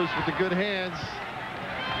 And Bruce with the good hands.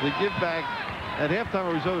 The give back. At halftime,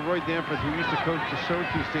 it was over Roy Danforth, who used to coach the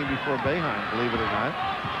Syracuse team before Boeheim, believe it or not.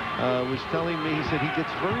 was telling me, he said he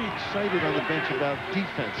gets very excited on the bench about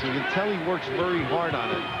defense. You can tell he works very hard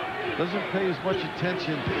on it. Doesn't pay as much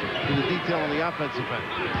attention to the detail on the offensive end.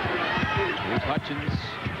 Here's Hutchins.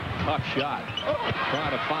 Tough shot.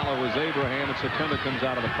 Trying to follow was Abraham, and Secunda comes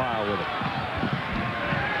out of the pile with it.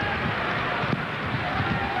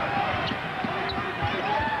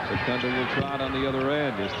 Secunda will try it on the other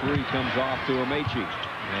end. His three comes off to Ameche,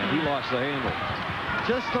 and he lost the handle.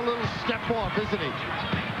 Just a little step off, isn't he?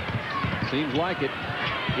 Seems like it.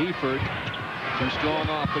 Eford too strong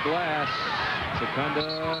off the glass.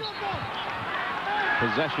 Secunda.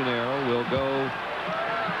 Possession arrow will go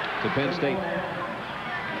to Penn State.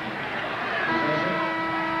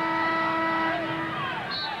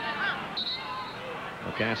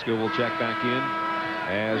 McCaskill will check back in,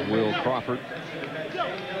 as will Crawford.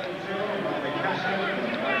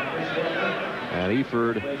 And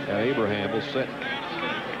Eford and Abraham will sit.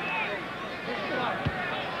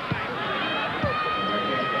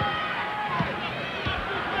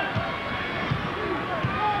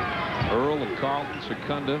 Earl and Carlton,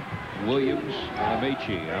 Secunda, Williams, and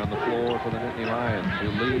Ameche on the floor for the Nittany Lions, who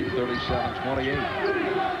lead 37-28.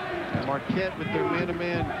 And Marquette with their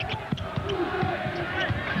man-to-man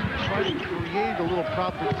trying to create a little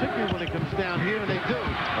problem, particularly when it comes down here, and they do.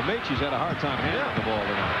 Ameche's had a hard time handling the ball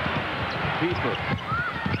tonight. Pieper.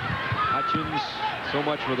 Hutchins, so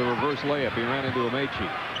much for the reverse layup. He ran into Ameche.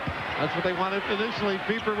 That's what they wanted initially.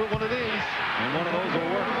 Pieper with one of these. And one of those will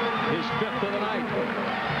work. His fifth of the night.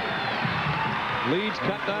 Leads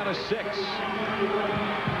cut down to 6.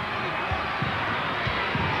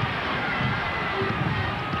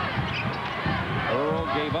 Earl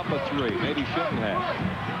gave up a 3. Maybe shouldn't have.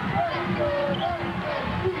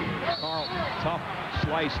 Carlton, tough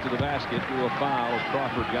slice to the basket, through a foul.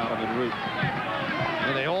 Crawford got him en route.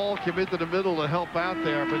 And they all came into the middle to help out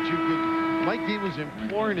there, but you could. Mike Dean was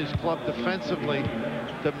imploring his club defensively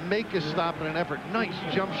to make a stop in an effort. Nice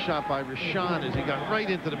jump shot by Rashawn as he got right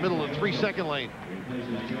into the middle of the 3-second lane.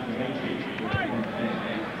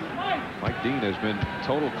 Mike Dean has been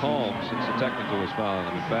total calm since the technical was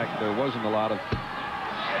fouled. In fact, there wasn't a lot of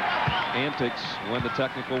antics when the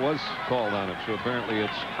technical was called on him. So apparently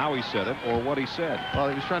it's how he said it or what he said. Well,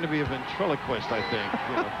 he was trying to be a ventriloquist, I think.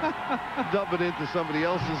 You know, dub it into somebody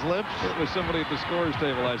else's lips. It was somebody at the scorer's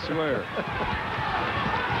table, I swear.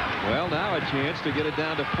 Well, now a chance to get it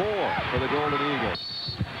down to 4 for the Golden Eagles.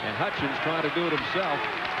 And Hutchins trying to do it himself.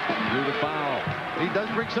 Drew the foul. He does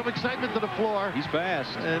bring some excitement to the floor. He's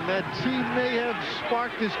fast. And that team may have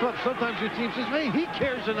sparked his club. Sometimes your team says, hey, he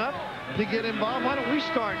cares enough to get involved. Why don't we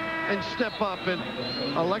start and step up? And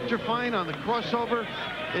electrifying on the crossover,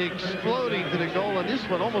 exploding to the goal. And this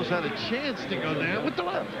one almost had a chance to go down with the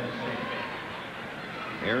left.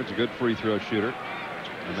 Aaron's a good free throw shooter.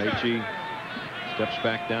 Ameche steps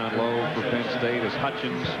back down low for Penn State as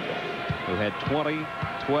Hutchins, who had 20,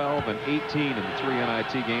 12, and 18 in the 3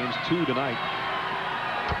 NIT games, 2 tonight,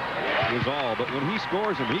 is all. But when he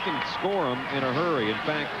scores them, he can score them in a hurry. In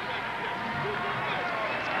fact,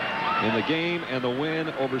 in the game and the win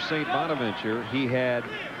over St. Bonaventure, he had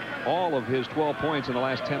all of his 12 points in the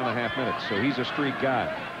last 10.5 minutes. So he's a streak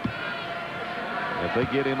guy. If they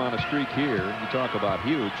get him on a streak here, you talk about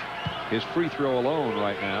huge. His free throw alone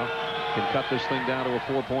right now can cut this thing down to a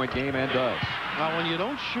 4-point game, and does. Now, when you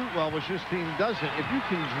don't shoot well, which this team doesn't, if you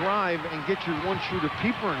can drive and get your one-shooter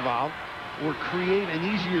Pieper involved or create an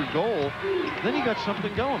easier goal, then you got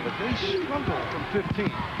something going. But they struggle from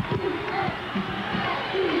 15.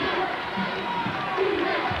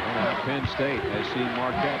 Well, Penn State has seen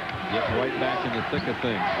Marquette get right back in the thick of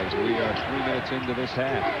things as we are 3 minutes into this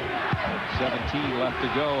half. 17 left to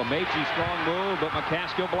go. Ameche, strong move, but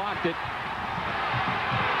McCaskill blocked it.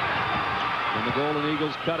 And the Golden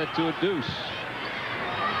Eagles cut it to a deuce.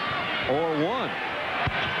 Or 1.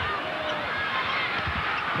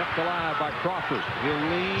 Kept alive by Crawford. He'll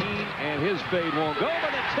lean, and his fade won't go,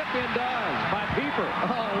 but the tip-in does by Pieper.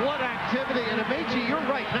 Oh, what activity. And Ameche, you're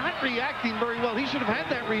right, not reacting very well. He should have had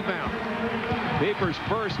that rebound. Pieper's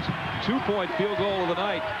first 2-point field goal of the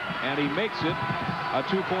night, and he makes it a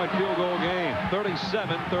 2-point field goal game.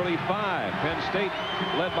 37-35. Penn State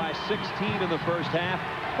led by 16 in the first half,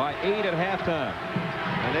 by 8 at halftime.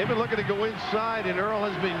 And they've been looking to go inside, and Earl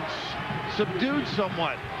has been subdued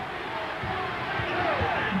somewhat.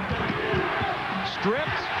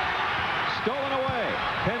 Stripped, stolen away.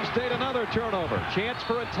 Penn State another turnover. Chance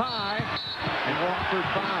for a tie, and Walford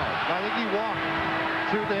fouled. I think he walked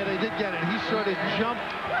through there. They did get it. He sort of jump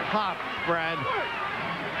hop, Brad.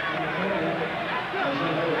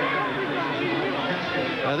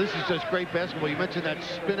 Now, this is just great basketball. You mentioned that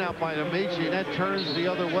spin out by Ameche, and that turns the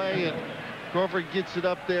other way, and Crawford gets it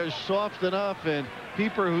up there soft enough, and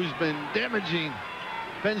Pieper, who's been damaging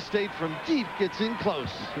Penn State from deep, gets in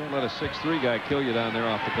close. You can't let a 6'3" guy kill you down there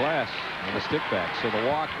off the glass with a stick back. So the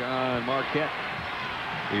walk on Marquette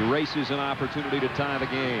erases an opportunity to tie the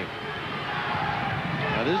game.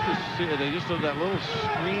 Now they just did that little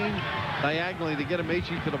screen diagonally to get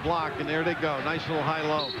Amaechi to the block, and there they go. Nice little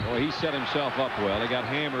high-low. Well, he set himself up well. He got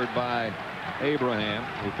hammered by Abraham,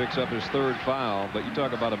 who picks up his 3rd foul. But you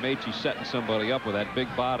talk about Amaechi setting somebody up with that big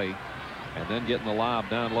body and then getting the lob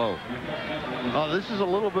down low. Oh, this is a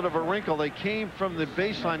little bit of a wrinkle. They came from the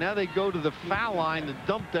baseline. Now they go to the foul line to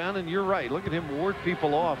dump down, and you're right. Look at him ward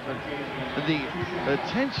people off. And the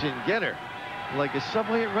attention getter, like a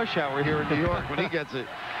subway at rush hour here in New York when he gets it.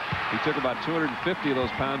 He took about 250 of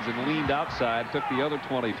those pounds and leaned outside, took the other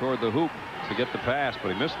 20 toward the hoop to get the pass,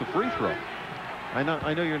 but he missed the free throw. I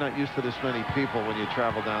know you're not used to this many people when you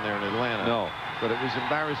travel down there in Atlanta. No. But it was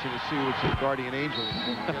embarrassing to see what some guardian angels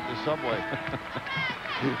at the subway.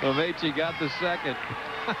 Amaechi got the second.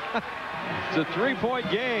 It's a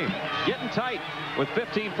 3-point game. Getting tight with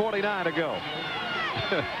 15:49 to go.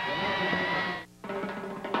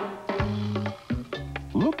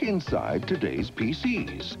 Look inside today's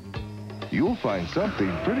PCs. You'll find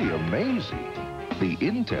something pretty amazing. The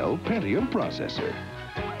Intel Pentium processor.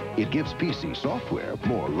 It gives PC software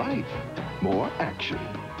more life, more action,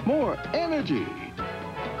 more energy.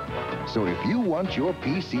 So if you want your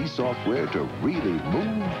PC software to really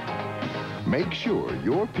move, make sure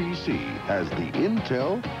your PC has the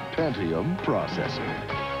Intel Pentium processor.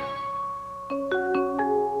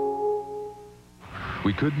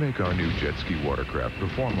 We could make our new jet ski watercraft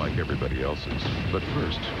perform like everybody else's, but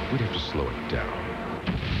first, we'd have to slow it down.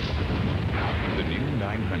 The new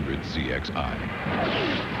 900 CXI.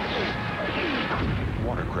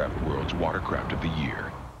 Watercraft World's Watercraft of the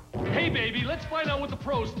Year. Hey, baby, let's find out what the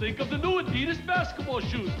pros think of the new Adidas basketball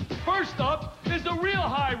shoes. First up is the real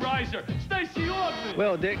high riser, Stacey Orban.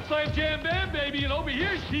 Well, Dick. Slam Jam Bam, baby, and over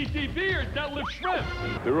here's TTB or Deadlift Shrimp.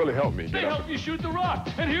 They really help me. They help you shoot the rock.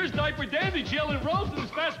 And here's Diaper Dandy, Jalen Rose, and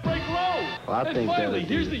his fast break low. Well, and finally,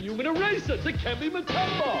 here's the human eraser, Dikembe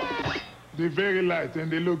Mutombo. They're very light,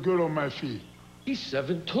 and they look good on my feet. He's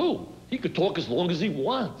 7'2". He could talk as long as he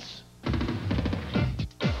wants.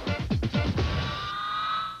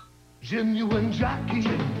 Genuine jockey.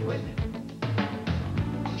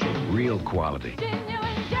 Real quality.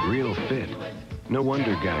 Real fit. No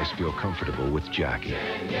wonder guys feel comfortable with Jockey.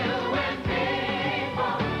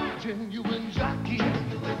 Genuine jockey.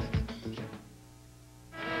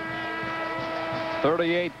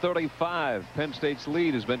 38-35. Penn State's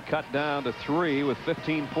lead has been cut down to 3 with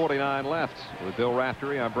 15:49 left. With Bill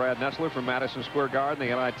Raftery, I'm Brad Nessler from Madison Square Garden,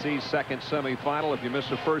 the NIT second semifinal. If you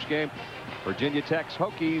missed the first game, Virginia Tech's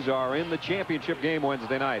Hokies are in the championship game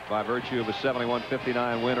Wednesday night by virtue of a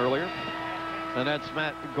 71-59 win earlier. And that's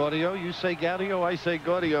Matt Gaudio. You say Gaudio, I say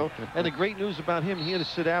Gaudio. And the great news about him, he had to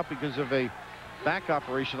sit out because of a back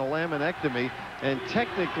operation, a laminectomy, and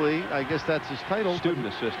technically, I guess that's his title. Student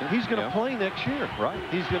assistant. He's going to play next year. Right.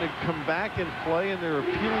 He's going to come back and play, and they're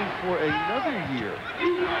appealing for another year.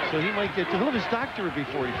 So he might get to have his doctorate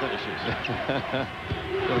before he finishes.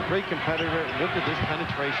 So a great competitor. Look at this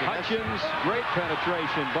penetration. Hutchins, great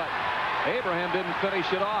penetration, but Abraham didn't finish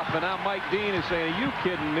it off, and now Mike Dean is saying, are you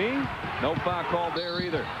kidding me? No foul called there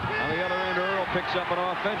either. On the other end, Earl picks up an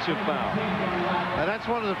offensive foul. And that's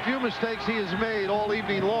one of the few mistakes he has made all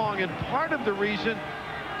evening long, and part of the reason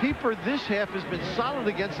Pieper this half has been solid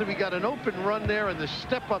against him. He got an open run there, and the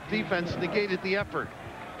step-up defense negated the effort.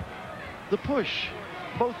 The push,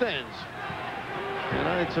 both ends.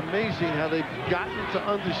 And it's amazing how they've gotten to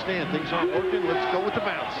understand things aren't working. Let's go with the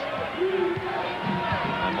bounce.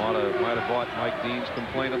 I might have bought Mike Dean's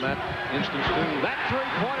complaint in that instance, too. That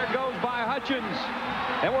three-pointer goes by Hutchins,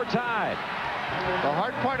 and we're tied. The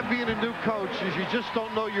hard part of being a new coach is you just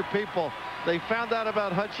don't know your people. They found out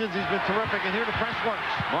about Hutchins. He's been terrific, and here the press works.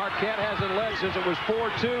 Marquette hasn't led since it was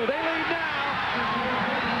 4-2. They lead now.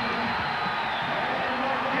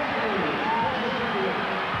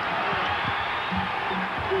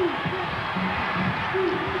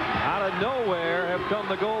 Out of nowhere have come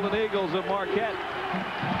the Golden Eagles of Marquette.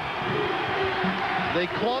 They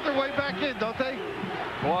claw their way back in, don't they?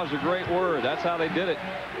 Claw's a great word. That's how they did it.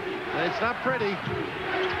 It's not pretty.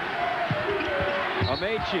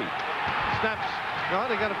 Amaechi snaps. No,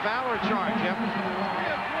 they got a foul or a charge. Yep.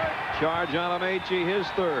 charge on Ameche, his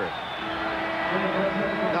third.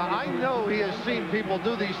 Now, I know he has seen people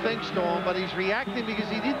do these things to him, but he's reacting because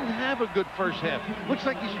he didn't have a good first half. Looks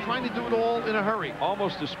like he's trying to do it all in a hurry.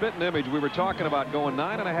 Almost a spitting image. We were talking about going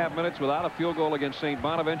 9.5 minutes without a field goal against St.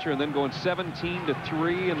 Bonaventure and then going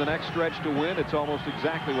 17-3 in the next stretch to win. It's almost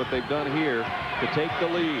exactly what they've done here to take the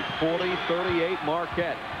lead. 40-38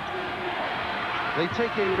 Marquette. They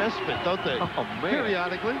take a respite, don't they? Oh, man.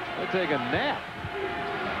 Periodically. They take a nap.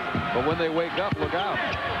 But when they wake up, look out.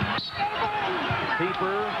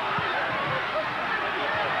 Keeper.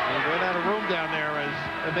 They ran out of room down there as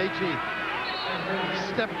Ameche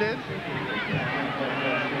stepped in.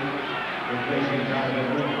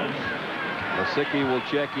 Lasicki will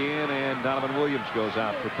check in, and Donovan Williams goes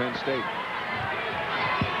out for Penn State.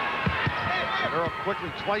 And Earl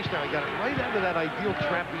quickly twice now. He got it right out of that ideal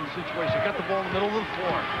trapping situation. Got the ball in the middle of the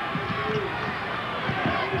floor.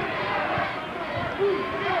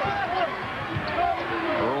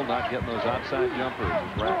 Earl not getting those outside jumpers,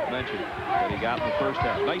 as Ralph mentioned, that he got in the first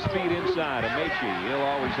half. Nice feed inside. Ameche, he'll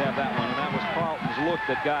always have that one, and that was Carlton's look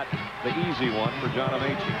that got the easy one for John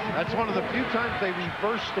Ameche. That's one of the few times they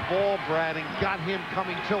reversed the ball, Brad, and got him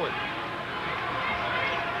coming to it.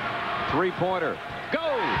 Three-pointer.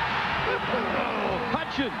 Go!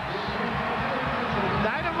 Hutchins.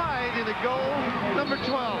 Dynamite in a goal, number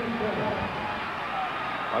 12.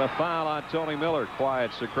 What a foul on Tony Miller.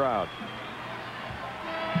 Quiets the crowd.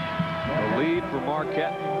 The lead for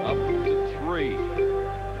Marquette up to 3.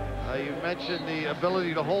 You mentioned the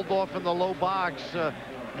ability to hold off in the low box.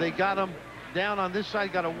 They got him down on this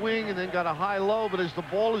side, got a wing, and then got a high-low. But as the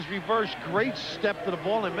ball is reversed, great step to the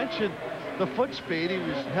ball. I mentioned the foot speed. He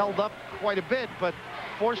was held up quite a bit, but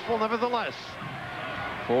forceful nevertheless.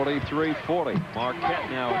 43-40. Marquette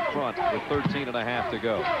now in front with 13.5 to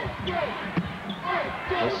go.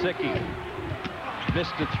 Lasicki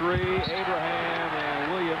missed a 3. Abraham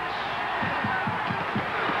and Williams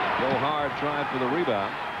go hard trying for the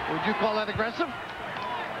rebound. Would you call that aggressive?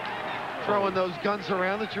 Throwing those guns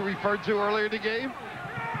around that you referred to earlier in the game?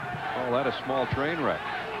 Oh, that a small train wreck.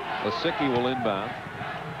 Lasicki will inbound.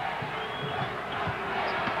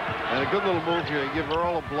 And a good little move here. You give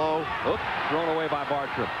Earl a blow. Oop, thrown away by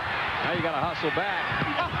Bartram. Now you got to hustle back.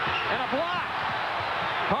 And a block.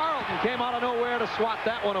 Carlton came out of nowhere to swat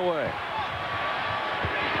that one away.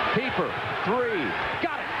 Keeper, 3.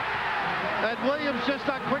 Got it. And Williams just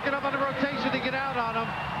not quick enough on the rotation to get out on him.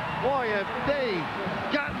 Boy, have they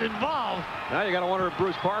gotten involved. Now you got to wonder if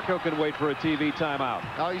Bruce Parco can wait for a TV timeout.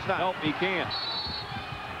 No, he's not. Nope, he can't.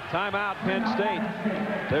 Timeout, Penn State.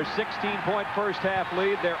 Their 16-point first half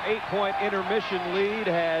lead, their 8-point intermission lead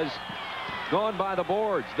has gone by the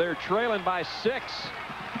boards. They're trailing by 6.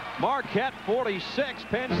 Marquette 46,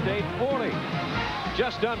 Penn State 40.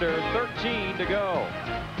 Just under 13 to go.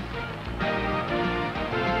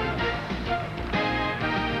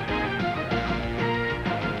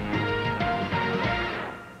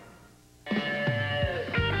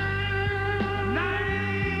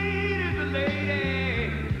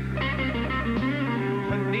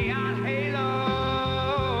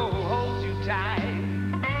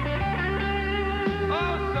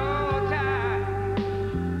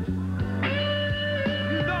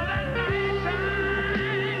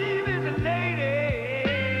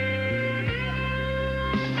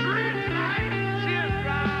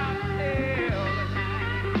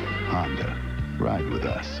 Ride with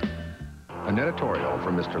us. An editorial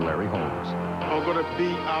from Mr. Larry Holmes. I'm going to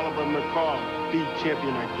beat Oliver McCall, be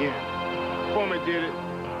champion again. Former did it,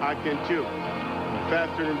 I can too. I'm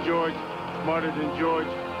faster than George, smarter than George,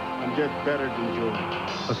 I'm just better than George.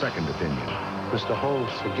 A second opinion. Mr. Holmes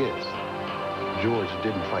forgets. George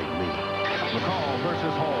didn't fight me. McCall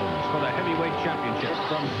versus Holmes for the heavyweight championship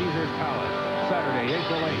from Caesars Palace. Saturday,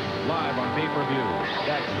 April 8th, live on pay-per-view.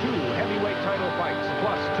 That's 2 heavyweight title fights,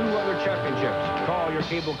 plus 2 other championships. Call your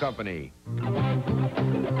cable company.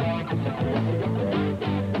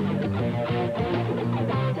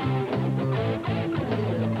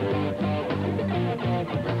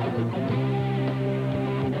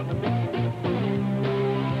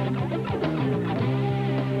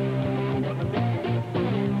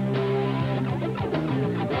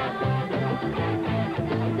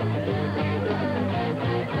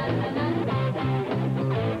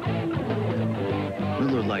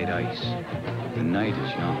 Ice. The night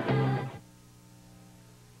is young.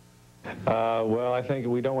 Well, I think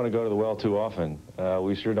we don't want to go to the well too often.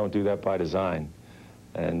 We sure don't do that by design.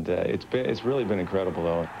 And it's really been incredible,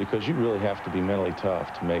 though, because you really have to be mentally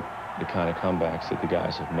tough to make the kind of comebacks that the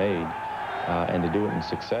guys have made, and to do it in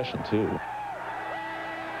succession, too.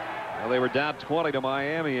 Well, they were down 20 to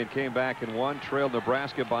Miami and came back and won. Trailed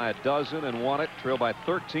Nebraska by a dozen and won it. Trailed by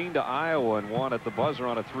 13 to Iowa and won at the buzzer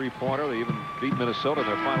on a three-pointer. They even beat Minnesota in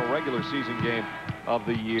their final regular season game of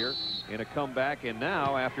the year in a comeback. And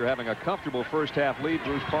now, after having a comfortable first-half lead,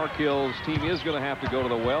 Bruce Parkhill's team is going to have to go to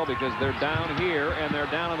the well because they're down here and they're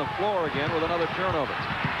down on the floor again with another turnover.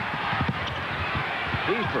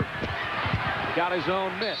 Eifert got his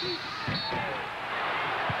own miss.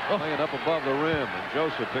 Playing up above the rim, and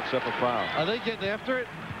Joseph picks up a foul. Are they getting after it?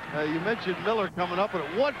 You mentioned Miller coming up, but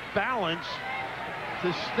what balance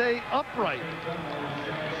to stay upright.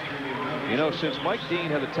 You know, since Mike Dean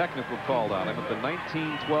had a technical called on him at the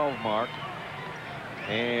 19-12 mark,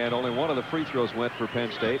 and only one of the free throws went for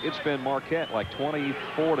Penn State, it's been Marquette like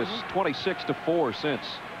 26 to 4 since.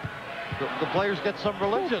 The players get some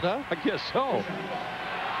religion, huh? I guess so.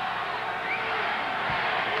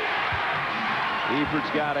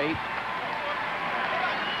 Eifert's got 8.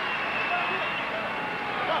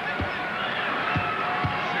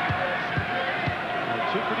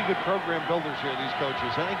 Two pretty good program builders here, these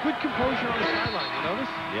coaches, and good composure on the sideline. You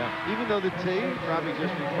notice? Yeah. Even though the tee probably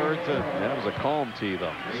just referred to. That was a calm tee,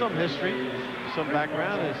 though. Some history, some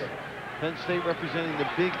background is Penn State representing the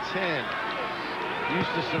Big Ten.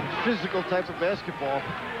 Used to some physical type of basketball.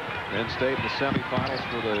 Penn State in the semifinals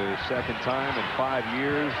for the second time in 5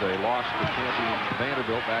 years. They lost to champion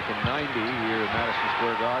Vanderbilt back in '90 here at Madison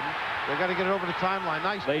Square Garden. They got to get it over the timeline.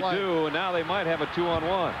 Nice play. They do, and now they might have a 2-on-1.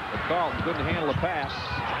 But Carlton couldn't handle the pass.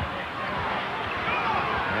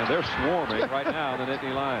 And they're swarming right now, the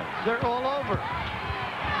Nittany Lions. They're all over.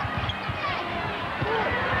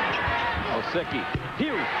 Osicki.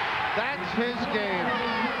 Huge. That's his game.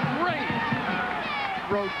 Great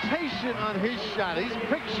rotation on his shot. He's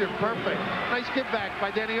picture perfect. Nice get back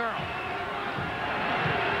by Danny Earl.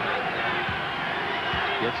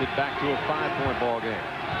 Gets it back to a 5-point ball game.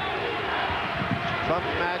 Tough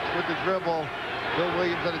match with the dribble. Bill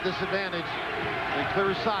Williams at a disadvantage. They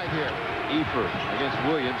clear his side here. Eifert against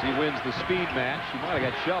Williams. He wins the speed match. He might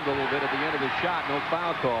have got shoved a little bit at the end of his shot. No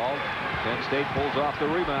foul called. Penn State pulls off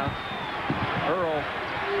the rebound. Earl.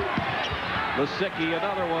 Osicki,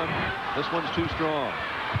 another one. This one's too strong.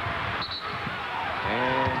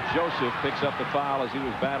 And Joseph picks up the foul as he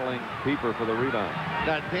was battling Pieper for the rebound.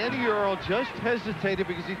 Now, Danny Earl just hesitated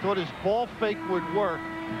because he thought his ball fake would work.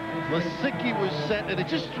 Osicki was set, and it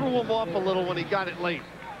just threw him off a little when he got it late.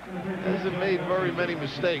 Hasn't made very many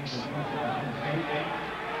mistakes.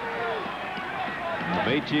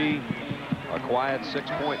 Meiji, a quiet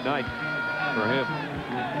 6-point night for him.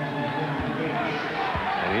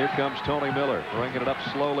 And here comes Tony Miller, bringing it up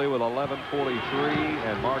slowly with 11:43,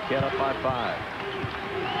 and Marquette up by 5.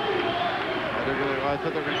 I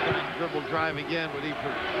thought they were going to dribble drive again with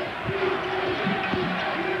Eifert.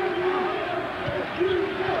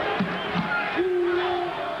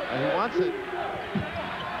 And he wants it.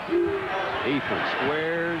 Eifert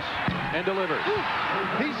squares and delivers.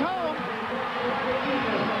 He's home.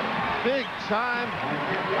 Big time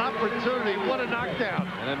opportunity. What a knockdown.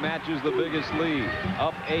 And it matches the biggest lead.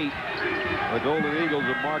 Up 8. The Golden Eagles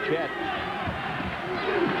of Marquette.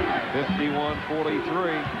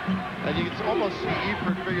 51-43. And you can almost see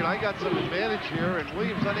Eifert figured, I got some advantage here, and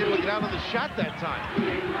Williams unable to get out of the shot that time.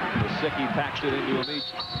 Osicki packs it into Amici.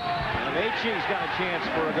 And Amici's got a chance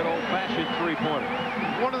for a good old-fashioned three-pointer.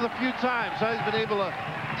 One of the few times he's been able to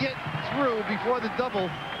get through before the double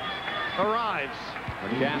arrives.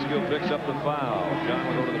 McCaskill picks up the foul. John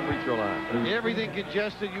will go to the free throw line. Everything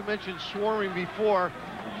congested. You mentioned swarming before.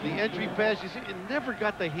 The entry pass, you see, it never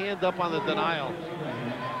got the hand up on the denial.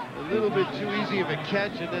 A little bit too easy of a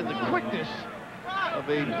catch, and then the quickness of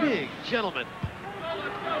a big gentleman.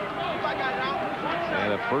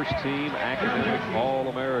 And a first-team academic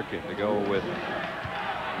All-American to go with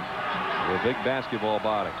the big basketball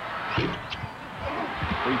body.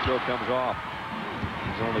 Free throw comes off.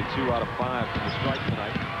 He's only 2 out of 5 from the strike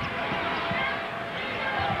tonight.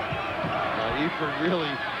 Eifert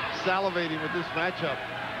really salivating with this matchup.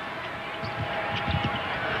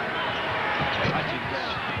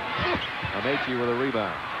 Amici with a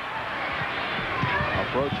rebound.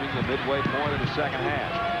 Approaching the midway point of the second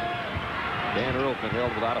half. Dan Earl's been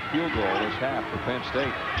held without a field goal this half for Penn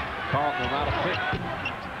State. Carlton without a pick.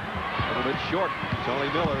 A little bit short. Tony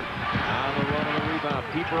Miller on the run and the rebound.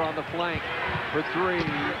 Pieper on the flank for 3.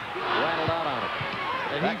 Rattled out on it.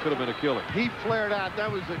 And that could have been a killer. He flared out. That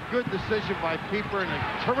was a good decision by Pieper and a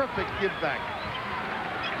terrific give back.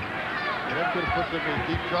 And that could have put them in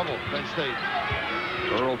deep trouble, Penn State.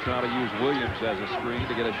 Earl trying to use Williams as a screen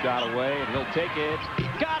to get a shot away, and he'll take it. He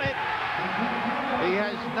got it! He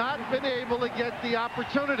has not been able to get the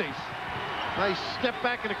opportunities. Nice step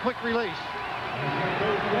back and a quick release.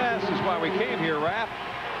 Yeah, this is why we came here, Raph.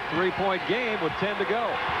 3-point game with 10 to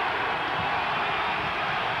go.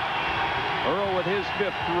 Earl with his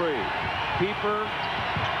 5th three. Pieper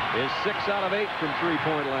is 6 out of 8 from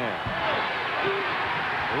 3-point land.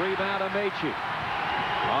 Rebound Ameche.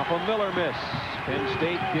 Off a Miller miss. Penn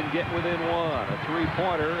State can get within 1. A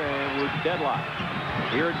 3-pointer, and we're deadlocked.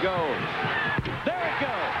 Here it goes. There it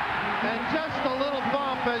goes. And just a little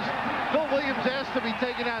bump as Phil Williams asked to be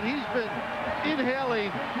taken out. He's been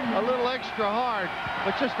inhaling a little extra hard,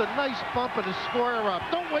 but just a nice bump and a square up.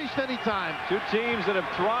 Don't waste any time. Two teams that have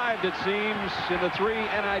thrived, it seems, in the 3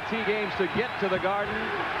 NIT games to get to the Garden.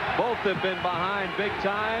 Both have been behind big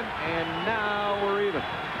time, and now we're even.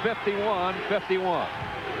 51-51.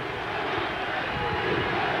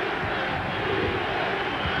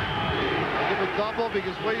 Double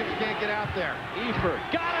because Williams can't get out there. Efer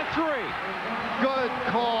got a 3. Good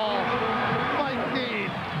call. Mike Dean.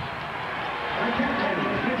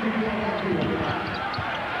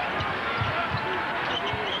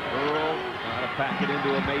 Earl trying to pack it into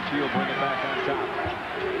Ameche. He'll bring it back on top.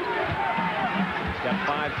 He's got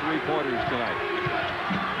 5 3-pointers tonight.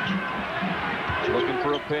 Looking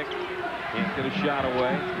for a pick. Can't get a shot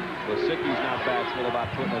away. Lisicki's not bashful about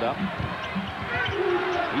putting it up.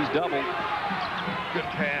 He's doubled. Good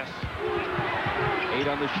pass. 8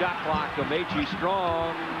 on the shot clock. Ameche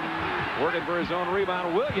strong. Working for his own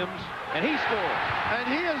rebound. Williams, and he scored. And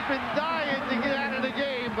he has been dying to get out of the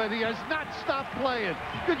game, but he has not stopped playing.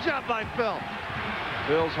 Good job by Phil.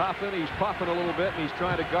 Phil's huffing. He's puffing a little bit, and he's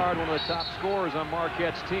trying to guard one of the top scorers on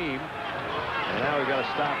Marquette's team. And now we've got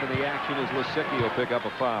to stop in the action as Lisicki will pick up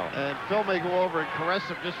a foul. And Phil may go over and caress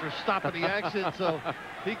him just for stopping the action so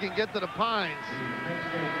he can get to the Pines.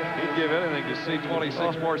 He'd give anything to see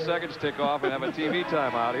 26 more seconds tick off and have a TV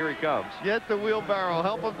timeout. Here he comes. Get the wheelbarrow,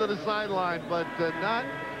 help him to the sideline, but not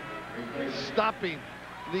stopping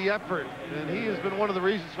the effort. And he has been one of the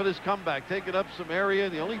reasons for this comeback, taking up some area.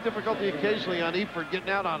 The only difficulty occasionally on Efer getting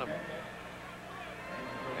out on him.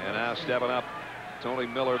 And now stepping up, Tony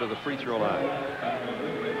Miller to the free throw line.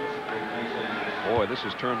 Boy, this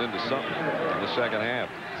has turned into something in the second half.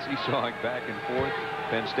 Seesawing back and forth.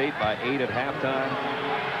 Penn State by 8 at halftime.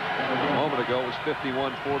 A moment ago it was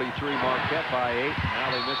 51-43. Marquette by 8.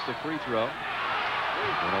 Now they missed the free throw.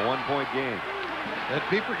 In a 1-point game. And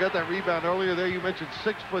Pieper got that rebound earlier there. You mentioned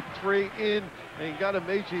 6'3" in, and he got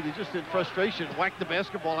Ameche to just in frustration whacked the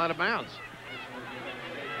basketball out of bounds.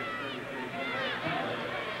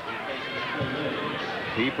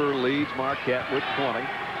 Pieper leads Marquette with 20.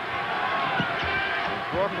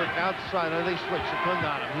 Crawford outside. They switch. Secunda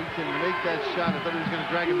on him. He can make that shot. I thought he was going to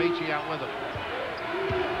drag Ameche out with him.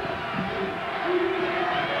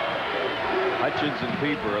 Hutchins and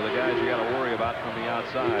Pieper are the guys you got to worry about from the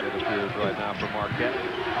outside, it appears, right now for Marquette.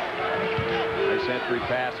 Nice entry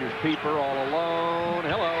pass. Here's Pieper all alone.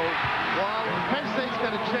 Hello. Well, Penn State's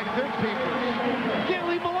got to check their Pieper. Can't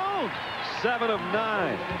leave him alone. 7 of 9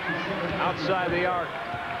 outside the arc.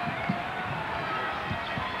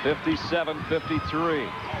 57-53.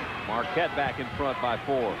 Marquette back in front by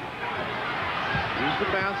 4. Use the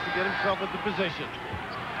bounce to get himself into position.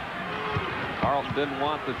 Carlton didn't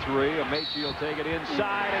want the 3. Ameche will take it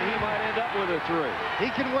inside, and he might end up with a 3.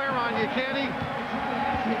 He can wear on you, can't he?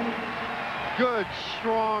 Good,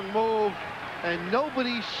 strong move, and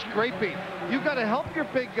nobody scraping. You've got to help your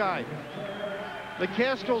big guy.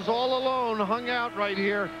 McCaskill's all alone, hung out right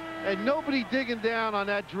here, and nobody digging down on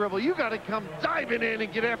that dribble. You got to come diving in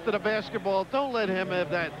and get after the basketball. Don't let him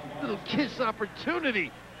have that little kiss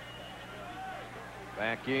opportunity.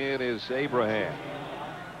 Back in is Abraham.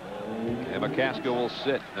 And McCaskill will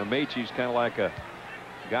sit. Ameche's kind of like a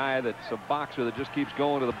guy that's a boxer that just keeps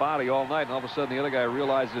going to the body all night, and all of a sudden the other guy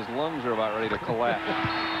realizes his lungs are about ready to collapse.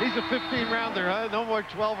 He's a 15-rounder, huh? No more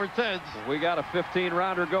 12 or 10s. We got a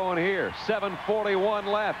 15-rounder going here. 7:41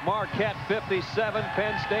 left. Marquette 57,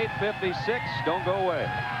 Penn State 56. Don't go away.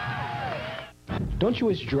 Don't you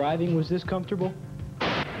wish driving was this comfortable?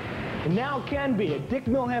 And now it can be at Dick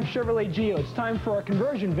Milham Chevrolet Geo. It's time for our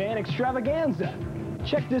conversion van extravaganza.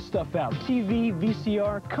 Check this stuff out. TV,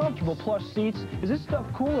 VCR, comfortable plush seats. Is this stuff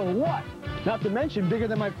cool or what? Not to mention bigger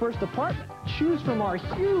than my first apartment. Choose from our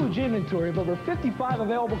huge inventory of over 55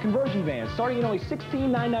 available conversion vans, starting at only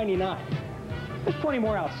 $16,999. There's plenty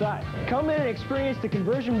more outside. Come in and experience the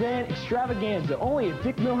conversion van extravaganza only at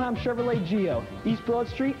Dick Milham Chevrolet Geo, East Broad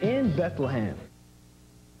Street in Bethlehem.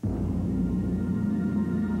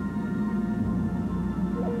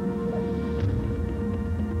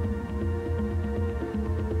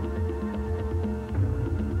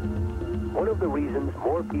 What of the reasons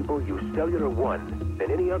more people use Cellular One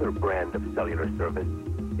than any other brand of cellular service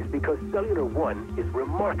is because Cellular One is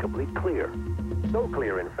remarkably clear. So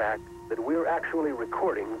clear, in fact, that we're actually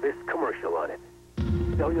recording this commercial on it.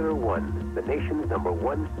 Cellular One, the nation's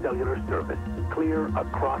 #1 cellular service, clear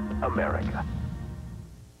across America.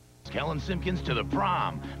 Kellen Simpkins to the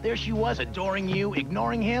prom. There she was, adoring you,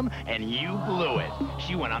 ignoring him, and you blew it.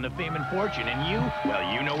 She went on to fame and fortune, and you,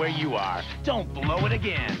 well, you know where you are. Don't blow it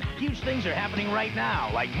again. Huge things are happening right now,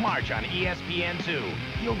 like March on ESPN2.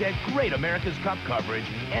 You'll get great America's Cup coverage,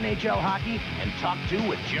 NHL hockey, and Talk 2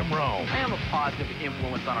 with Jim Rome. I am a positive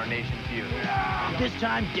influence on our nation's youth. This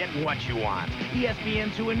time, get what you want.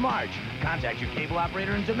 ESPN2 in March. Contact your cable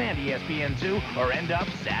operator and demand ESPN2, or end up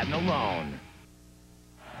sad and alone.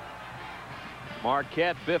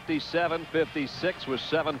 Marquette 57-56 with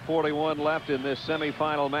 7:41 left in this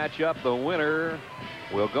semifinal matchup. The winner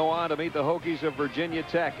will go on to meet the Hokies of Virginia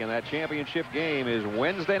Tech, and that championship game is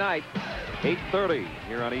Wednesday night, 8:30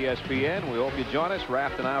 here on ESPN. We hope you join us.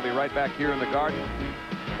 Raft and I will be right back here in the Garden.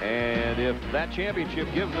 And if that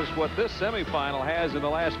championship gives us what this semifinal has in the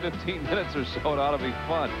last 15 minutes or so, it ought to be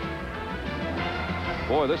fun.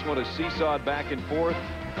 Boy, this one is seesawed back and forth.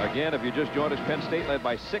 Again, if you just joined us, Penn State led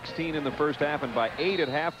by 16 in the first half and by 8 at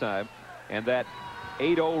halftime. And that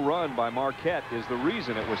 8-0 run by Marquette is the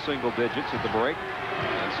reason it was single digits at the break.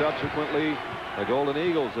 And subsequently, the Golden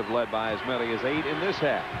Eagles have led by as many as 8 in this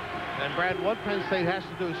half. And Brad, what Penn State has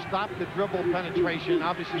to do is stop the dribble penetration,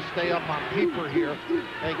 obviously stay up on paper here,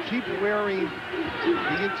 and keep wearing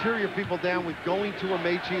the interior people down with going to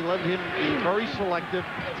Ameche, let him be very selective,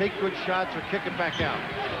 take good shots, or kick it back out.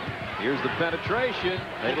 Here's the penetration.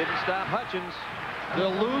 They didn't stop Hutchins. They'll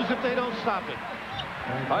lose if they don't stop it.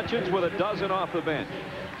 Hutchins with a dozen off the bench.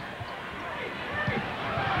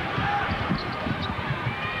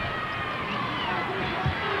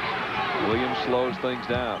 Williams slows things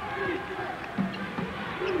down.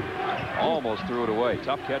 Almost threw it away.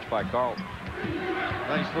 Tough catch by Carlton.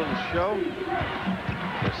 Nice little show.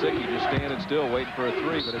 Lisicky just standing still waiting for a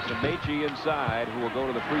three, but it's Ameche inside who will go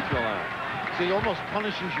to the free throw line. So he almost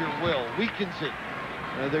punishes your will, weakens it.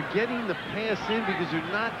 They're getting the pass in because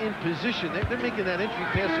they're not in position. They're making that entry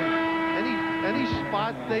pass in any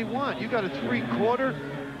spot they want. You got a three-quarter,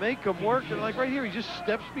 make them work. And like right here, he just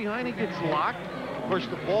steps behind, he gets locked. Of course,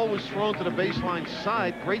 the ball was thrown to the baseline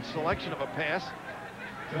side. Great selection of a pass.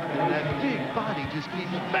 And that big body just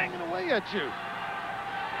keeps banging away at you.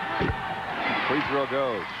 Free throw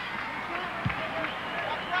goes.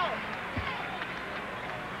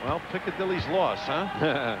 Well, Piccadilly's loss, huh?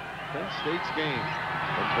 Penn State's game.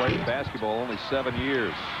 Been playing basketball only 7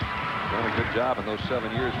 years. Done a good job in those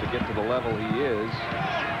 7 years to get to the level he is.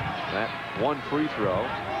 That one free throw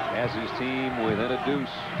has his team within a deuce.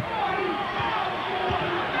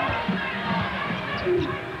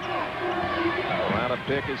 Around a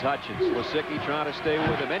pick is Hutchins. Lisicky trying to stay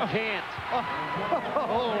with him and can't.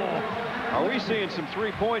 Are we seeing some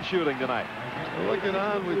three-point shooting tonight? Looking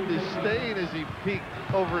on with disdain as he peeked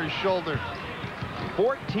over his shoulder.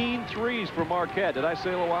 14 threes for Marquette. Did I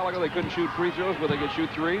say a little while ago they couldn't shoot free throws, but they could shoot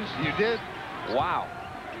threes? You did. Wow.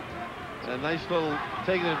 A nice little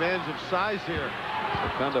taking advantage of size here.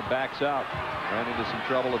 Secunda backs out. Ran into some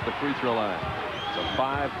trouble at the free throw line. It's a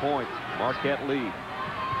 5-point Marquette lead.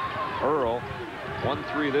 Earl,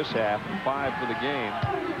 1-3 this half, 5 for the game.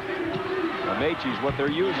 Ameche's what they're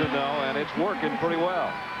using, though, and it's working pretty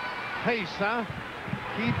well. Pace, huh?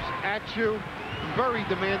 Keeps at you. Very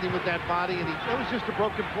demanding with that body, and that was just a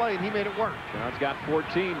broken play, and he made it work. John's got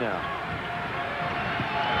 14 now.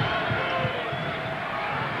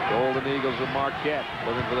 Golden Eagles of Marquette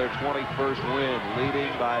looking for their 21st win,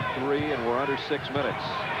 leading by 3, and we're under 6 minutes.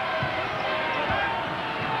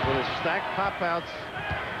 With a stacked pop-outs.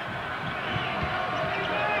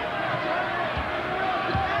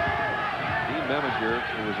 Meminger,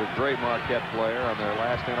 who was a great Marquette player on their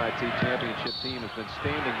last NIT championship team, has been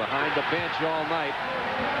standing behind the bench all night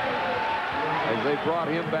as they brought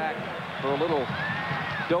him back for a little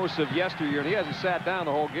dose of yesteryear, and he hasn't sat down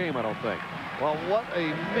the whole game, I don't think. Well, what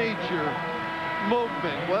a major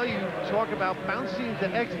movement. Well, you talk about bouncing to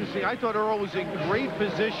ecstasy. I thought Earl was in great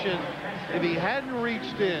position. If he hadn't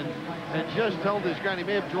reached in and just held his ground, he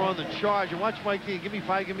may have drawn the charge. And watch Mikey, give me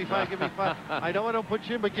 5, give me 5, give me 5. I know I don't put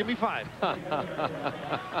you in, but give me 5.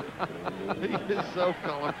 He is so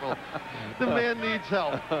colorful. The man needs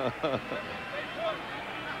help.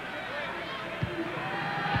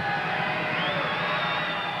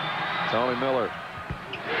 Tony Miller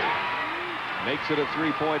makes it a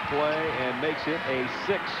 3-point play and makes it a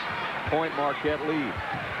 6-point Marquette lead.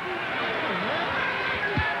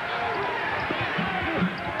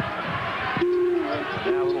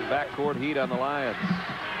 backcourt heat on the Lions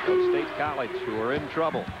of State College, who are in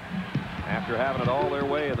trouble after having it all their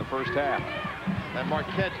way in the first half. And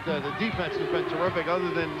Marquette, the defense has been terrific.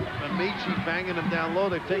 Other than Mechi banging them down low,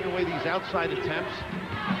 they've taken away these outside attempts.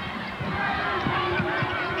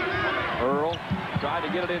 Earl tried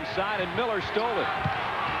to get it inside, and Miller stole it.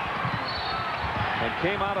 And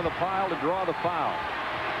came out of the pile to draw the foul.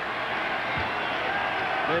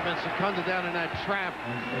 They've been seconded down in that trap.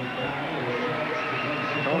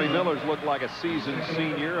 Tony Miller's looked like a seasoned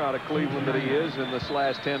senior out of Cleveland that he is in this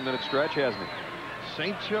last 10-minute stretch, hasn't he?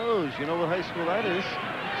 St. Joe's, you know what high school that is?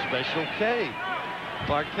 Special K.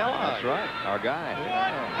 Clark Kellogg. That's right, our guy.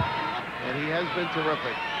 Yeah. And he has been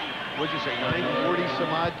terrific. What'd you say, 940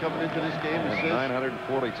 some odd coming into this game? And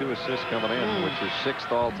 942 assists coming in, which is 6th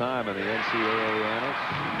all-time in the NCAA annals.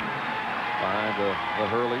 Behind the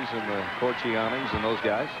Hurleys and the Corcianis and those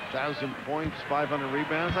guys. 1,000 points, 500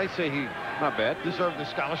 rebounds. I'd say he not bad. Deserved the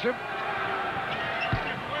scholarship.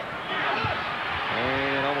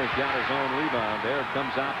 And almost got his own rebound there. It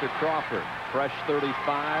comes out to Crawford. Fresh 35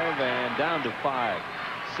 and down to 5.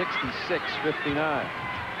 66-59.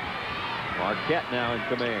 Marquette now in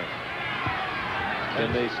command.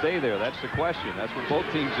 Can they stay there? That's the question. That's what both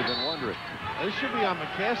teams have been wondering. This should be on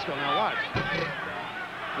McCaskill. Now watch.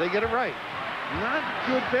 They get it right. Not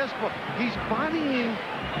good basketball. He's bodying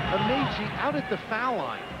Mechi out at the foul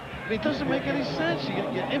line. I mean, it doesn't make any sense. You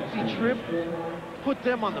get empty trip, put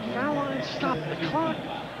them on the foul line, stop the clock.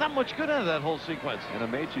 Not much good out of that whole sequence. And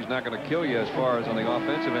Mechi's not going to kill you as far as on the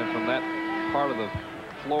offensive end from that part of the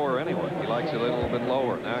floor anyway. He likes it a little bit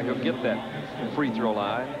lower. Now he'll get that free throw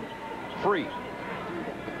line. Free.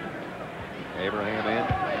 Abraham in.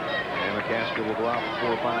 And McCaskill will go out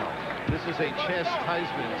for 4 fouls. This is a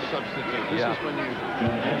chastisement substitute. This is when you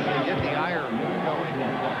get the ire going.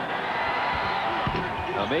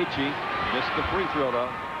 Mechi missed the free throw, though.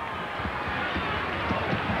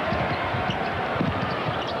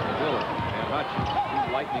 Miller and Hutchins,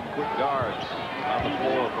 2 lightning quick guards on the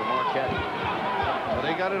floor for Marquette. Well,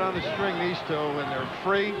 they got it on the string, these two, and they're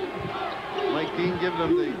free. Mike Dean giving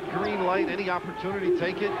them the green light. Any opportunity,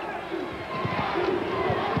 take it.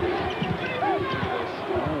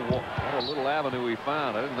 What a little avenue we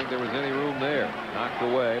found. I didn't think there was any room there. Knocked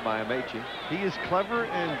away by Mechi. He is clever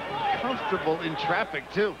and comfortable in traffic,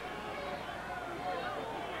 too.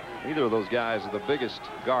 Neither of those guys are the biggest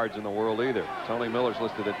guards in the world either. Tony Miller's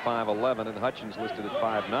listed at 5'11", and Hutchins listed at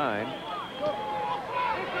 5'9".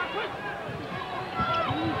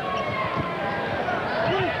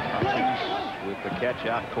 Hutchins with the catch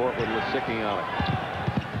out court with Lisicki on it.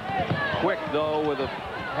 Quick, though, with a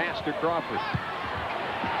pass to Crawford.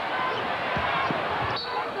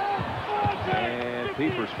 And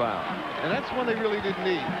Pieper's foul. And that's one they really didn't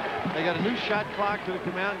need. They got a new shot clock to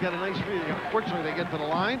come out and got a nice read. Unfortunately, they get to the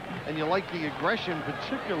line, and you like the aggression,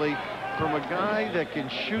 particularly from a guy that can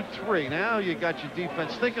shoot 3. Now you got your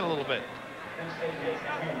defense thinking a little bit.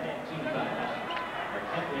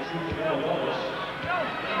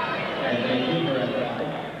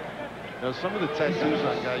 Now, some of the tattoos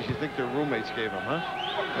on guys, you think their roommates gave them, huh?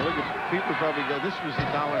 Now look at Pieper probably go. This was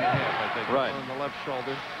 $1.50, I think. Right. On the left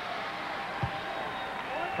shoulder.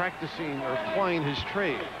 Practicing or playing his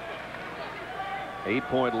trade.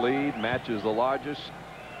 8-point lead, matches the largest.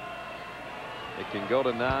 It can go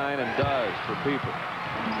to 9 and does for Pieper.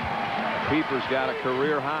 Pieper's got a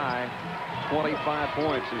career high 25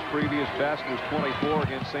 points. His previous best was 24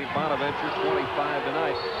 against St. Bonaventure, 25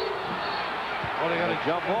 tonight. Oh, they got a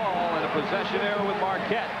jump ball and a possession error with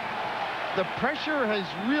Marquette. The pressure has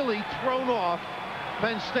really thrown off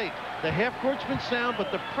Penn State. The half-court's been sound,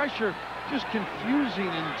 but the pressure just confusing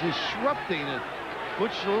and disrupting it.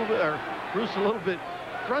 Bruce a little bit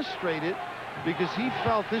frustrated because he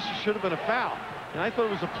felt this should have been a foul. And I thought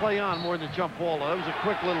it was a play on more than a jump ball. That was a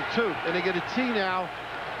quick little toot. And they get a tee now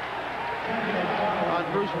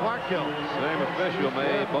on Bruce Parkhill. Same official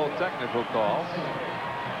made both technical calls.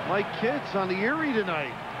 Mike Kitts on the Erie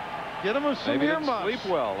tonight. Get him some Maybe didn't earmuffs. sleep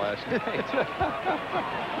well last night.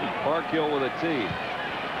 Parkhill with a tee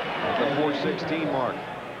at the 4:16 mark.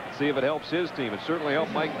 See if it helps his team. It certainly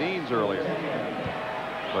helped Mike Dean's earlier.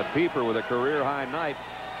 But Pieper with a career-high night.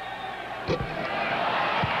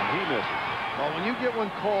 And he misses. Well, when you get one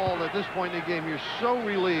called at this point in the game, you're so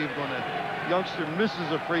relieved when a youngster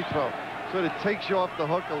misses a free throw. So it takes you off the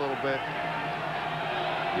hook a little bit.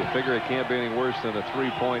 You figure it can't be any worse than a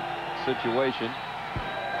 3-point situation.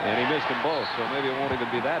 And he missed them both, so maybe it won't even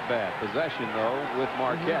be that bad. Possession, though, with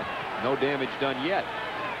Marquette. No damage done yet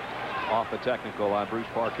off the technical on Bruce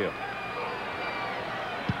Parkhill.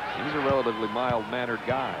 He's a relatively mild-mannered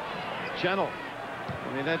guy. Gentle.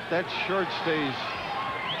 I mean, that shirt stays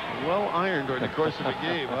Well ironed during the course of the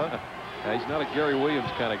game, huh? He's not a Gary Williams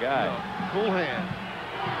kind of guy. No. Cool hand.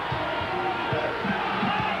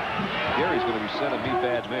 Gary's going to be sending me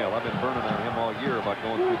bad mail. I've been burning on him all year about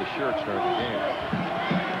going through the shirts during the game.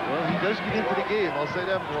 Well, he does get into the game. I'll say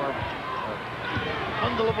that for him.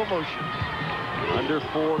 Bundle of emotion. Under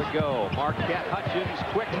 4 to go. Marquette Hutchins,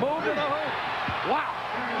 quick move to the hoop. Wow.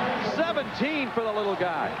 17 for the little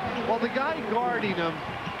guy. Well, the guy guarding him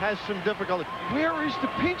has some difficulty. Where is the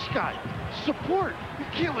pinch guy? Support. You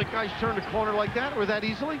can't let guys turn the corner like that or that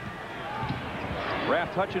easily.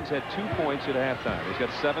 Raft Hutchins had 2 points at halftime. He's got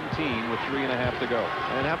 17 with 3.5 to go.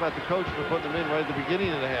 And how about the coach for putting them in right at the beginning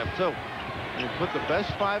of the half, too? And put the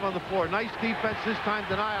best 5 on the floor. Nice defense this time.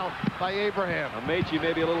 Denial by Abraham. Meche,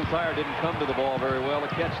 maybe a little tired, didn't come to the ball very well to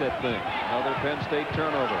catch that thing. Another Penn State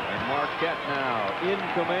turnover. And Marquette now in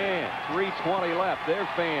command. 3:20 left. Their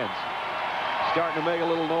fans starting to make a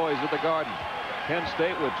little noise at the Garden. Penn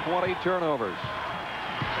State with 20 turnovers.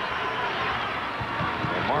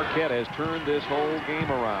 And Marquette has turned this whole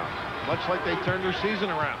game around. Much like they turned their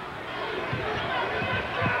season around.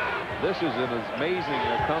 This is an as amazing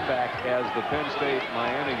a comeback as the Penn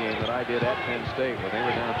State-Miami game that I did at Penn State when they were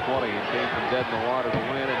down 20 and came from dead in the water to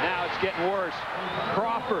win. And now it's getting worse.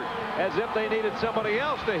 Crawford, as if they needed somebody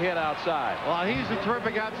else to hit outside. Well, he's a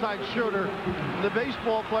terrific outside shooter. The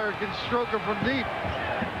baseball player can stroke him from deep.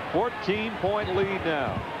 14-point lead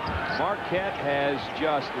now. Marquette has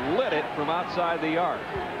just lit it from outside the arc.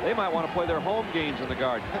 They might want to play their home games in the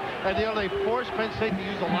Garden. And you know, they forced Penn State to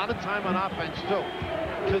use a lot of time on offense, too,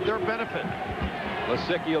 to their benefit.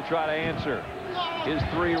 Lisicky will try to answer. His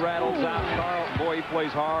 3 rattles out. Carlton, boy, he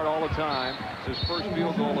plays hard all the time. It's his first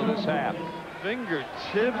field goal of this half.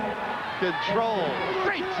 Fingertip control.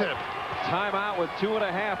 Great tip. Timeout with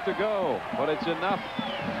 2.5 to go. But it's enough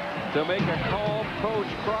to make a calm coach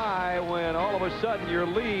cry when all of a sudden your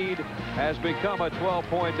lead has become a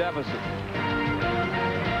 12-point deficit.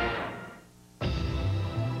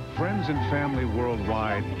 Friends and Family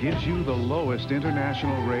Worldwide gives you the lowest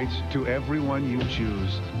international rates to everyone you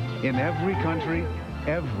choose. In every country,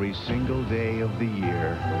 every single day of the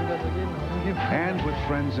year. And with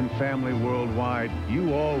Friends and Family Worldwide,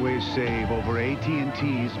 you always save over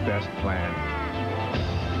AT&T's best plan.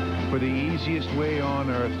 For the easiest way on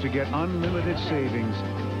earth to get unlimited savings,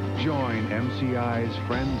 join MCI's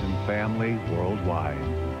Friends and Family Worldwide.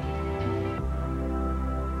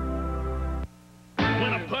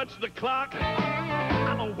 When I punch the clock,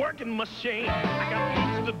 I'm a working machine. I got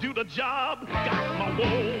boots to do the job, got my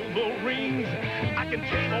Wolverines. I can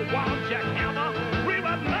tame a wild jackhammer,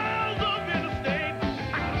 rewrite miles of interstate.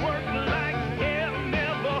 I can work like hell,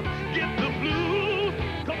 never get the blues,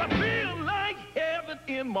 'cause I feel like heaven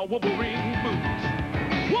in my Wolverine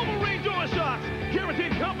boots. Wolverine door shots,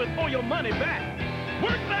 guaranteed comfort or your money back.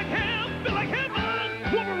 Work like hell, feel like heaven.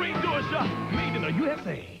 Wolverine door shots, made in the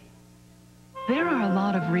USA. There are a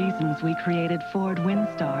lot of reasons we created Ford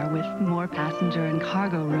Windstar with more passenger and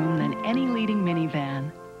cargo room than any leading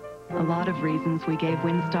minivan. A lot of reasons we gave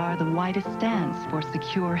Windstar the widest stance for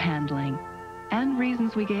secure handling. And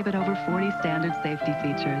reasons we gave it over 40 standard safety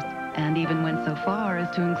features. And even went so far as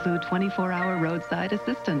to include 24-hour roadside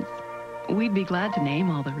assistance. We'd be glad to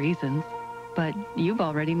name all the reasons, but you've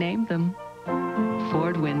already named them.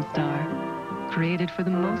 Ford Windstar, created for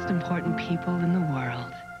the most important people in the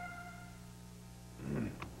world.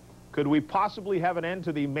 Could we possibly have an end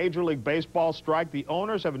to the Major League Baseball strike? The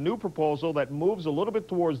owners have a new proposal that moves a little bit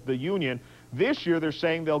towards the union. This year, they're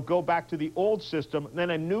saying they'll go back to the old system,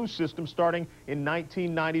 then a new system starting in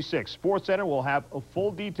 1996. SportsCenter will have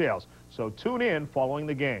full details, so tune in following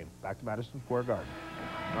the game. Back to Madison Square Garden.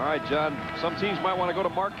 All right, John, some teams might want to go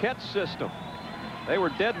to Marquette's system. They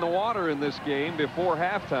were dead in the water in this game before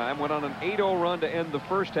halftime, went on an 8-0 run to end the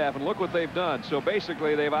first half, and look what they've done. So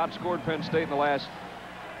basically, they've outscored Penn State in the last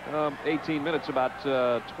 18 minutes, about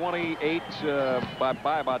 28,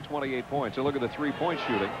 by about 28 points. So look at the three-point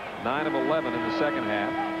shooting, 9 of 11 in the second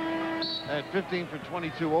half. At 15 for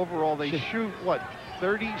 22 overall, they shoot, what,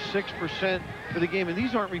 36% for the game. And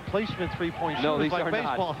these aren't replacement three-point shooters no, these like are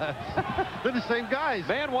baseball not. They're the same guys.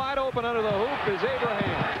 Man wide open under the hoop is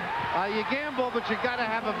Abraham. You gamble, but you got to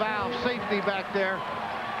have a valve safety back there.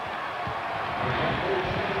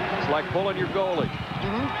 It's like pulling your goalie.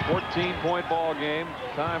 14-point ball game.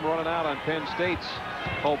 Time running out on Penn State's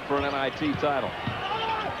hope for an NIT title.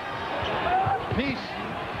 Peace.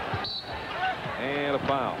 And a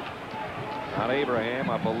foul on Abraham,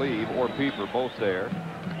 I believe, or Pieper, both there.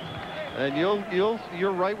 And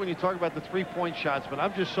you're right when you talk about the three-point shots, but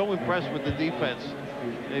I'm just so impressed with the defense.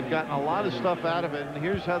 They've gotten a lot of stuff out of it, and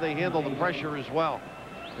here's how they handle the pressure as well.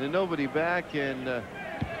 And nobody back, and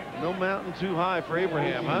No mountain too high for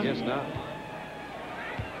Abraham, huh? Yes, not.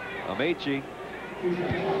 Ameche,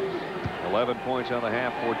 11 points on the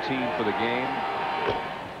half, 14 for the game.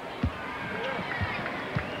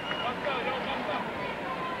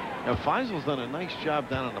 Now, Feisel's done a nice job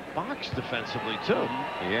down in the box defensively, too.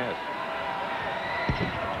 Yes.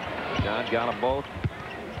 John got them both.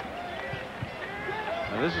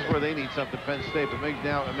 Now, this is where they need something, Penn State. But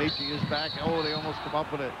now Ameche is back. Oh, they almost come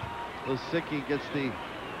up with it. Lisicky gets the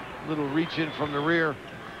little reach in from the rear.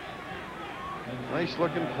 Nice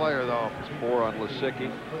looking player, though. It's 4 on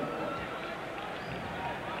Lisicky.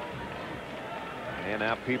 And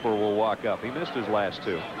now Pieper will walk up. He missed his last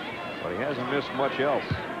 2, but he hasn't missed much else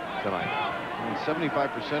tonight. And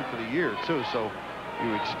 75% for the year, too, so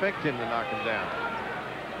you expect him to knock him down.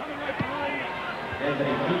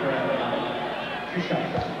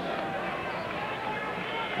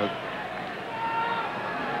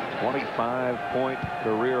 25-point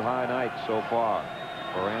career high night so far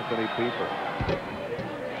for Anthony Pieper.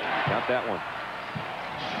 Got that one.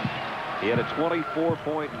 He had a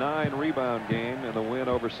 24.9 rebound game in the win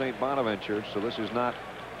over St. Bonaventure, so this is not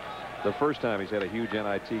the first time he's had a huge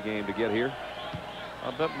NIT game to get here.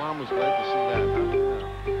 I bet Mom was glad to see that.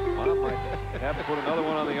 Mom might have to put another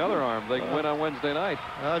one on the other arm. They can win on Wednesday night.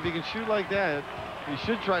 Well, if you can shoot like that, you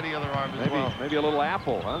should try the other arm as well. Maybe a little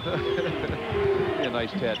apple, huh? Be a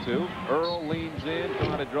nice tattoo. Earl leans in,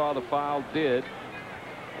 trying to draw the foul. Did.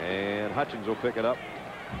 And Hutchins will pick it up.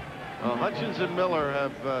 Hutchins and Miller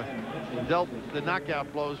have dealt the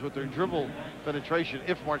knockout blows with their dribble penetration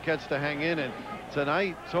if Marquette's to hang in. And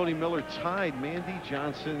tonight, Tony Miller tied Mandy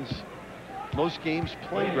Johnson's most games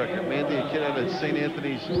played record. Mandy, a kid out of St.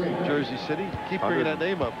 Anthony's, Jersey City. Keep bringing that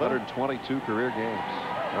name up. 122 career games.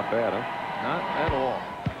 Not bad, huh? Not at all.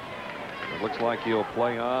 It looks like he'll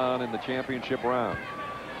play on in the championship round.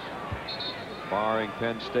 Barring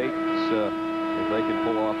Penn State, if they can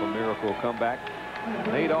pull off a miracle comeback.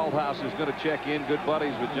 Nate Althouse is going to check in, good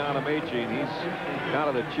buddies with John Ameche, and he's kind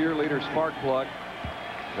of the cheerleader spark plug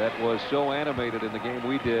that was so animated in the game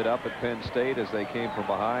we did up at Penn State as they came from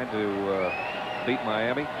behind to beat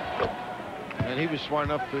Miami. And he was smart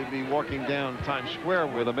enough to be walking down Times Square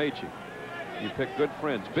with Ameche. You pick good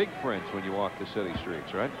friends, big friends, when you walk the city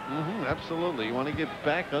streets, right? Absolutely. You want to get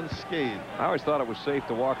back unscathed. I always thought it was safe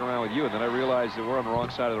to walk around with you, and then I realized that we're on the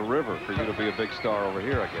wrong side of the river for you to be a big star over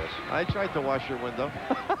here, I guess. I tried to wash your window.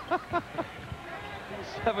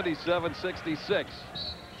 77-66.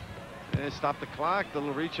 And stop the clock. The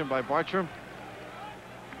little reach in by Bartram.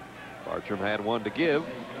 Bartram had one to give.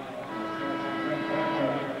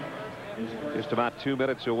 Just about 2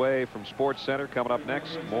 minutes away from Sports Center. Coming up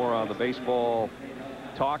next, more on the baseball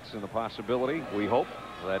talks and the possibility, we hope,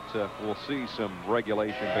 that we'll see some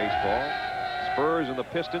regulation baseball. Spurs and the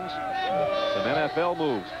Pistons. Some NFL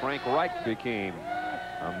moves. Frank Reich became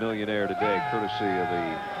a millionaire today, courtesy of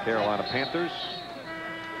the Carolina Panthers.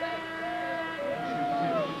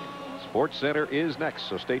 Sports Center is next,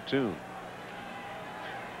 so stay tuned.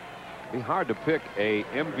 Be hard to pick a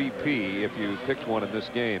MVP if you picked one in this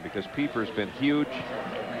game, because Pieper's been huge,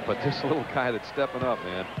 but this little guy that's stepping up,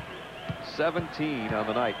 man, 17 on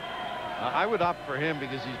the night. I would opt for him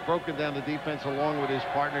because he's broken down the defense along with his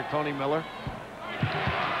partner Tony Miller,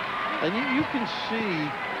 and you can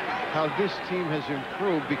see how this team has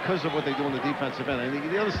improved because of what they do on the defensive end.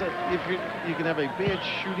 And the other side, if you can have a bad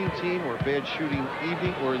shooting team or a bad shooting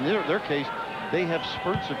evening, or in their case, they have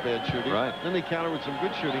spurts of bad shooting. Right. Then they counter with some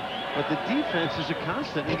good shooting. But the defense is a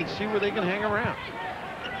constant. You can see where they can hang around.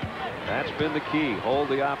 That's been the key. Hold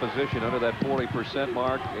the opposition under that 40%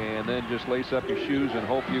 mark and then just lace up your shoes and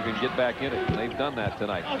hope you can get back in it. And they've done that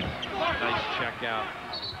tonight. Nice check out.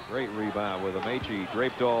 Great rebound with Ameche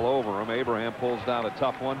draped all over him. Abraham pulls down a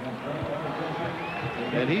tough one.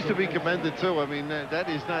 And he's to be commended, too. I mean, that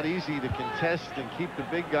is not easy to contest and keep the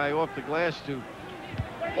big guy off the glass to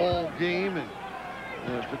all game, and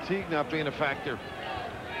fatigue not being a factor.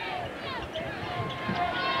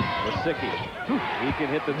 Lisicky, he can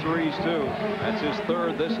hit the threes too. That's his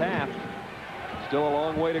third this half. Still a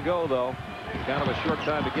long way to go, though. Kind of a short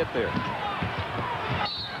time to get there.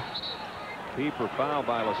 Pieper fouled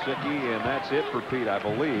by Lisicky, and that's it for Pete, I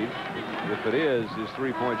believe. If it is, his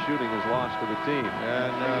three-point shooting is lost to the team.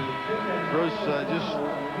 And Bruce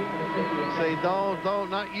just say, don't,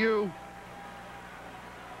 not you.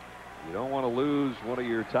 You don't want to lose one of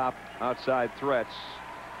your top outside threats.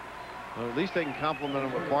 Well, at least they can compliment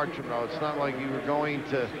him with Bartram, though. It's not like you were going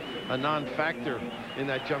to a non-factor in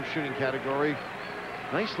that jump shooting category.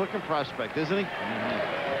 Nice looking prospect, isn't he?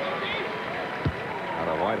 Out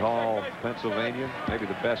of Whitehall, Pennsylvania, maybe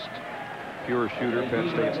the best pure shooter Penn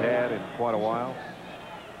State's had in quite a while.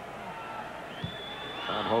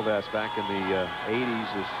 Tom Hovass back in the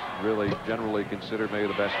 80s is really generally considered maybe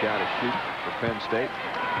the best guy to shoot for Penn State.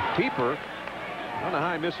 Pieper, I don't know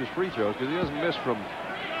how he misses free throws because he doesn't miss from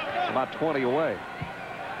about 20 away.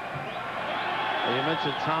 Well, you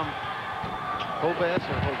mentioned Tom Hovass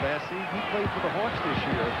or Hovassi. He played for the Hawks this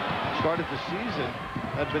year. Started the season.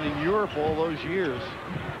 Had been in Europe all those years.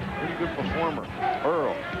 Pretty good performer.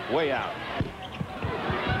 Earl, way out.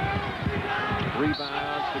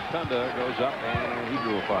 Rebound, Secunda goes up, and he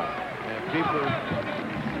drew a foul. And Pieper,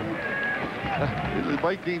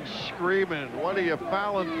 Mike Dean screaming, "What are you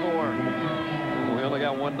fouling for?" We only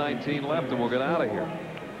got 1:19 left, and we'll get out of here.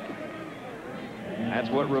 That's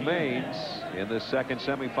what remains in this second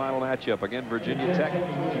semifinal matchup. Again, Virginia Tech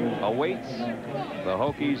awaits. The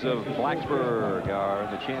Hokies of Blacksburg are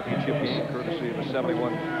in the championship game, courtesy of a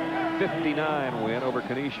 71-59 win over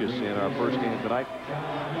Canisius in our first game tonight.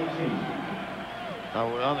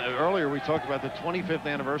 Earlier we talked about the 25th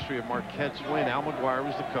anniversary of Marquette's win. Al McGuire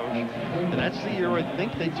was the coach, and that's the year I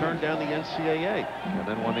think they turned down the NCAA. And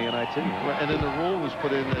then won the NIT. And then the rule was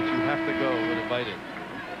put in that you have to go when invited.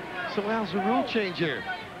 So Al's a rule change here.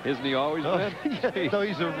 Isn't he always been? Yeah, no,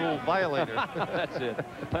 he's a rule violator. That's it.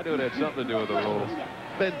 I knew it had something to do with the rules.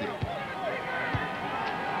 Bending.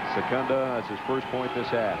 Secunda, that's his first point this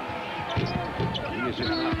half. He has just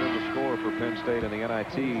not been the scorer for Penn State in the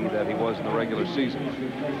NIT that he was in the regular season. You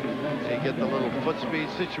get the little foot speed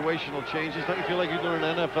situational changes. Don't you feel like you're doing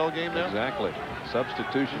an NFL game now? Exactly.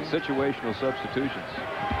 Substitutions, situational substitutions.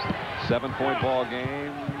 7-point ball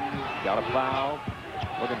game. Got a foul.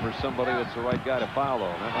 Looking for somebody that's the right guy to foul,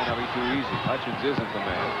 though. That might not be too easy. Hutchins isn't the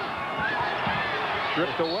man.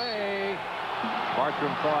 Stripped away.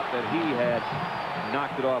 Bartram thought that he had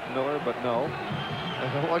knocked it off Miller, but no.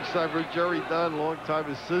 And one side for Jerry Dunn, longtime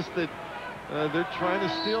assistant. They're trying to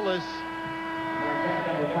steal this.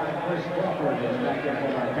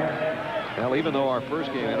 Well, even though our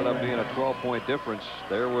first game ended up being a 12-point difference,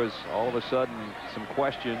 there was all of a sudden some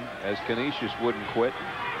question as Canisius wouldn't quit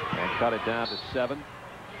and cut it down to 7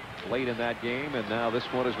 late in that game, and now this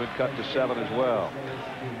one has been cut to 7 as well.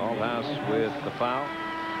 Aldhouse with the foul.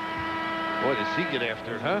 Boy, does he get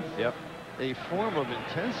after it, huh? Yep. A form of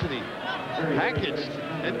intensity, packaged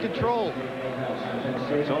and controlled.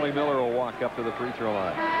 Tony Miller will walk up to the free throw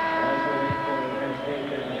line.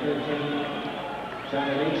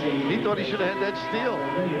 He thought he should have had that steal.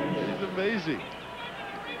 He's amazing.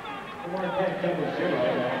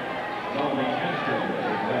 A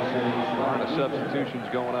lot of substitutions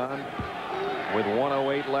going on with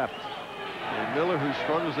 1:08 left. And Miller, who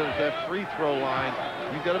struggles at that free throw line,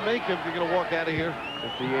 you've got to make him if you're going to walk out of here.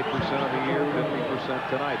 58% of the year, 50%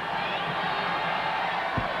 tonight.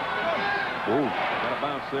 Ooh, got a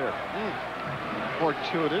bounce there.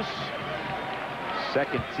 Fortuitous.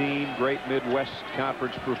 Second team, great Midwest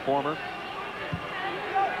Conference performer.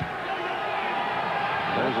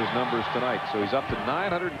 There's his numbers tonight. So he's up to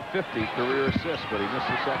 950 career assists, but he missed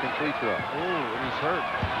the second free throw. Ooh, and he's hurt.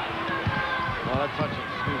 Oh, that touch him,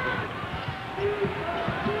 stupid.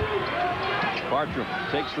 Bartram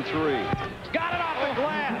takes the 3. Got it off the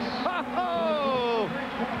glass. Oh!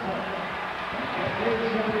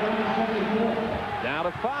 Down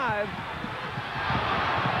to 5.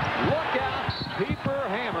 Look out. Pieper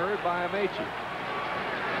hammered by Ameche.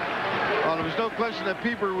 Oh, there was no question that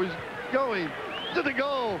Pieper was going to the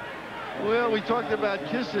goal. Well, we talked about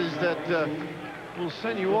kisses that will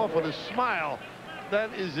send you off with a smile.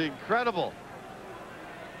 That is incredible.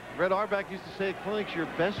 Red Auerbach used to say at clinics, your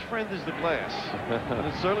best friend is the glass. And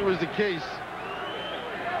it certainly was the case.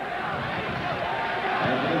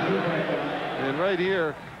 And right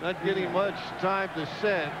here, not getting much time to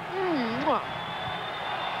set.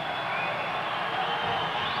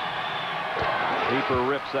 Pieper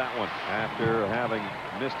rips that one after having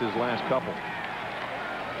missed his last couple.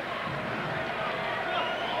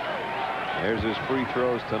 There's his free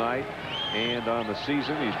throws tonight. And on the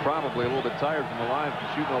season, he's probably a little bit tired from the line from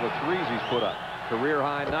shooting all the 3s he's put up. Career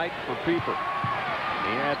high night for Pieper.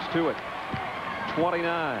 He adds to it.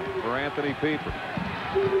 29 for Anthony Pieper.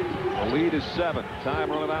 The lead is 7. Time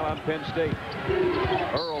running out on Penn State.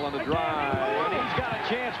 Earl on the drive. And he's got a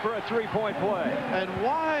chance for a 3-point play. And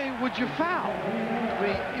why would you foul? I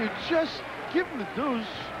mean, you just give him the deuce.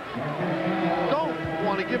 Don't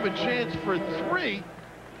want to give him a chance for 3.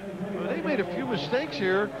 Well, they made a few mistakes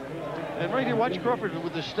here. And right here, watch Crawford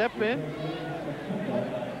with the step in.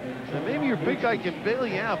 And maybe your big guy can bail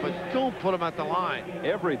you out, but don't put him at the line.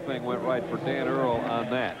 Everything went right for Dan Earl on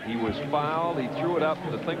that. He was fouled. He threw it up.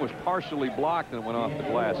 The thing was partially blocked and went off the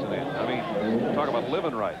glass and in. I mean, talk about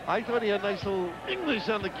living right. I thought he had nice little English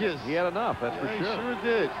on the kiss. He had enough, that's for sure. He sure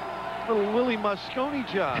did. Little Willie Moscone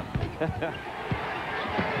job.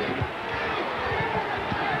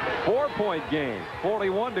 4-point game.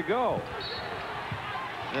 41 to go.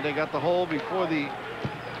 And they got the hole before the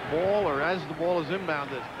ball, or as the ball is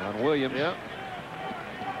inbounded. On Williams. Yep.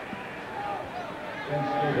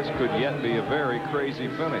 This could yet be a very crazy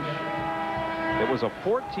finish. It was a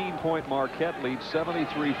 14-point Marquette lead,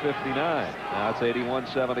 73-59. Now it's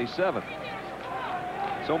 81-77.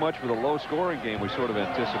 So much for the low-scoring game we sort of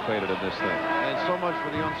anticipated in this thing. And so much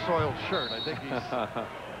for the unsoiled shirt. I think he's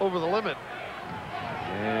over the limit.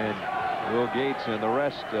 And Will Gates and the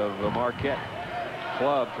rest of the Marquette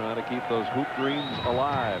club trying to keep those hoop dreams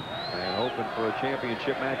alive and hoping for a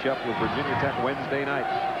championship matchup with Virginia Tech Wednesday night.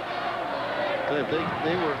 If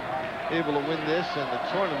they were able to win this and the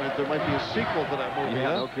tournament, there might be a sequel to that movie.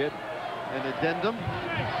 Yeah, no kid. An addendum.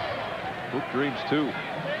 Hoop dreams too.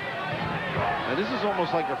 And this is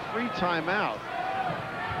almost like a free timeout.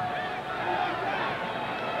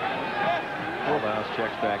 Kohlhaas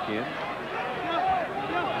checks back in.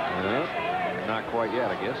 Not quite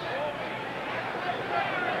yet, I guess.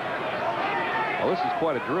 Well, this is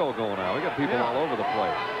quite a drill going on. We got people all over the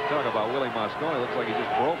place. Talk about Willie Moscone. Looks like he just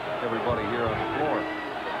broke everybody here on the floor.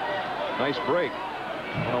 Nice break.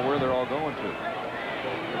 I don't know where they're all going to.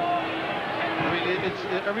 I mean,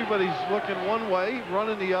 everybody's looking one way,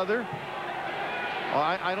 running the other.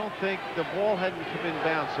 I don't think the ball hadn't come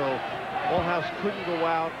inbound, so Kohlhaas couldn't go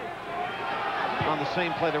out on the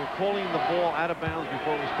same play. They were calling the ball out of bounds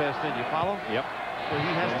before it was passed in. You follow? Yep. So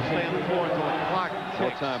he has to stay on the floor until the clock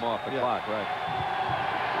ticks. No time off the clock, right.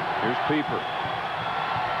 Here's Pieper.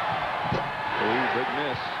 Ooh, big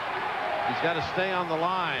miss. He's got to stay on the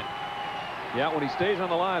line. Yeah, when he stays on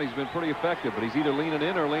the line, he's been pretty effective, but he's either leaning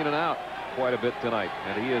in or leaning out quite a bit tonight,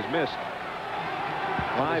 and he has missed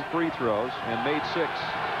 5 free throws and made 6.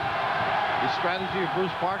 The strategy of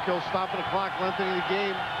Bruce Parkhill, stopping the clock, lengthening the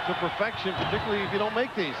game to perfection, particularly if you don't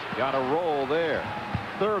make these. Got a roll there.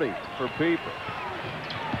 30 for Pieper.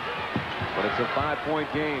 But it's a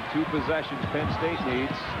 5-point game. 2 possessions Penn State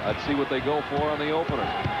needs. Let's see what they go for on the opener.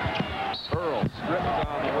 Earl stripped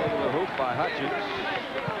on the way to the hoop by Hutchins.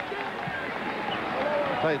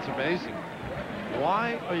 I'll tell you, it's amazing.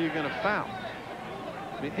 Why are you going to foul?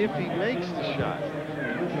 I mean, if he makes the shot,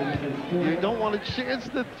 you don't want to chance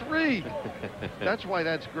the 3. That's why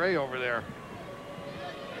that's gray over there.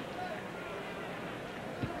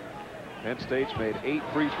 Penn State's made 8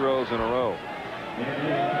 free throws in a row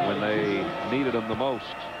when they needed them the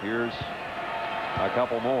most. Here's a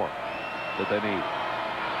couple more that they need.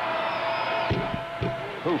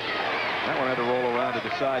 Oof. That one had to roll around to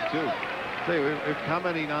the side, too. Say, we're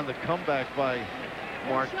commenting on the comeback by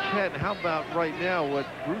Marquette. How about right now what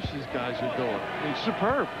Bruce's guys are doing? I mean,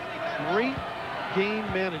 superb. Great game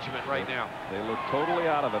management right now. They look totally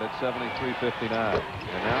out of it at 73-59.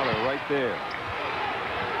 And now they're right there.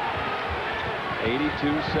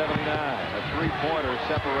 82-79. A 3-pointer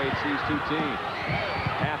separates these 2 teams.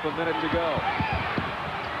 Half a minute to go.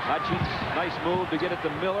 Hutchins, nice move to get it to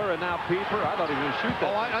Miller, and now Pieper. I thought he was going to shoot that.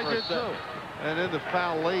 Oh, I did too. And then the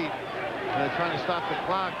foul late. Trying to stop the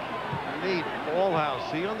clock. Neat.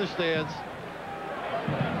 Kohlhaas. He understands.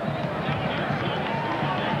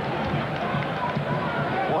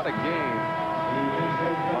 What a game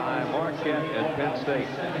by Marquette and Penn State.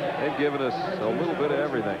 They've given us a little bit of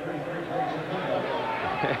everything.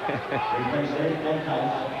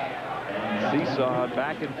 Seesaw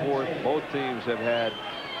back and forth. Both teams have had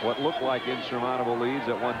what looked like insurmountable leads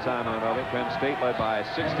at one time or another. Penn State led by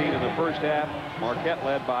 16 in the first half. Marquette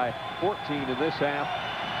led by 14 in this half.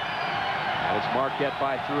 And it's Marquette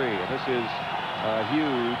by 3. And this is a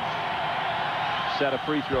huge set of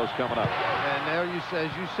free throws coming up. And now,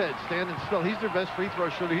 as you said, standing still. He's their best free throw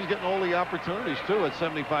shooter. He's getting all the opportunities, too, at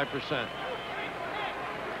 75%.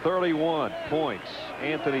 31 points,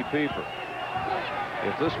 Anthony Pieper.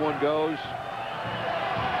 If this one goes,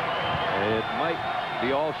 it might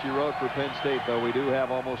be all she wrote for Penn State, though we do have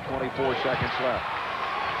almost 24 seconds left.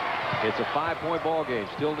 It's a 5-point ball game.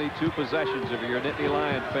 Still need 2 possessions if you're a Nittany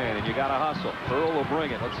Lion fan, and you got to hustle. Earl will bring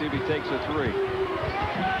it. Let's see if he takes a 3.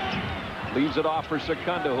 Leaves it off for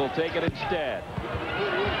Secundo, who'll take it instead.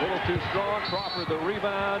 A little too strong. Crawford the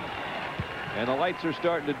rebound, and the lights are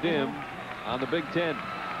starting to dim on the Big Ten.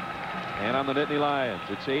 And on the Nittany Lions,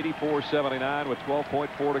 it's 84-79 with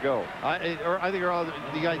 12.4 to go. I think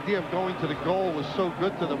the idea of going to the goal was so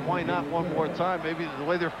good to them. Why not one more time? Maybe the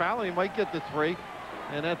way they're fouling, he might get the 3.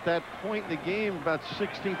 And at that point in the game, about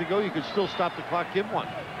 16 to go, you could still stop the clock, give one.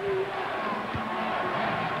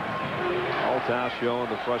 Althouse showing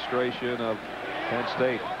the frustration of Penn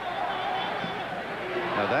State.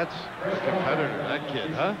 Now that's a competitor, that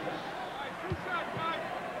kid, huh?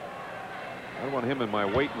 I want him in my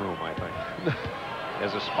weight room, I think,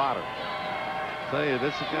 as a spotter. Tell you,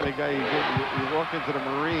 that's the kind of guy you walk into the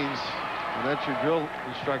Marines, and that's your drill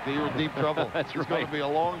instructor, you're in deep trouble. That's It's going to be a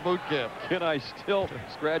long boot camp. Can I still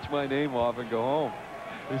scratch my name off and go home?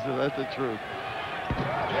 He said, that's the truth.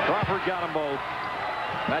 Crawford got them both.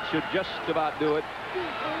 That should just about do it.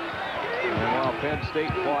 And while Penn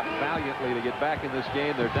State fought valiantly to get back in this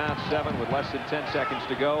game, they're down 7 with less than 10 seconds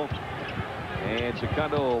to go. And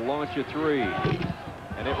Secundo will launch a 3.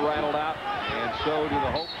 And it rattled out, and so do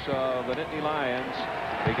the hopes of the Nittany Lions,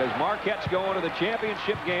 because Marquette's going to the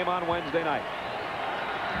championship game on Wednesday night.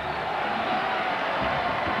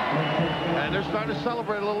 And they're starting to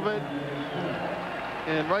celebrate a little bit,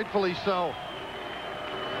 and rightfully so.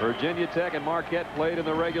 Virginia Tech and Marquette played in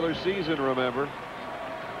the regular season, remember.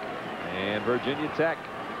 And Virginia Tech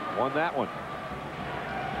won that one.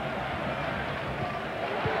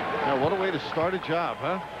 Now, what a way to start a job,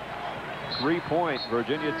 huh? 3-point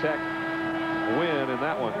Virginia Tech win in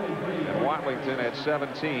that one. And Watlington at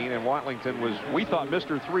 17. And Watlington was, we thought,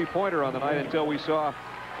 Mr. Three-pointer on the night until we saw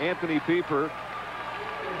Anthony Pieper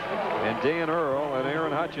and Dan Earl and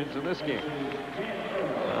Aaron Hutchins in this game.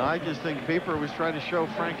 I just think Pieper was trying to show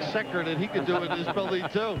Frank Secker that he could do it in this building,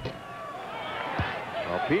 too.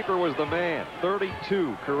 Well, Pieper was the man.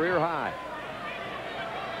 32, career high.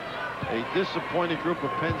 A disappointed group of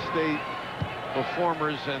Penn State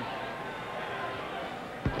performers, and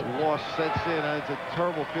the loss sets in. It's a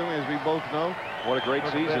terrible feeling, as we both know. What a great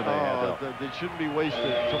season they had, though. They shouldn't be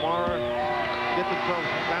wasted. Tomorrow, get themselves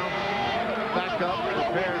bounced back up,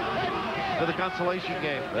 prepare for the consolation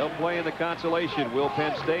game. They'll play in the consolation, will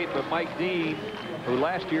Penn State, but Mike Dean, who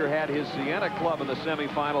last year had his Siena club in the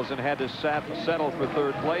semifinals and had to settle for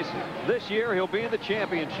 3rd place, this year he'll be in the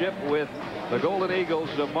championship with the Golden Eagles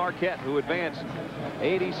of Marquette, who advanced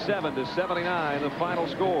 87-79, the final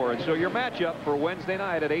score. And so your matchup for Wednesday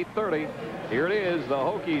night at 8:30, here it is, the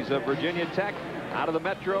Hokies of Virginia Tech out of the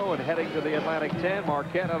Metro and heading to the Atlantic 10,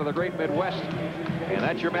 Marquette out of the Great Midwest. And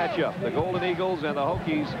that's your matchup. The Golden Eagles and the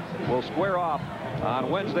Hokies will square off on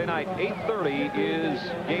Wednesday night. 8:30 is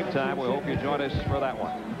game time. We hope you join us for that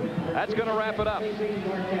one. That's going to wrap it up.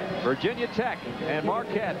 Virginia Tech and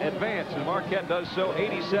Marquette advance, and Marquette does so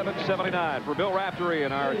 87-79. For Bill Raftery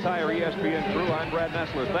and our entire ESPN crew, I'm Brad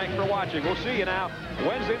Nessler. Thanks for watching. We'll see you now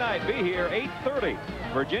Wednesday night. Be here 8:30.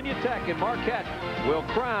 Virginia Tech and Marquette will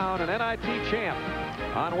crown an NIT champ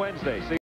on Wednesday. See